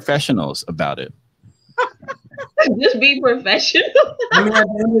 Just be professionals about it. Just be professional. I mean, at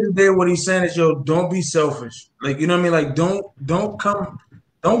the end of the day, what he's saying is, don't be selfish. You know what I mean?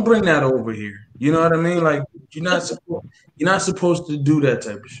 Don't bring that over here. You know what I mean? You're not supposed to do that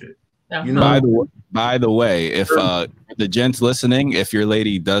type of shit. By the way, if the gents listening, if your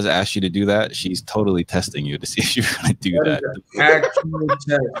lady does ask you to do that, she's totally testing you to see if you're going to do that. Actual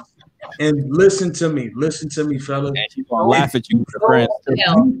test. And listen to me, fellas. And she's gonna laugh at you with her friends. If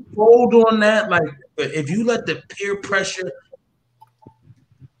you hold on that, if you let the peer pressure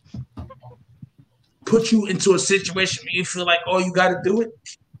put you into a situation where you feel like, oh, you got to do it,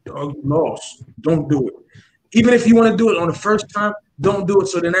 dog, you lost. Don't do it. Even if you want to do it on the first time, don't do it.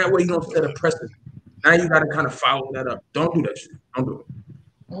 So then that way you don't set a precedent. Now you got to kind of follow that up. Don't do that shit. Don't do it.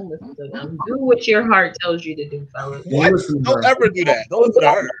 Don't listen to them. Do what your heart tells you to do, fellas. Don't ever do that. Don't listen to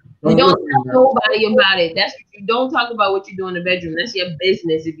her. Don't tell nobody about it. That's what you don't talk about what you do in the bedroom. That's your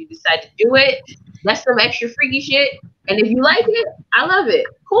business. If you decide to do it, that's some extra freaky shit. And if you like it, I love it.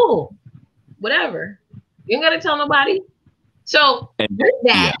 Cool. Whatever. You ain't gotta tell nobody. So with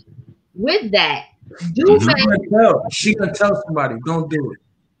that, do she gonna tell somebody, don't do it.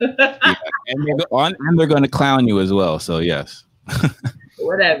 And they're gonna clown you as well. So yes.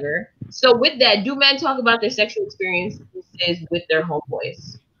 Whatever. So with that, do men talk about their sexual experiences with their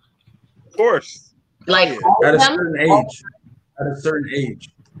homeboys? Of course. At a certain age. At a certain age.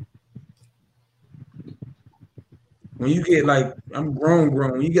 When you get I'm grown.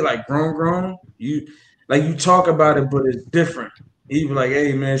 When you get grown, you talk about it, but it's different. You be like,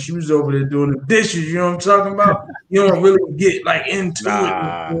 hey man, she was over there doing the dishes. You know what I'm talking about? You don't really get into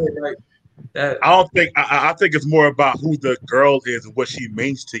it. That. I think it's more about who the girl is and what she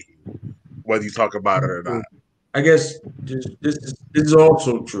means to you, whether you talk about it or not. I guess this is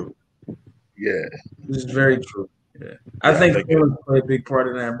also true. Yeah, this is very true. Yeah, I think feelings play a big part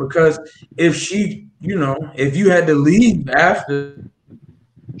in that because if she, if you had to leave after,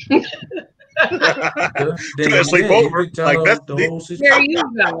 then sleep over. That's the whole situation.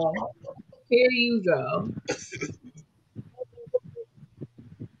 Here you go.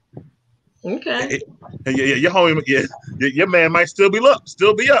 Okay. Your homie, your man might still be up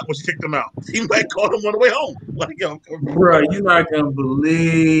when she kicked him out. He might call him on the way home. Bro, you're not gonna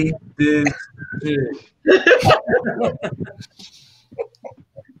believe this shit.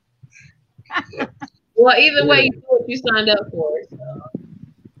 Well, either way, you know what you signed up for. So.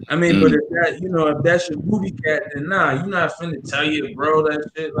 I mean, but if that's your booty cat, then you're not finna tell you, bro, that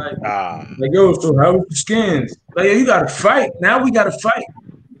shit. Yo, so how was the skins? You gotta fight. Now we gotta fight.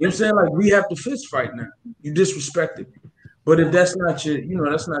 You know what I'm saying? We have to fist fight now. You disrespected me. But if that's not your,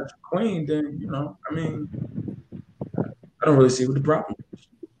 that's not your queen, then, I mean, I don't really see what the problem is.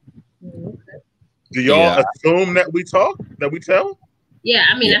 Do y'all assume that we tell? Yeah,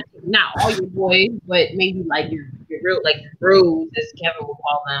 I mean, not all your boys, but maybe your real, your bros, as Kevin will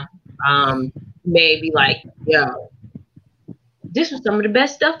call them, maybe yo, this was some of the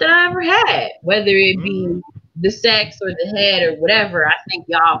best stuff that I ever had, whether it be the sex or the head or whatever. I think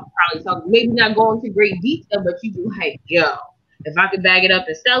y'all probably talk, maybe not go into great detail, but you do yo, if I could bag it up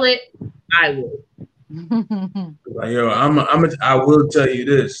and sell it, I would. Yo, I will tell you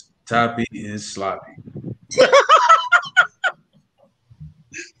this: Toppy is sloppy.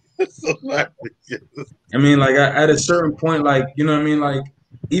 I mean, like at a certain point, like you know what I mean, like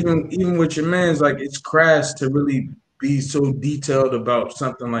even with your man's, like it's crass to really be so detailed about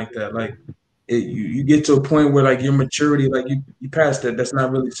something like that. Like you get to a point where like your maturity, like you pass that. That's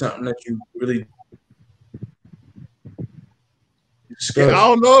not really something that you really discuss. Yeah, I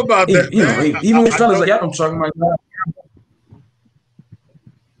don't know about that. You know, even with fellas, like I'm talking about.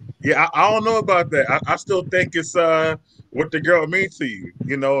 Yeah, I don't know about that. I still think it's what the girl means to you.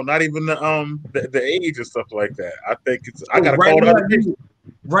 You know, not even the age and stuff like that. I think it's. I gotta call the other day.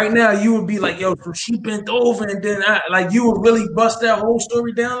 Right now, you would be like, "Yo, so she bent over," and then you would really bust that whole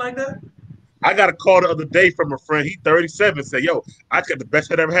story down like that. I got a call the other day from a friend. He 37. Said, "Yo, I got the best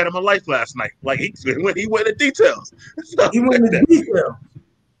head I ever had in my life last night." Like he went into details. He went into details.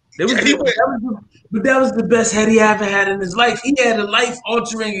 But that was the best head he ever had in his life. He had a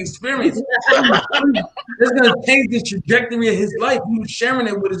life-altering experience. It's gonna change the trajectory of his life. He was sharing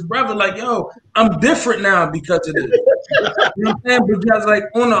it with his brother, like, "Yo, I'm different now because of this." You know what I'm saying? Because like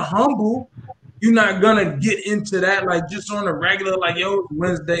on a humble, you're not gonna get into that like just on a regular, like, "Yo, it's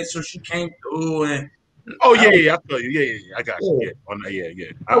Wednesday, so she came through and." Oh yeah, I feel you. Yeah, I got you. Yeah, on that,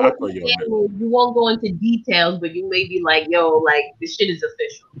 yeah. I feel you on that. You won't go into details, but you may be like, "Yo, like this shit is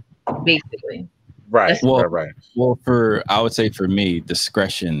official," basically. Right. Well, I would say for me,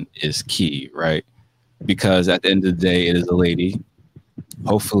 discretion is key, right? Because at the end of the day, it is a lady.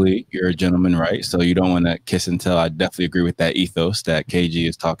 Hopefully, you're a gentleman, right? So you don't want to kiss and tell. I definitely agree with that ethos that KG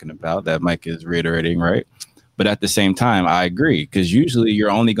is talking about, that Mike is reiterating, right? But at the same time, I agree, because usually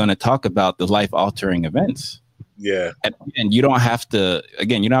you're only going to talk about the life-altering events. Yeah. And you don't have to,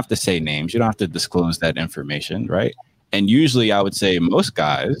 again, you don't have to say names. You don't have to disclose that information, right? And usually I would say most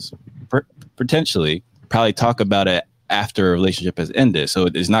guys potentially probably talk about it after a relationship has ended. So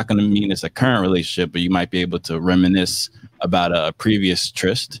it's not going to mean it's a current relationship, but you might be able to reminisce about a previous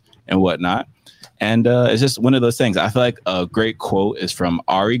tryst and whatnot. And it's just one of those things. I feel like a great quote is from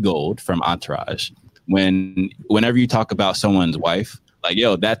Ari Gold from Entourage. Whenever you talk about someone's wife, like,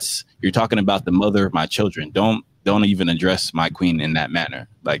 "Yo, you're talking about the mother of my children. Don't even address my queen in that manner.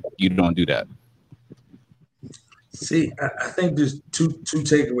 Like, you don't do that." See, I think there's two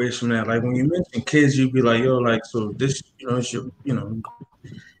takeaways from that. Like when you mention kids, you'd be like, "Yo, like so this, you know, it's your, you know."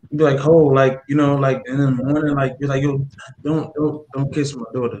 You'd be like, "Oh, like you know, like in the morning, like you're like, yo, don't kiss my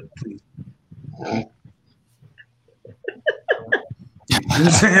daughter, please." You know what I'm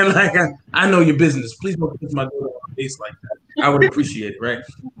saying? Like I know your business. Please don't kiss my daughter on the face like that. I would appreciate it, right?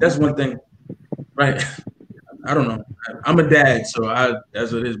 That's one thing, right? I don't know. I'm a dad, so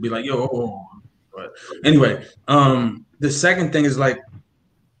that's what it is. Be like, "Yo, oh." But anyway, the second thing is like,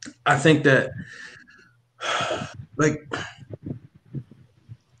 I think that, like,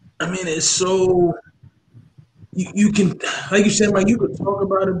 I mean, it's so you can, like you said, like you could talk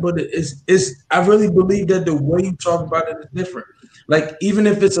about it, but it's. I really believe that the way you talk about it is different. Like even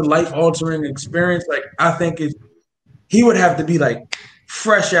if it's a life altering experience, like I think he would have to be like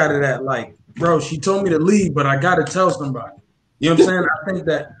fresh out of that. Like, bro, she told me to leave, but I got to tell somebody. You know what I'm saying? I think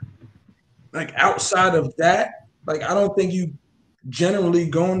that. Like outside of that, like I don't think you generally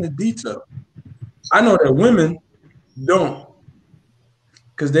go into detail. I know that women don't,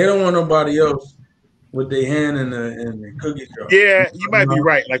 because they don't want nobody else with their hand in the cookie jar. Yeah, you might be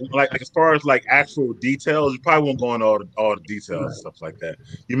right. Like as far as like actual details, you probably won't go into all the details and stuff like that.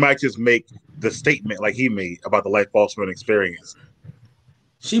 You might just make the statement like he made about the life altering experience.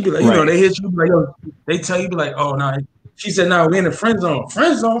 She'd be like, you know, they hit you, be like, yo, they tell you, be like, "Oh no." She said, "No, we're in the friend zone."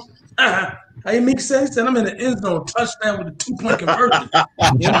 Friend zone? How you make sense? And I'm in the end zone, touchdown with a 2-point conversion.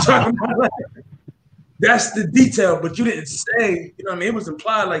 You know what I'm talking about? That's the detail, but you didn't say, you know what I mean? It was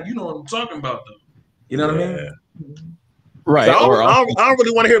implied, like, you know what I'm talking about, though. You know what I mean? Right. So I don't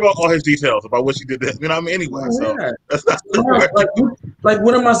really want to hear about all his details about what she did. You know what I mean? Anyway, so that's like,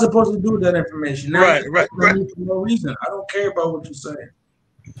 what am I supposed to do with that information? Now, right. For no reason. I don't care about what you say.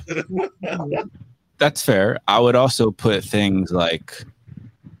 That's fair. I would also put things like,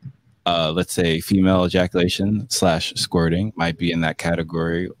 let's say female ejaculation / squirting might be in that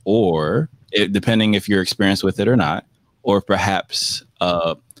category, or depending if you're experienced with it or not, or perhaps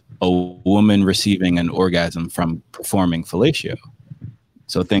a woman receiving an orgasm from performing fellatio.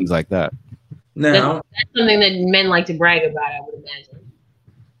 So things like that. Now, that's something that men like to brag about, I would imagine.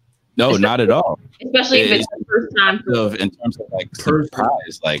 No, not at all. Especially if it's the first time. In terms of like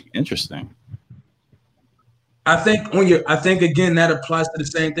surprise, like interesting. I think again that applies to the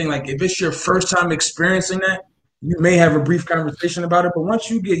same thing. Like if it's your first time experiencing that, you may have a brief conversation about it. But once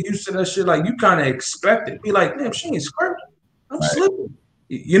you get used to that shit, like you kind of expect it. Be like, "Damn, she ain't squirting. I'm slipping."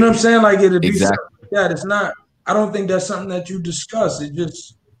 You know what I'm saying? Like it'd be exactly. that. It's not. I don't think that's something that you discuss. It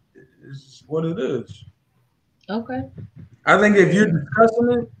just is what it is. Okay. I think if you're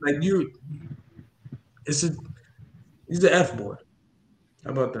discussing it, like it's a he's the F boy.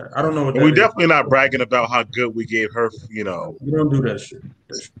 How about that? I don't know what And that we is. definitely not bragging about how good we gave her, You don't do that shit.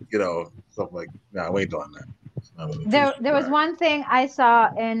 Stuff like, nah, we ain't doing that. There was one thing I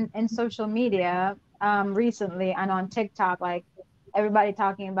saw in social media recently and on TikTok, like everybody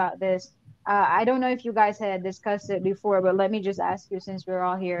talking about this. I don't know if you guys had discussed it before, but let me just ask you, since we're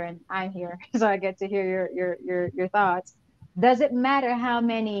all here and I'm here, so I get to hear your thoughts. Does it matter how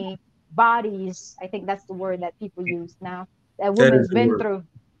many bodies? I think that's the word that people use now. A woman's been through.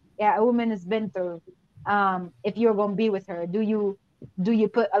 Yeah, a woman has been through. If you're gonna be with her, do you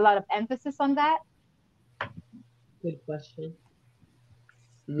put a lot of emphasis on that? Good question.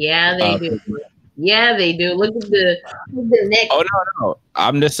 Yeah, they do. Yeah, they do. Look at the next. Oh no.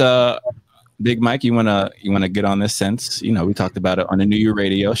 I'm just Big Mike. You wanna get on this since we talked about it on the New Year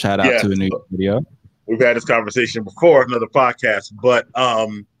Radio. Shout out to the New Year Radio. We've had this conversation before, another podcast, but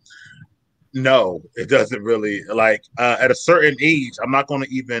no, it doesn't really. Like at a certain age, I'm not going to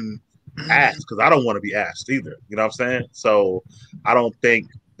even ask because I don't want to be asked either. You know what I'm saying? So I don't think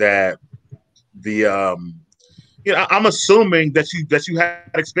that the I'm assuming that you had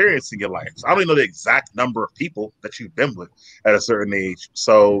experience in your life. So I don't even know the exact number of people that you've been with at a certain age.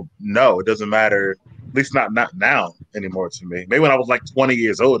 So no, it doesn't matter. At least not now anymore to me. Maybe when I was like 20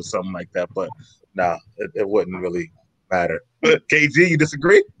 years old or something like that. But no, it wouldn't really matter. KG, you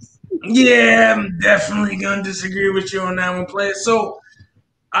disagree? Yeah, I'm definitely gonna disagree with you on that one, player. So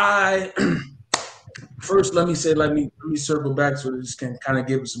I first let me circle back so this can kind of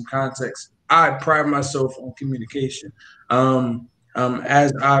give us some context. I pride myself on communication.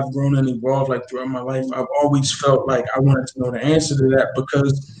 As I've grown and evolved like throughout my life, I've always felt like I wanted to know the answer to that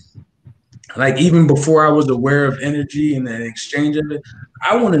because like even before I was aware of energy and the exchange of it,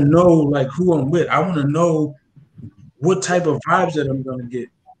 I want to know like who I'm with. I want to know what type of vibes that I'm gonna get.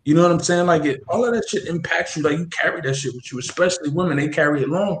 You know what I'm saying? Like all of that shit impacts you. Like you carry that shit with you, especially women. They carry it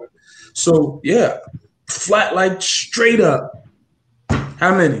longer. So yeah, flat like straight up.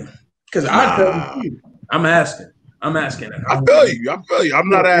 How many? Because I tell you, I'm asking. I feel you. I'm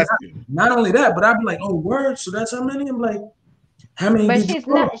not asking. Not only that, but I'd be like, oh, word. So that's how many? I'm like, how many? But did she's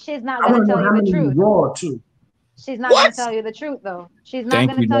you not. She's not I gonna want to know tell how you the many truth. raw too. She's not gonna tell you the truth, though. She's not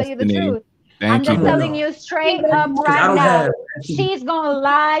Thank gonna you, tell you the Destiny. truth. Thank I'm just you. telling you straight up right now. She's gonna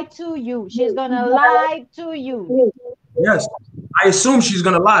lie to you. She's gonna lie to you. Yes, I assume she's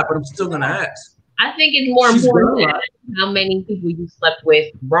gonna lie, but I'm still gonna ask. I think it's more She's important gonna to lie. ask how many people you slept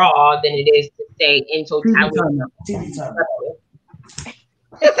with raw than it is to say in totality. TV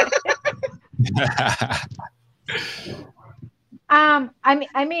time.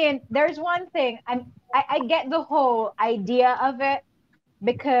 I mean, there's one thing. I get the whole idea of it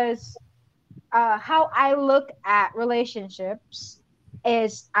because how I look at relationships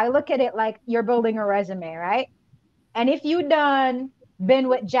is I look at it like you're building a resume, right? And if you done been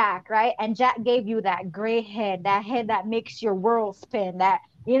with Jack, right? And Jack gave you that great head that makes your world spin, that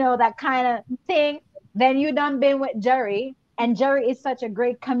that kind of thing, then you done been with Jerry, and Jerry is such a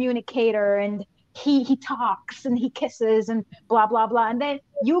great communicator, and he talks and he kisses and blah blah blah. And then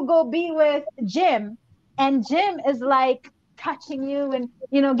you go be with Jim, and Jim is like touching you and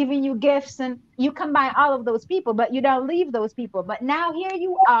giving you gifts, and you combine all of those people, but you don't leave those people. But now here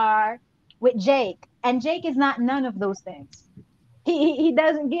you are with Jake, and Jake is not none of those things. He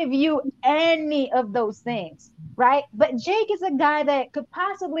doesn't give you any of those things, right? But Jake is a guy that could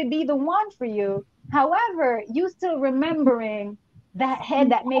possibly be the one for you. However, you still remembering that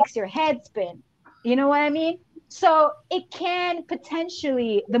head that makes your head spin. You know what I mean? So it can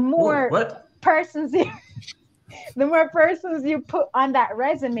potentially, the more persons you put on that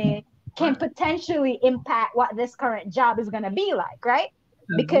resume can potentially impact what this current job is going to be like, right?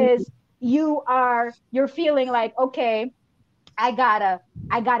 Because you're feeling like, okay, I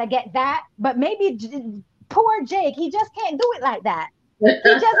gotta get that, but maybe poor Jake, he just can't do it like that. He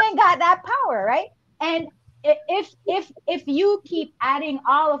just ain't got that power, right? And if you keep adding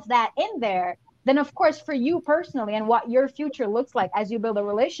all of that in there, then of course for you personally and what your future looks like as you build a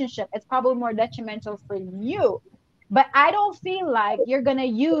relationship, it's probably more detrimental for you. But I don't feel like you're gonna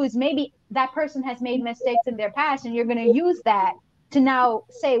use, maybe that person has made mistakes in their past and you're gonna use that to now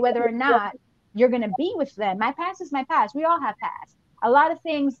say whether or not you're going to be with them. My past is my past. We all have past. A lot of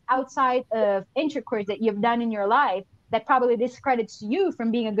things outside of intercourse that you've done in your life that probably discredits you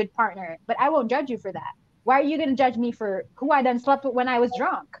from being a good partner. But I won't judge you for that. Why are you going to judge me for who I done slept with when I was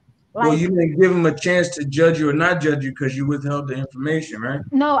drunk? Well, you didn't give him a chance to judge you or not judge you because you withheld the information, right?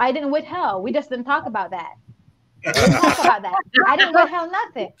 No, I didn't withhold. We just didn't talk about that. We didn't talk about that. I didn't withhold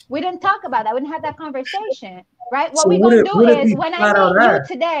nothing. We didn't talk about that. We didn't have that conversation, right? What So we gonna do what if is he when I flat out meet you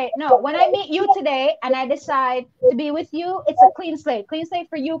asked? today, no, when I meet you today and I decide to be with you, it's a clean slate. Clean slate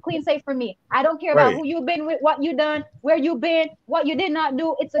for you, clean slate for me. I don't care about Right. who you've been with, what you done, where you been, what you did not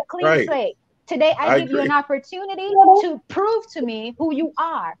do. It's a clean Right. slate. Today, I give you agree. an opportunity to prove to me who you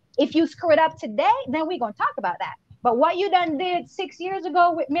are. If you screw it up today, then we're gonna talk about that. But what you done did 6 years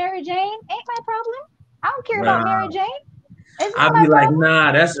ago with Mary Jane ain't my problem. I don't care about Mary Jane. It's not I'd my be like, problem.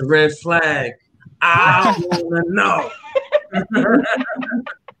 nah, that's a red flag. I wanna know.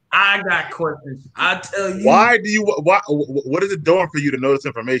 I got questions. I tell you. Why do you? Why? What is it doing for you to know this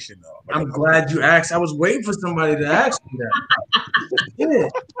information, though? I'm glad you asked. I was waiting for somebody to ask me that. Yeah.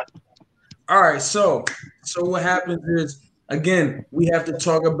 All right. So what happens is, again, we have to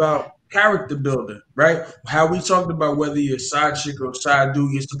talk about character building, right? How we talked about whether you're a side chick or a side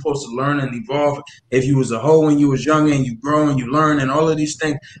dude, you're supposed to learn and evolve. If you was a hoe when you was young and you grow and you learn and all of these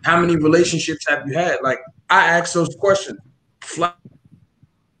things, how many relationships have you had? Like, I ask those questions.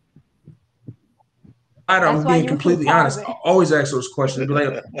 I'm being completely honest. I always ask those questions. Be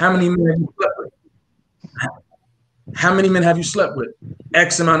like, how many men have you slept with? How many men have you slept with?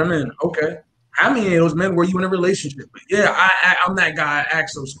 X amount of men. Okay. How many of those men were you in a relationship with? Yeah, I'm that guy. I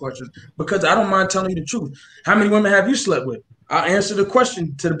ask those questions because I don't mind telling you the truth. How many women have you slept with? I'll answer the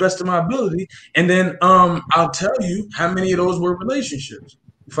question to the best of my ability, and then I'll tell you how many of those were relationships.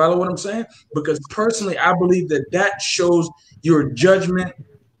 You follow what I'm saying? Because personally, I believe that shows your judgment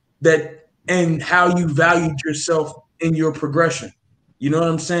and how you valued yourself in your progression. You know what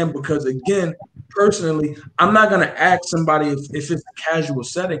I'm saying? Because again, personally, I'm not going to ask somebody if it's a casual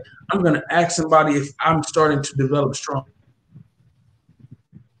setting. I'm going to ask somebody if I'm starting to develop strong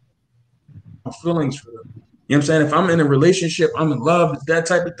feelings for them. You know what I'm saying? If I'm in a relationship, I'm in love, that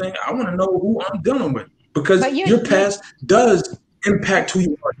type of thing, I want to know who I'm dealing with because your past does impact who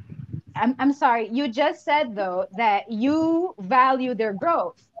you are. I'm sorry. You just said, though, that you value their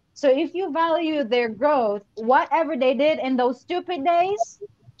growth. So if you value their growth, whatever they did in those stupid days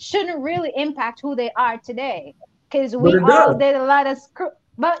shouldn't really impact who they are today. Because we all did a lot of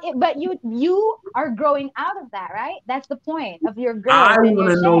but you are growing out of that, right? That's the point of your growth. I want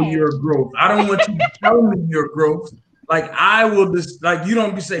to know your growth. I don't want you to tell me your growth. Like I will just like you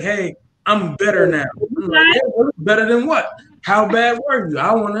don't be say, hey, I'm better now. I'm like, yeah, better than what? How bad were you?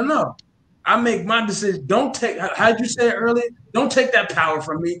 I want to know. I make my decision. Don't take, how'd you say it earlier? Don't take that power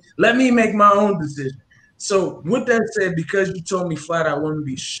from me. Let me make my own decision. So with that said, because you told me flat out, I want to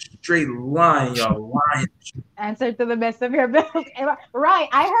be straight lying, y'all lying. Answer to the best of your ability. Right.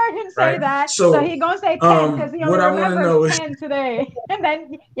 I heard him say that. So he gonna say 10 because he only remembers 10 today. And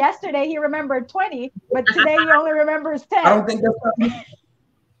then yesterday he remembered 20, but today he only remembers 10. I don't think that's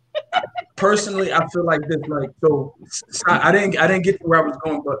personally, I feel like this, like so I didn't get to where I was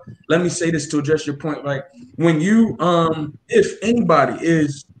going, but let me say this to address your point. Like when you if anybody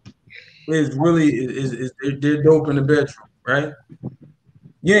is really they're dope in the bedroom, right?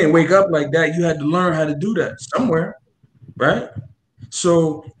 You ain't wake up like that. You had to learn how to do that somewhere, right?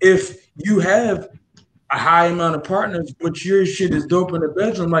 So if you have a high amount of partners, but your shit is dope in the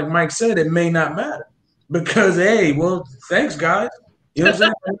bedroom, like Mike said, it may not matter because hey, well, thanks guys. You know what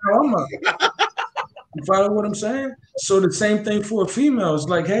I'm saying? You follow what I'm saying? So the same thing for a female. It's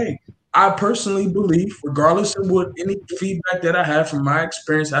like, hey, I personally believe, regardless of what any feedback that I have from my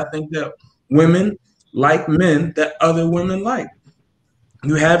experience, I think that women like men that other women like.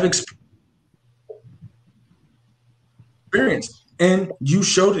 You have experience, and you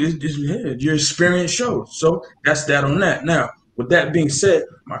showed it. Your experience shows. So that's that on that. Now, with that being said,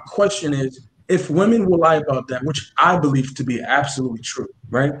 my question is, if women will lie about that, which I believe to be absolutely true,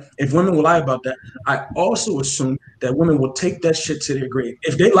 right? If women will lie about that, I also assume that women will take that shit to their grave.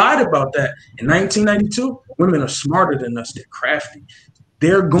 If they lied about that in 1992, women are smarter than us. They're crafty.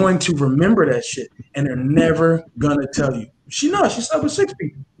 They're going to remember that shit, and they're never gonna tell you. She slept with 6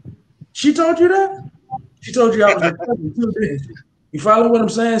 people. She told you that? She told you I was a cousin too, didn't she? You follow what I'm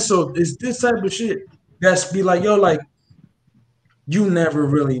saying? So it's this type of shit that's be like, yo, like, you never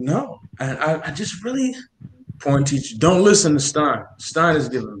really know. And I just really point teacher, don't listen to Stein. Stein is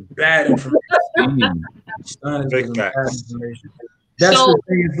giving bad information. Stein is giving bad information. That's the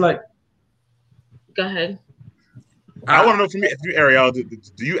thing. It's like, go ahead. I want to know from you, Ariel, do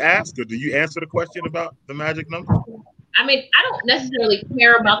you ask or do you answer the question about the magic number? I mean, I don't necessarily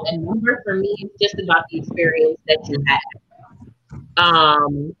care about the number. For me, it's just about the experience that you had. I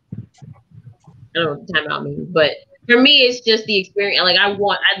don't know what time out means, but For me, it's just the experience. Like I'd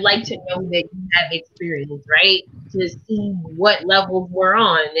like to know that you have experience, right? To see what levels we're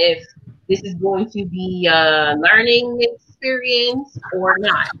on. If this is going to be a learning experience or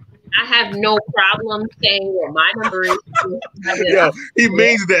not. I have no problem saying what my number is. Yo, he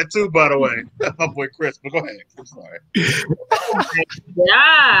means that too, by the way. My boy Chris, but go ahead. I'm sorry. Oh my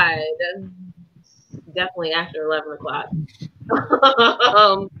God. Definitely after 11 o'clock.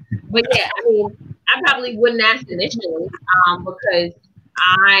 But yeah, I mean, I probably wouldn't ask initially because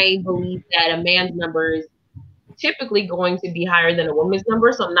I believe that a man's number is typically going to be higher than a woman's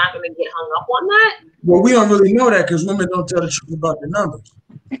number, so I'm not going to get hung up on that. Well, we don't really know that because women don't tell the truth about their numbers.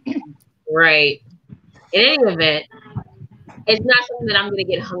 Right. In any event, it's not something that I'm going to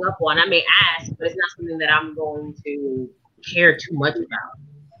get hung up on. I may ask, but it's not something that I'm going to care too much about.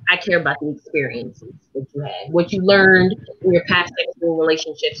 I care about the experiences that you had, what you learned in your past sexual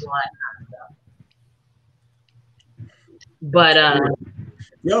relationships and all that kind of stuff. But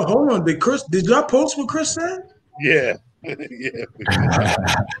yo, hold on. Did y'all post what Chris said? Yeah. Yeah.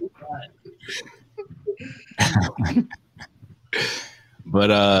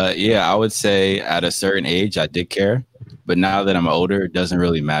 But yeah, I would say at a certain age I did care, but now that I'm older, it doesn't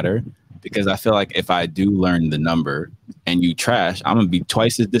really matter because I feel like if I do learn the number and you trash, I'm gonna be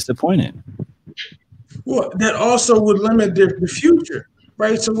twice as disappointed. Well, that also would limit the future,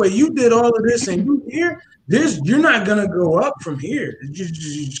 right? So wait, you did all of this and you here, you're not gonna go up from here. You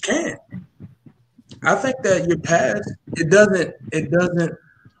just can't. I think that your past, it doesn't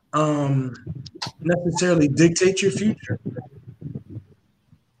necessarily dictate your future,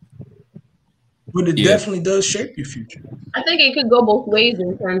 but it definitely does shape your future. I think it could go both ways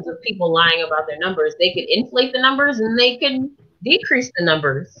in terms of people lying about their numbers. They could inflate the numbers and they can decrease the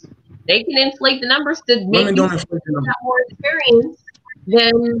numbers. They can inflate the numbers to make you have more experience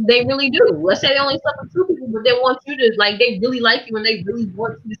than they really do. Let's say they only slept with 2 people, but they want you to, like, they really like you and they really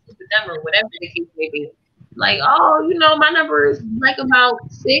want you to sleep with them or whatever the case may be. Like, oh, you know, my number is like about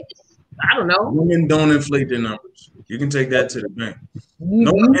 6. I don't know. Women don't inflate their numbers. You can take that to the bank.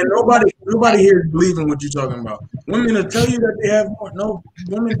 Nobody here is believing what you're talking about. Women will tell you that they have more. No,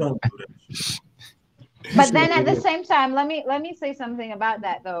 women don't do that. But then at the same time, let me say something about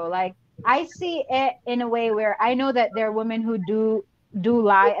that though. Like I see it in a way where I know that there are women who do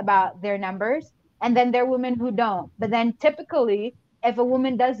lie about their numbers, and then there are women who don't. But then typically, if a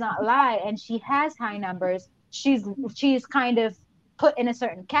woman does not lie and she has high numbers, she's kind of put in a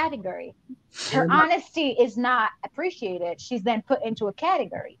certain category. Her honesty is not appreciated. She's then put into a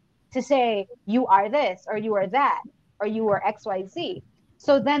category to say you are this or you are that or you are XYZ.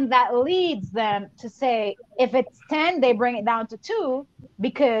 So then that leads them to say, if it's 10, they bring it down to 2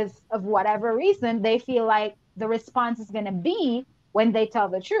 because of whatever reason they feel like the response is going to be when they tell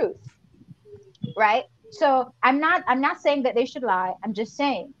the truth. Right? So I'm not saying that they should lie. I'm just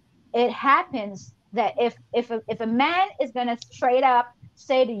saying it happens that if a man is going to straight up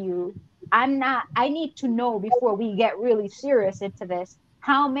say to you, I need to know before we get really serious into this,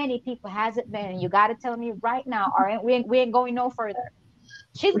 how many people has it been? And you got to tell me right now, or we ain't going no further.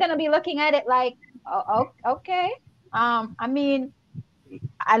 She's gonna be looking at it like, oh, okay. I mean,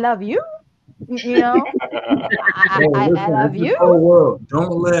 I love you. You know, I love you. Whole world.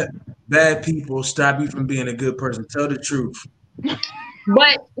 Don't let bad people stop you from being a good person. Tell the truth.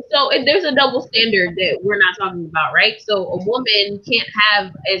 But so if there's a double standard that we're not talking about, right? So a woman can't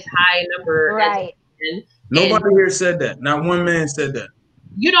have as high a number as a man. Nobody here said that. Not one man said that.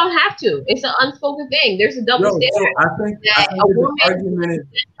 You don't have to. It's an unspoken thing. There's a double standard. So I think the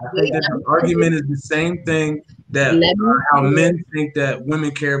argument is the same thing that how men think that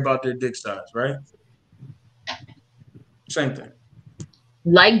women care about their dick size, right? Same thing.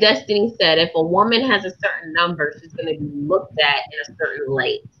 Like Destiny said, if a woman has a certain number, she's going to be looked at in a certain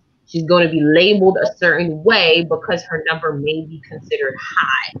light. She's going to be labeled a certain way because her number may be considered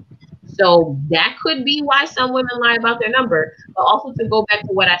high. So that could be why some women lie about their number. But also to go back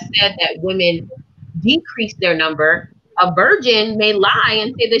to what I said, that women decrease their number. A virgin may lie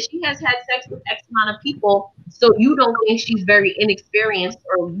and say that she has had sex with X amount of people, so you don't think she's very inexperienced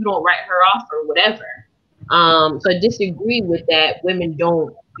or you don't write her off or whatever. So I disagree with that. Women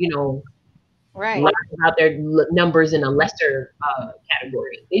don't, lie about their numbers in a lesser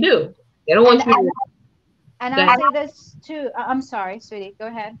category. They do. They don't want you. And I'll say this too. I'm sorry, sweetie. Go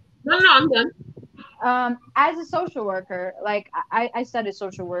ahead. No, I'm done. As a social worker, like I studied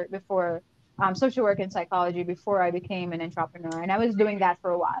social work before, social work and psychology before I became an entrepreneur, and I was doing that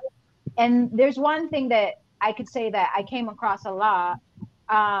for a while. And there's one thing that I could say that I came across a lot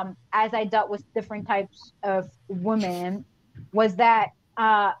as I dealt with different types of women, was that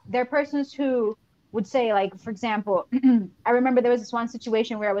they're persons who would say, like, for example, I remember there was this one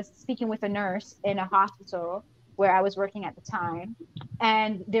situation where I was speaking with a nurse in a hospital where I was working at the time.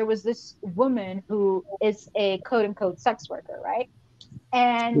 And there was this woman who is a quote unquote sex worker, right?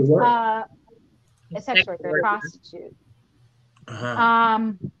 And a sex worker, a prostitute.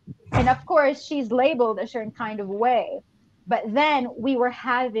 And of course, she's labeled a certain kind of way. But then we were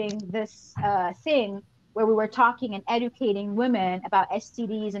having this thing where we were talking and educating women about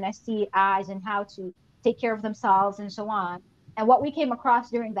STDs and STIs and how to take care of themselves and so on. And what we came across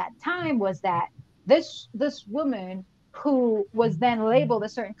during that time was that this woman who was then labeled a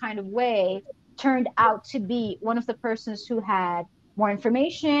certain kind of way turned out to be one of the persons who had more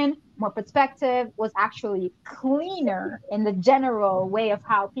information, more perspective, was actually cleaner in the general way of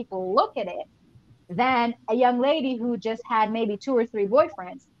how people look at it than a young lady who just had maybe 2 or 3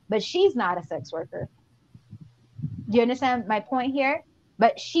 boyfriends, but she's not a sex worker. Do you understand my point here?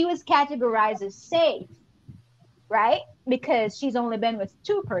 But she was categorized as safe, right? Because she's only been with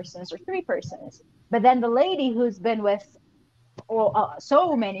 2 persons or 3 persons. But then the lady who's been with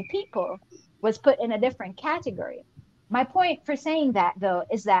so many people was put in a different category. My point for saying that, though,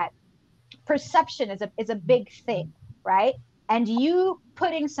 is that perception is a big thing, right? And you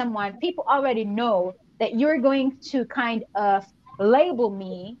putting someone, people already know that you're going to kind of label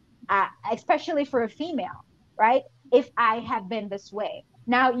me, especially for a female, right? If I have been this way.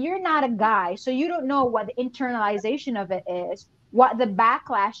 Now, you're not a guy, so you don't know what the internalization of it is, what the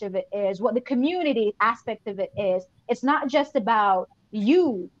backlash of it is, what the community aspect of it is. It's not just about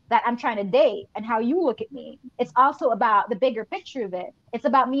you that I'm trying to date and how you look at me. It's also about the bigger picture of it. It's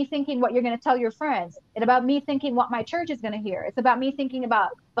about me thinking what you're going to tell your friends. It's about me thinking what my church is going to hear. It's about me thinking about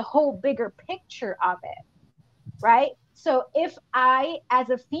the whole bigger picture of it, right? So if I, as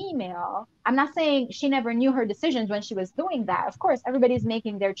a female, I'm not saying she never knew her decisions when she was doing that. Of course, everybody's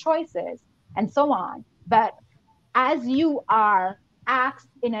making their choices and so on. But as you are asked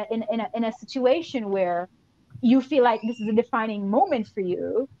in a situation where you feel like this is a defining moment for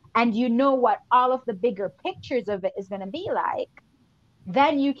you, and you know what all of the bigger pictures of it is going to be like,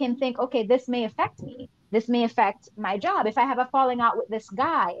 then you can think, okay, this may affect me. This may affect my job. If I have a falling out with this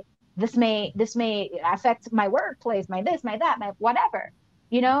guy, this may affect my workplace, my this, my that, my whatever.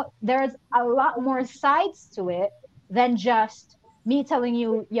 You know, there's a lot more sides to it than just me telling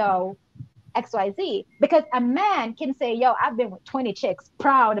you, yo, XYZ. Because a man can say, yo, I've been with 20 chicks,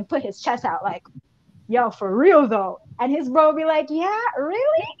 proud, and put his chest out like, yo, for real though. And his bro will be like, yeah,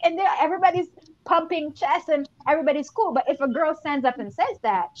 really? And then everybody's pumping chest and everybody's cool. But if a girl stands up and says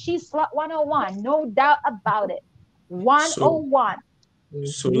that, she's slut 101, no doubt about it. 101.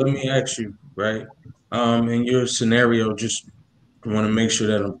 So let me ask you, right? In your scenario, just want to make sure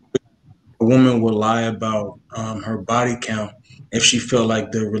that a woman will lie about her body count if she felt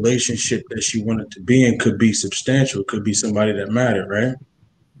like the relationship that she wanted to be in could be substantial, could be somebody that mattered, right?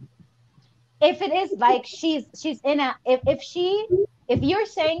 If it is like she's in a if you're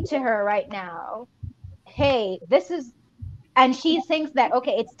saying to her right now, hey, this is, and she thinks that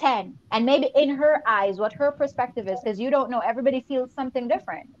okay, it's 10, and maybe in her eyes what her perspective is, because you don't know, everybody feels something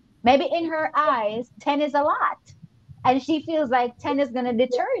different. Maybe in her eyes 10 is a lot, and she feels like 10 is going to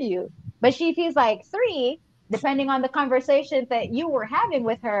deter you, but she feels like 3, depending on the conversations that you were having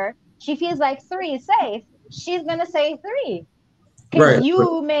with her, she feels like 3 is safe. She's going to say 3 because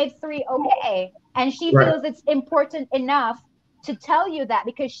you made 3 okay, and she feels it's important enough to tell you that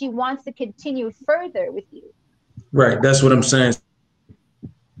because she wants to continue further with you. Right, that's what I'm saying.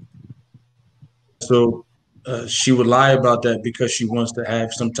 So she would lie about that because she wants to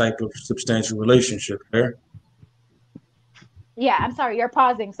have some type of substantial relationship, right? Yeah, I'm sorry, you're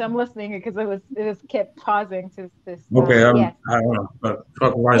pausing, so I'm listening because it was kept pausing to this. Okay, yes. I don't know, but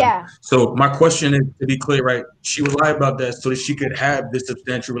yeah. So my question is, to be clear, right? She would lie about that so that she could have this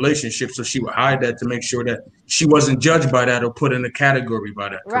substantial relationship. So she would hide that to make sure that she wasn't judged by that or put in a category by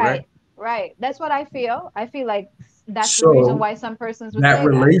that. Correct? Right. That's what I feel. I feel like that's the reason why some persons would that say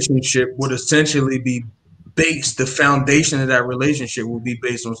relationship would essentially be based. The foundation of that relationship would be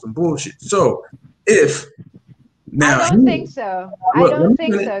based on some bullshit. So if now I don't think so. I don't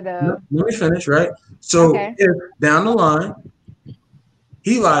think so, though. Let me finish, right? So if down the line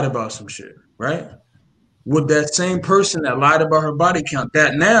he lied about some shit, right? Would that same person that lied about her body count,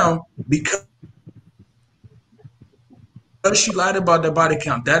 that now because she lied about that body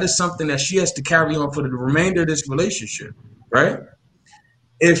count, that is something that she has to carry on for the remainder of this relationship, right?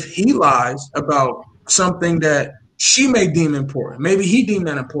 If he lies about something that she may deem important, maybe he deemed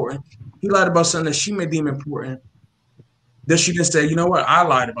that important, he lied about something that she may deem important, then she can say, you know what, I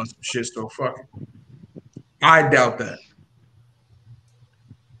lied about some shit, so fuck it. I doubt that.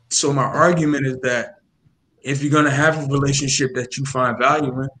 So my argument is that if you're gonna have a relationship that you find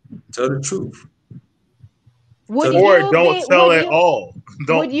value in, tell the truth. Would Or you don't be? tell Would it you? all. Would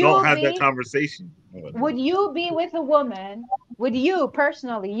Don't you have that be? conversation. Would you be with a woman? Would you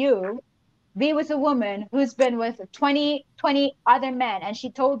personally, you be with a woman who's been with 20 other men, and she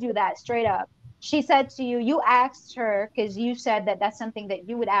told you that straight up? She said to you, you asked her, because you said that that's something that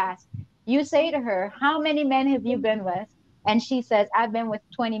you would ask. You say to her, how many men have you been with? And she says, I've been with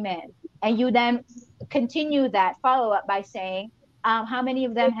 20 men. And you then continue that follow up by saying, how many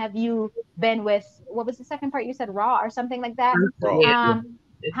of them have you been with? What was the second part? You said raw or something like that. Yeah.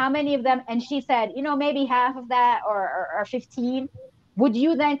 How many of them? And she said, maybe half of that, or 15. Would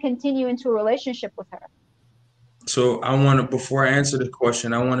you then continue into a relationship with her? So I want to, before I answer the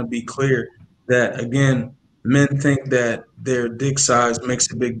question, I want to be clear that again, men think that their dick size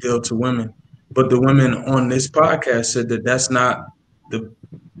makes a big deal to women, but the women on this podcast said that the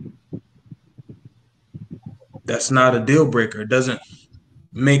that's not a deal breaker. It doesn't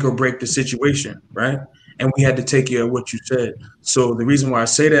make or break the situation, right? And we had to take you at what you said. So the reason why I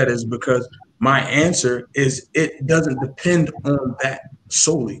say that is because my answer is it doesn't depend on that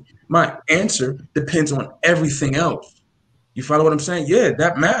solely. My answer depends on everything else. You follow what I'm saying? Yeah,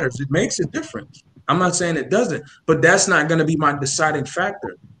 that matters. It makes a difference. I'm not saying it doesn't, but that's not going to be my deciding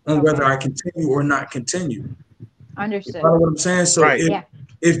factor on whether I continue or not continue. Understood. You follow what I'm saying? So Right.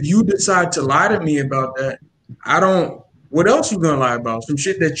 if you decide to lie to me about that, what else you gonna lie about? Some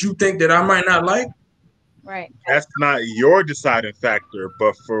shit that you think that I might not like? Right. That's not your deciding factor,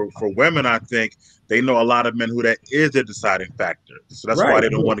 but for women, I think they know a lot of men who that is a deciding factor. So that's why Right. they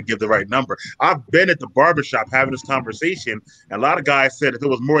don't want to give the right number. I've been at the barbershop having this conversation, and a lot of guys said if it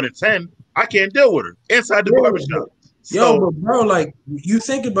was more than 10, I can't deal with her inside the barbershop. But bro, like you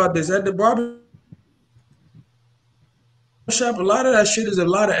think about this at the barbershop, a lot of that shit is a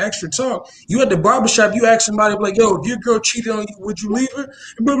lot of extra talk. You at the barbershop, you ask somebody like, yo, if your girl cheated on you, would you leave her?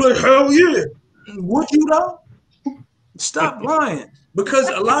 And be like, hell yeah. Would you though? Stop lying. Because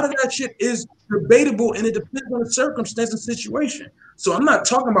a lot of that shit is debatable and it depends on the circumstance and situation. So I'm not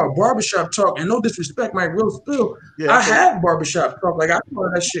talking about barbershop talk, and no disrespect, Mike Real Spill. Yeah, I have barbershop talk. Like I know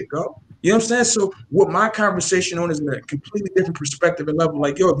how that shit go. You know what I'm saying? So what my conversation on is in a completely different perspective and level.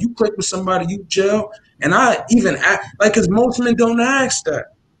 Like, yo, if you click with somebody, you jail. And I even ask, like, because most men don't ask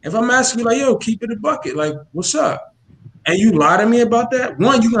that. If I'm asking you, like, yo, keep it a bucket. Like, what's up? And you lie to me about that,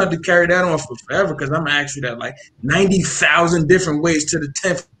 one, you're going to have to carry that on for forever because I'm going to ask you that like 90,000 different ways to the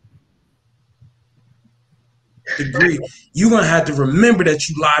 10th degree. You're going to have to remember that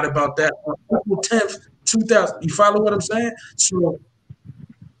you lied about that on April 10th, 2000. You follow what I'm saying? So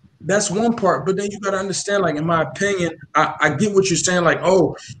that's one part. But then you got to understand, like, in my opinion, I get what you're saying. Like,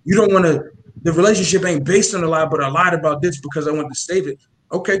 oh, you don't want to, the relationship ain't based on a lie, but I lied about this because I wanted to save it.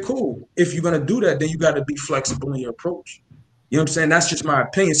 Okay, cool. If you're going to do that, then you got to be flexible in your approach. You know what I'm saying? That's just my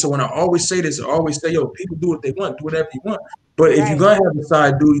opinion. So when I always say this, I always say, yo, people do what they want, do whatever you want. But if you're going to have a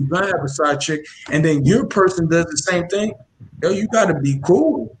side dude, you're going to have a side chick, and then your person does the same thing, yo, you got to be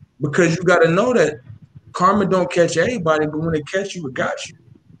cool because you got to know that karma don't catch everybody, but when it catch you, it got you.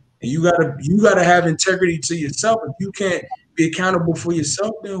 And you gotta have integrity to yourself. If you can't be accountable for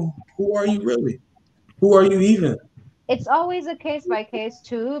yourself, then who are you really? Who are you even? It's always a case by case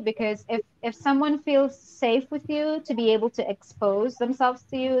too, because if someone feels safe with you to be able to expose themselves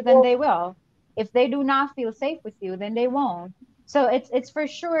to you, then they will. If they do not feel safe with you, then they won't. So it's for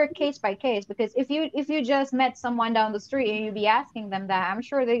sure case by case, because if you just met someone down the street and you be asking them that, I'm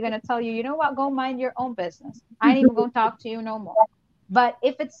sure they're gonna tell you, you know what, go mind your own business. I ain't even gonna talk to you no more. But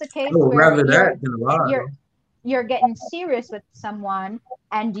if it's the case I would where rather that than a lie. you're getting serious with someone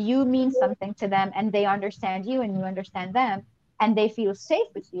and you mean something to them and they understand you and you understand them and they feel safe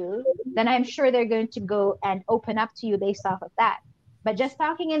with you, then I'm sure they're going to go and open up to you based off of that. But just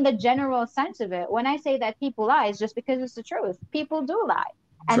talking in the general sense of it, when I say that people lie, it's just because it's the truth. People do lie.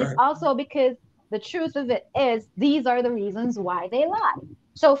 And it's also because the truth of it is these are the reasons why they lie.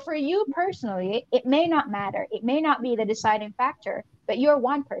 So for you personally, it may not matter. It may not be the deciding factor, but you're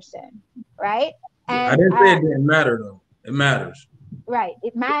one person, right? I And didn't say it didn't matter though. It matters. right,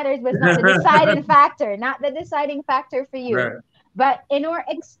 it matters, but it's not the deciding factor, not the deciding factor for you. Right. But in our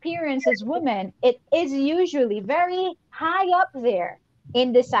experience as women, it is usually very high up there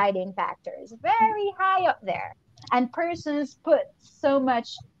in deciding factors, very high up there. And persons put so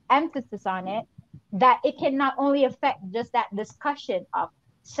much emphasis on it that it can not only affect just that discussion of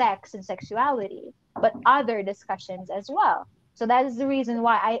sex and sexuality, but other discussions as well. So that is the reason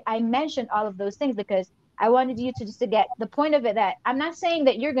why I mentioned all of those things, because I wanted you to just to get the point of it, that I'm not saying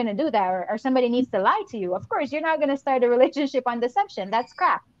that you're going to do that, or somebody needs to lie to you. Of course, you're not going to start a relationship on deception. That's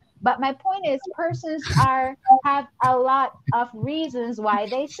crap. But my point is, persons have a lot of reasons why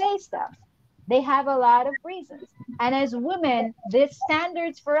they say stuff. They have a lot of reasons. And as women, the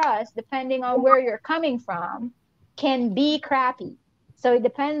standards for us, depending on where you're coming from, can be crappy. So it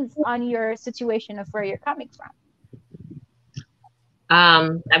depends on your situation of where you're coming from. I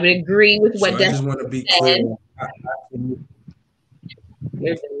would agree with what I just want to be clear.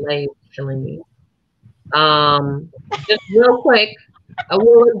 Your delay is killing me. Just real quick, I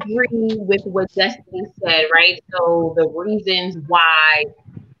will agree with what Destiny said, right? So the reasons why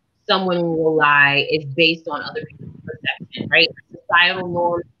someone will lie is based on other people's perception, right? Societal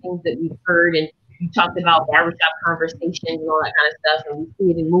norms, things that we've heard, and you talked about barbershop conversations and all that kind of stuff, and we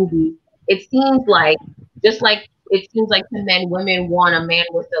see it in movies. It seems like, just like it seems like to men, women want a man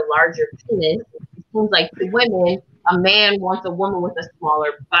with a larger penis. It seems like to women, a man wants a woman with a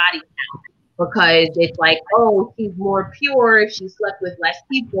smaller body count, because it's like, oh, she's more pure if she slept with less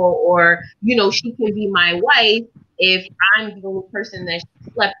people, or, you know, she can be my wife if I'm the only person that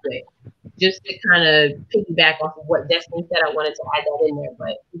she slept with. Just to kind of piggyback off of what Destiny said, I wanted to add that in there,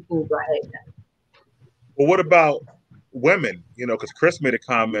 but you can go ahead. Well, what about women? You know, because Chris made a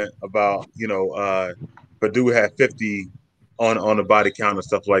comment about, you know, Badu had 50 on the body count and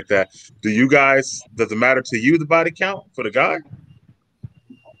stuff like that. Do you guys, does it matter to you, the body count for the guy?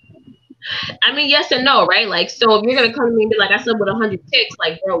 I mean, yes and no, right? Like, so if you're gonna come to me and be like, I slept with 100 chicks,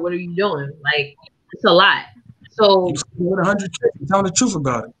 like, bro, what are you doing? Like, it's a lot. So with 100 chicks, tell the truth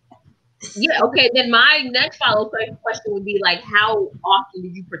about it. Yeah, okay. Then my next follow-up question would be like, how often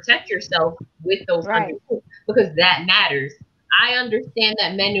did you protect yourself with those 100 chicks? Because that matters. I understand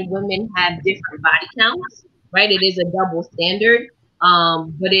that men and women have different body counts, right? It is a double standard.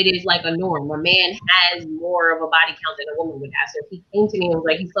 But it is like a norm. A man has more of a body count than a woman would have. So if he came to me and was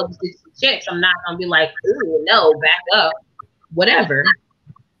like, he slept with 60 chicks, I'm not gonna be like, ooh, no, back up. Whatever.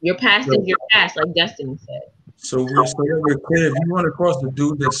 Your past is your past, like Destiny said. So we're clear. If you run across the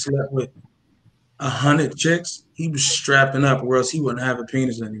dude that slept with 100 chicks, he was strapping up, or else he wouldn't have a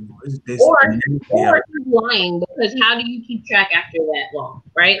penis anymore. Or he's lying, because how do you keep track after that long,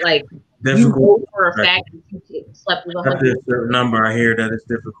 right? Like, you know for a fact that you slept with 100. After a certain number, I hear that it's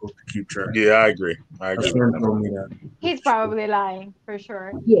difficult to keep track. Yeah, I agree. I agree. Told me that. He's probably lying for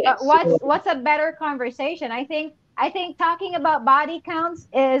sure. Yeah. But what's a better conversation? I think talking about body counts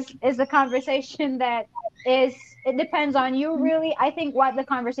is a conversation that is, it depends on you, really. I think what the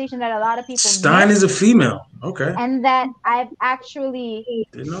conversation that a lot of people Stein miss, is a female. Okay. and that I've actually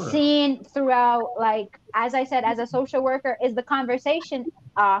seen throughout, like, as I said, as a social worker, is the conversation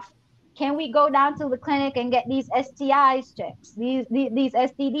of, can we go down to the clinic and get these STIs checked, these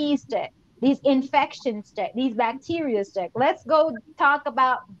STDs checked, these infections checked, these bacteria checked? Let's go talk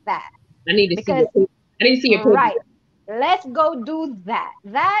about that. I need to see your right. Let's go do that.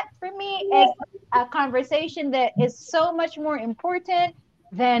 That for me is a conversation that is so much more important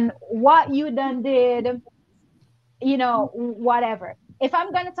than what you done did, you know, whatever. If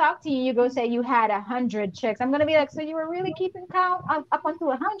I'm gonna talk to you, you go say you had 100 chicks. I'm gonna be like, so you were really keeping count up until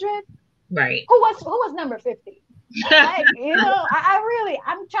 100? Right. Who was number 50? Like, you know,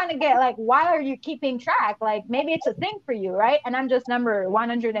 I'm trying to get, like, why are you keeping track? Like, maybe it's a thing for you, right? And I'm just number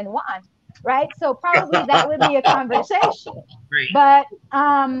 101, right? So probably that would be a conversation. Right. But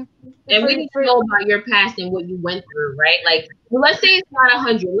and we need to know about your past and what you went through, right? Like, well, let's say it's not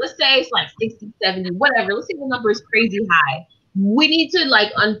 100. Let's say it's like 60, 70, whatever. Let's say the number is crazy high. We need to,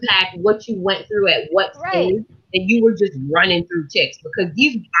 like, unpack what you went through at what stage that you were just running through chicks, because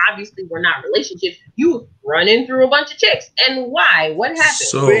these obviously were not relationships. You were running through a bunch of chicks. And why? What happened?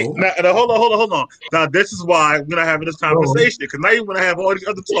 So now, hold on. Now this is why we're not having this conversation, because now you're gonna have all these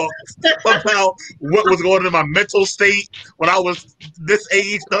other talks about what was going on in my mental state when I was this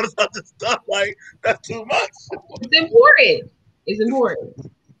age, all this other stuff. Like, that's too much. It's important. It's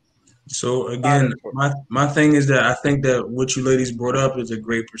important. So again, my thing is that I think that what you ladies brought up is a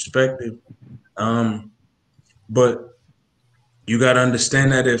great perspective. But you got to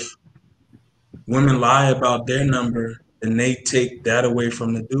understand that if women lie about their number, then they take that away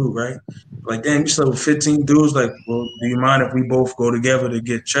from the dude, right? Like, damn, you slept with 15 dudes. Like, well, do you mind if we both go together to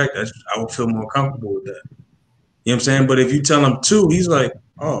get checked? I would feel more comfortable with that. You know what I'm saying? But if you tell him 2, he's like,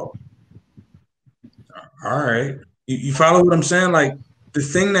 oh, all right. You follow what I'm saying? Like, the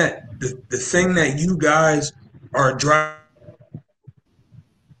thing that you guys are driving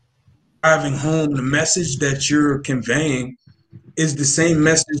home, the message that you're conveying is the same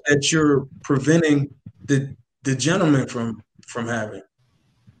message that you're preventing the gentleman from having.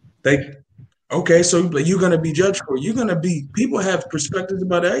 Like, Okay, so you're gonna be judged for it. You're gonna be. People have perspectives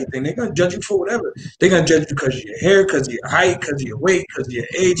about everything. They're gonna judge you for whatever. They're gonna judge you because of your hair, because of your height, because of your weight, because of your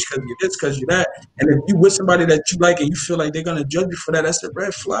age, because of your this, because of that. And if you with somebody that you like and you feel like they're gonna judge you for that, that's a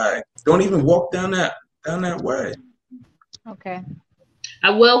red flag. Don't even walk down that way. Okay. I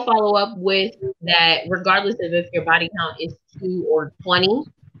will follow up with that. Regardless of if your body count is 2 or 20,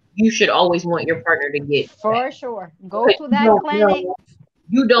 you should always want your partner to get for sure. Go to that clinic.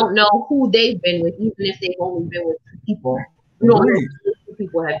 You don't know who they've been with, even if they've only been with 2 people. You don't know who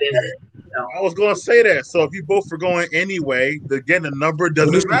people have been with. So. I was going to say that. So if you both were going anyway, again, the number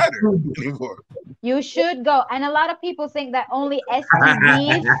doesn't matter anymore. You should go. And a lot of people think that only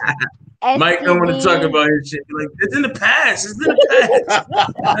STDs. Mike don't want to talk about his shit. Like, it's in the past. It's in the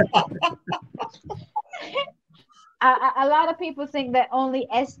past. A lot of people think that only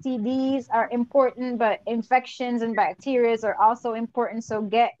STDs are important, but infections and bacteria are also important. So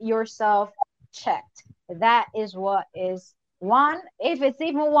get yourself checked. That is what is one. If it's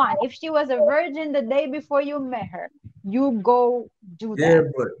even one, if she was a virgin the day before you met her, you go do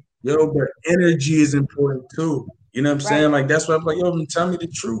that. Yeah, but energy is important too. You know what I'm saying? Like, that's why I'm like, yo, tell me the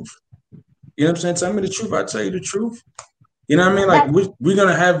truth. You know what I'm saying? Tell me the truth. I'll tell you the truth. You know what I mean? Like, we're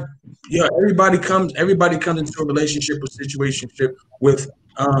gonna have, everybody comes into a relationship or situationship with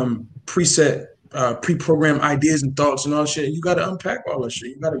preset, pre-programmed ideas and thoughts and all shit. You gotta unpack all that shit.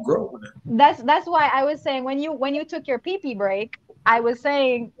 You gotta grow with it. That's why I was saying when you took your pee-pee break, I was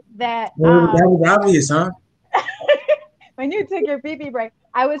saying that that was obvious, huh? When you took your pee-pee break,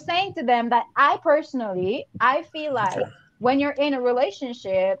 I was saying to them that I feel like when you're in a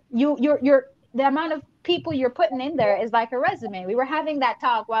relationship, you're the amount of people you're putting in there is like a resume. We were having that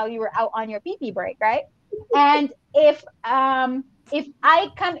talk while you were out on your pee-pee break, right? And if I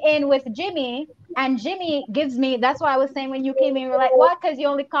come in with Jimmy and Jimmy gives me, that's why I was saying when you came in, you were like, what? Because you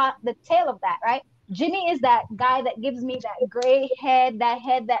only caught the tail of that, right? Jimmy is that guy that gives me that gray head, that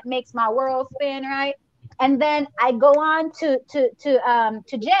head that makes my world spin, right? And then I go on to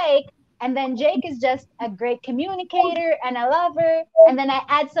Jake, and then Jake is just a great communicator and a lover. And then I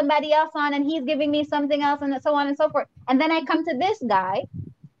add somebody else on, and he's giving me something else, and so on and so forth. And then I come to this guy,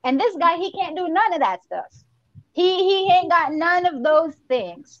 and this guy, he can't do none of that stuff. He ain't got none of those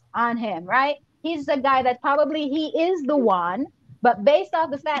things on him, right? He's the guy that probably he is the one, but based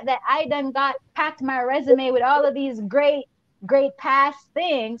off the fact that I done packed my resume with all of these great past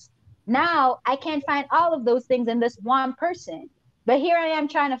things, now I can't find all of those things in this one person. But here I am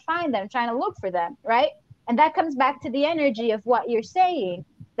trying to find them, trying to look for them, right? And that comes back to the energy of what you're saying.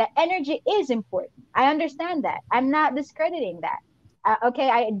 That energy is important. I understand that. I'm not discrediting that.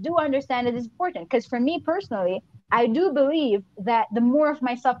 Okay, I do understand it is important because for me personally, I do believe that the more of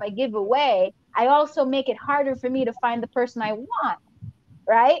myself I give away, I also make it harder for me to find the person I want,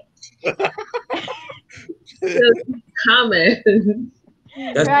 right? Comment.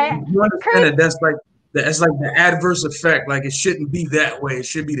 Right? You understand that that's like the adverse effect. Like, it shouldn't be that way. It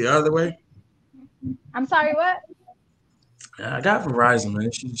should be the other way. I'm sorry, what? I got Verizon,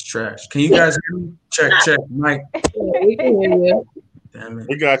 man. She's trash. Can you guys hear me? Check, Mike. We can hear you. Damn it.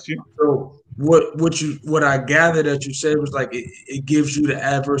 We got you. So what I gathered that you said was like it gives you the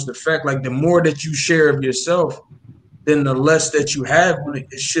adverse effect. Like, the more that you share of yourself, then the less that you have.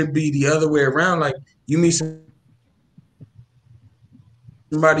 It should be the other way around. Like, you meet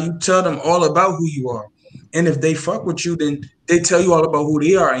somebody, you tell them all about who you are. And if they fuck with you, then they tell you all about who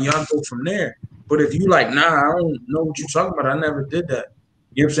they are, and y'all go from there. But if you like, nah, I don't know what you're talking about. I never did that.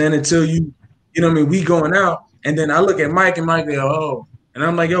 You know what I'm saying? Until you know what I mean? We going out, and then I look at Mike, and Mike go, oh. And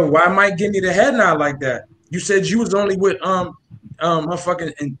I'm like, yo, why Mike give me the head nod like that? You said you was only with my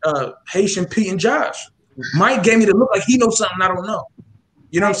fucking Haitian Pete and Josh. Mike gave me the look like he knows something I don't know.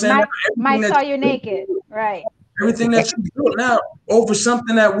 You know what I'm saying? Mike saw you naked, right? Everything that you do now over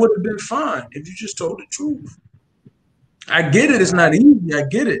something that would have been fine if you just told the truth. I get it. It's not easy. I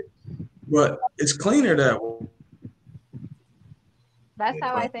get it. But it's cleaner that way. That's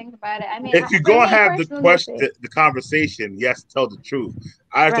how I think about it. I mean, if you're going to have the conversation, yes, tell the truth.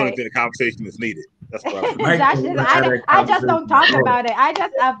 I just don't think the conversation is needed. That's what I just don't talk about it. I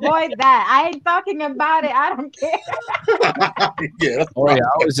just avoid that. I ain't talking about it. I don't care.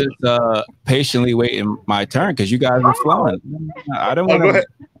 I was just patiently waiting my turn because you guys were flowing. I don't want to.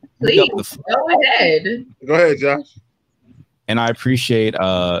 Please, go ahead. Go ahead, Josh. And I appreciate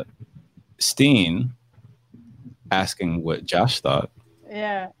Steen asking what Josh thought.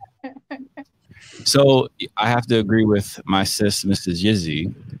 Yeah. So I have to agree with my sis, Mrs.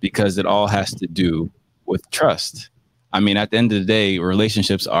 Yizzy, because it all has to do with trust. I mean, at the end of the day,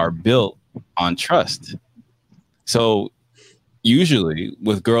 relationships are built on trust. So usually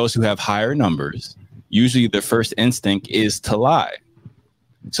with girls who have higher numbers, usually their first instinct is to lie.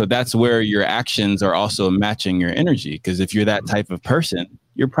 So that's where your actions are also matching your energy. Because if you're that type of person,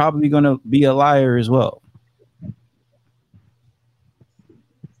 you're probably going to be a liar as well.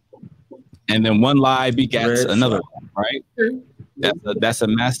 And then one lie begets another lie, right? That's a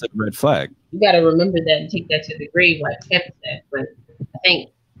massive red flag. You got to remember that and take that to the grave, like Kevin said. But I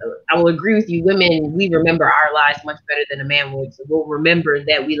think I will agree with you. Women, we remember our lies much better than a man would. So we'll remember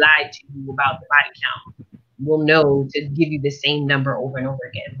that we lied to you about the body count. We'll know to give you the same number over and over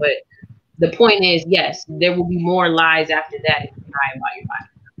again. But the point is, yes, there will be more lies after that if you lie about your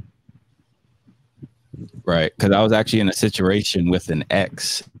body. Right. Because I was actually in a situation with an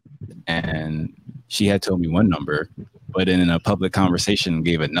ex, and she had told me one number, but in a public conversation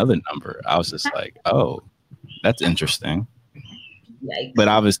gave another number. I was just like, oh, that's interesting. Yikes. But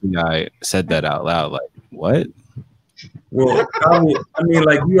obviously I said that out loud, like, what? Well, I mean,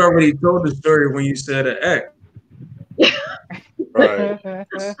 like you already told the story when you said an X. Right.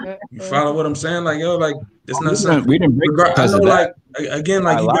 You follow what I'm saying? Like, yo, like it's not something. We didn't break because of that. Like again,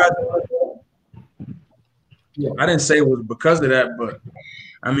 like you got. I didn't say it was because of that, but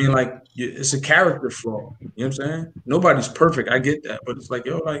I mean, like it's a character flaw. You know what I'm saying? Nobody's perfect. I get that, but it's like,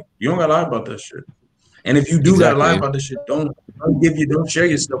 yo, like you don't gotta lie about that shit. And if you do gotta lie about this shit, don't share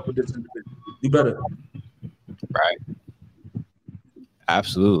yourself with this individual. You better. Right.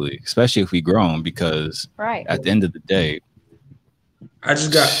 Absolutely. Especially if we grown, because at the end of the day, I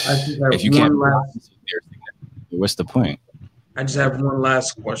just have if you can't what's the point? I just have one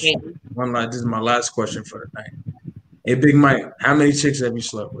last question. This is my last question for the night. Hey, Big Mike, how many chicks have you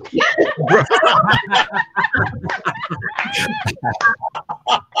slept with? You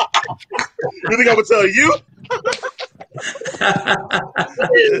think I'm gonna tell you?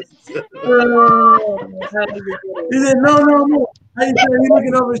 He said, no. How you saying? You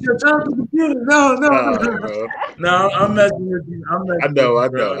looking over your time to the computer? No. No, I'm messing with you. I know,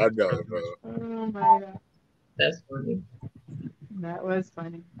 bro. Oh my god. That's funny. That was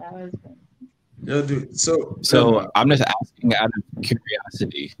funny. Yo, dude. So I'm just asking out of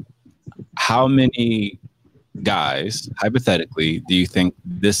curiosity, how many guys, hypothetically, do you think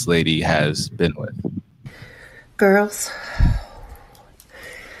this lady has been with? Girls,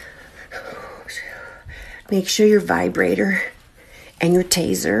 make sure your vibrator and your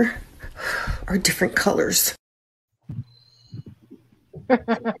taser are different colors. Maybe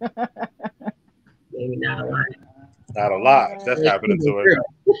not a lot. Not a lot. That's happening to her.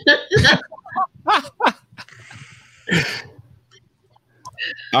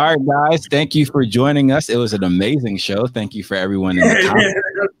 All right, guys. Thank you for joining us. It was an amazing show. Thank you for everyone in the comments.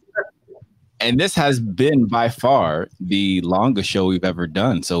 And this has been by far the longest show we've ever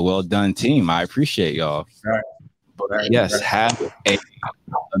done. So well done, team. I appreciate y'all. But yes, have an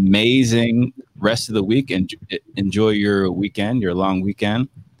amazing rest of the week and enjoy your weekend, your long weekend.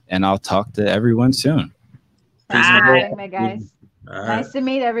 And I'll talk to everyone soon. Bye, my guys. Nice to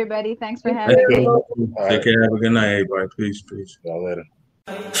meet everybody. Thanks for having me. Take care. Have a good night, everybody. Peace. Y'all later.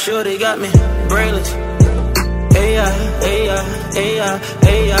 Sure, they got me brainless.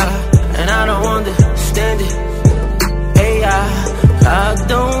 And I don't understand it. I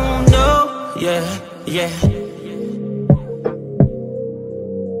don't know. Yeah.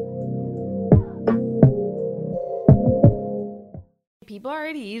 People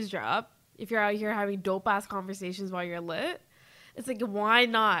already eavesdrop if you're out here having dope ass conversations while you're lit. It's like, why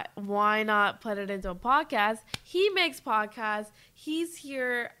not? Why not put it into a podcast? He makes podcasts. He's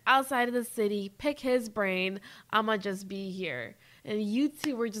here outside of the city. Pick his brain. I'ma just be here. And you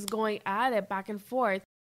two were just going at it back and forth.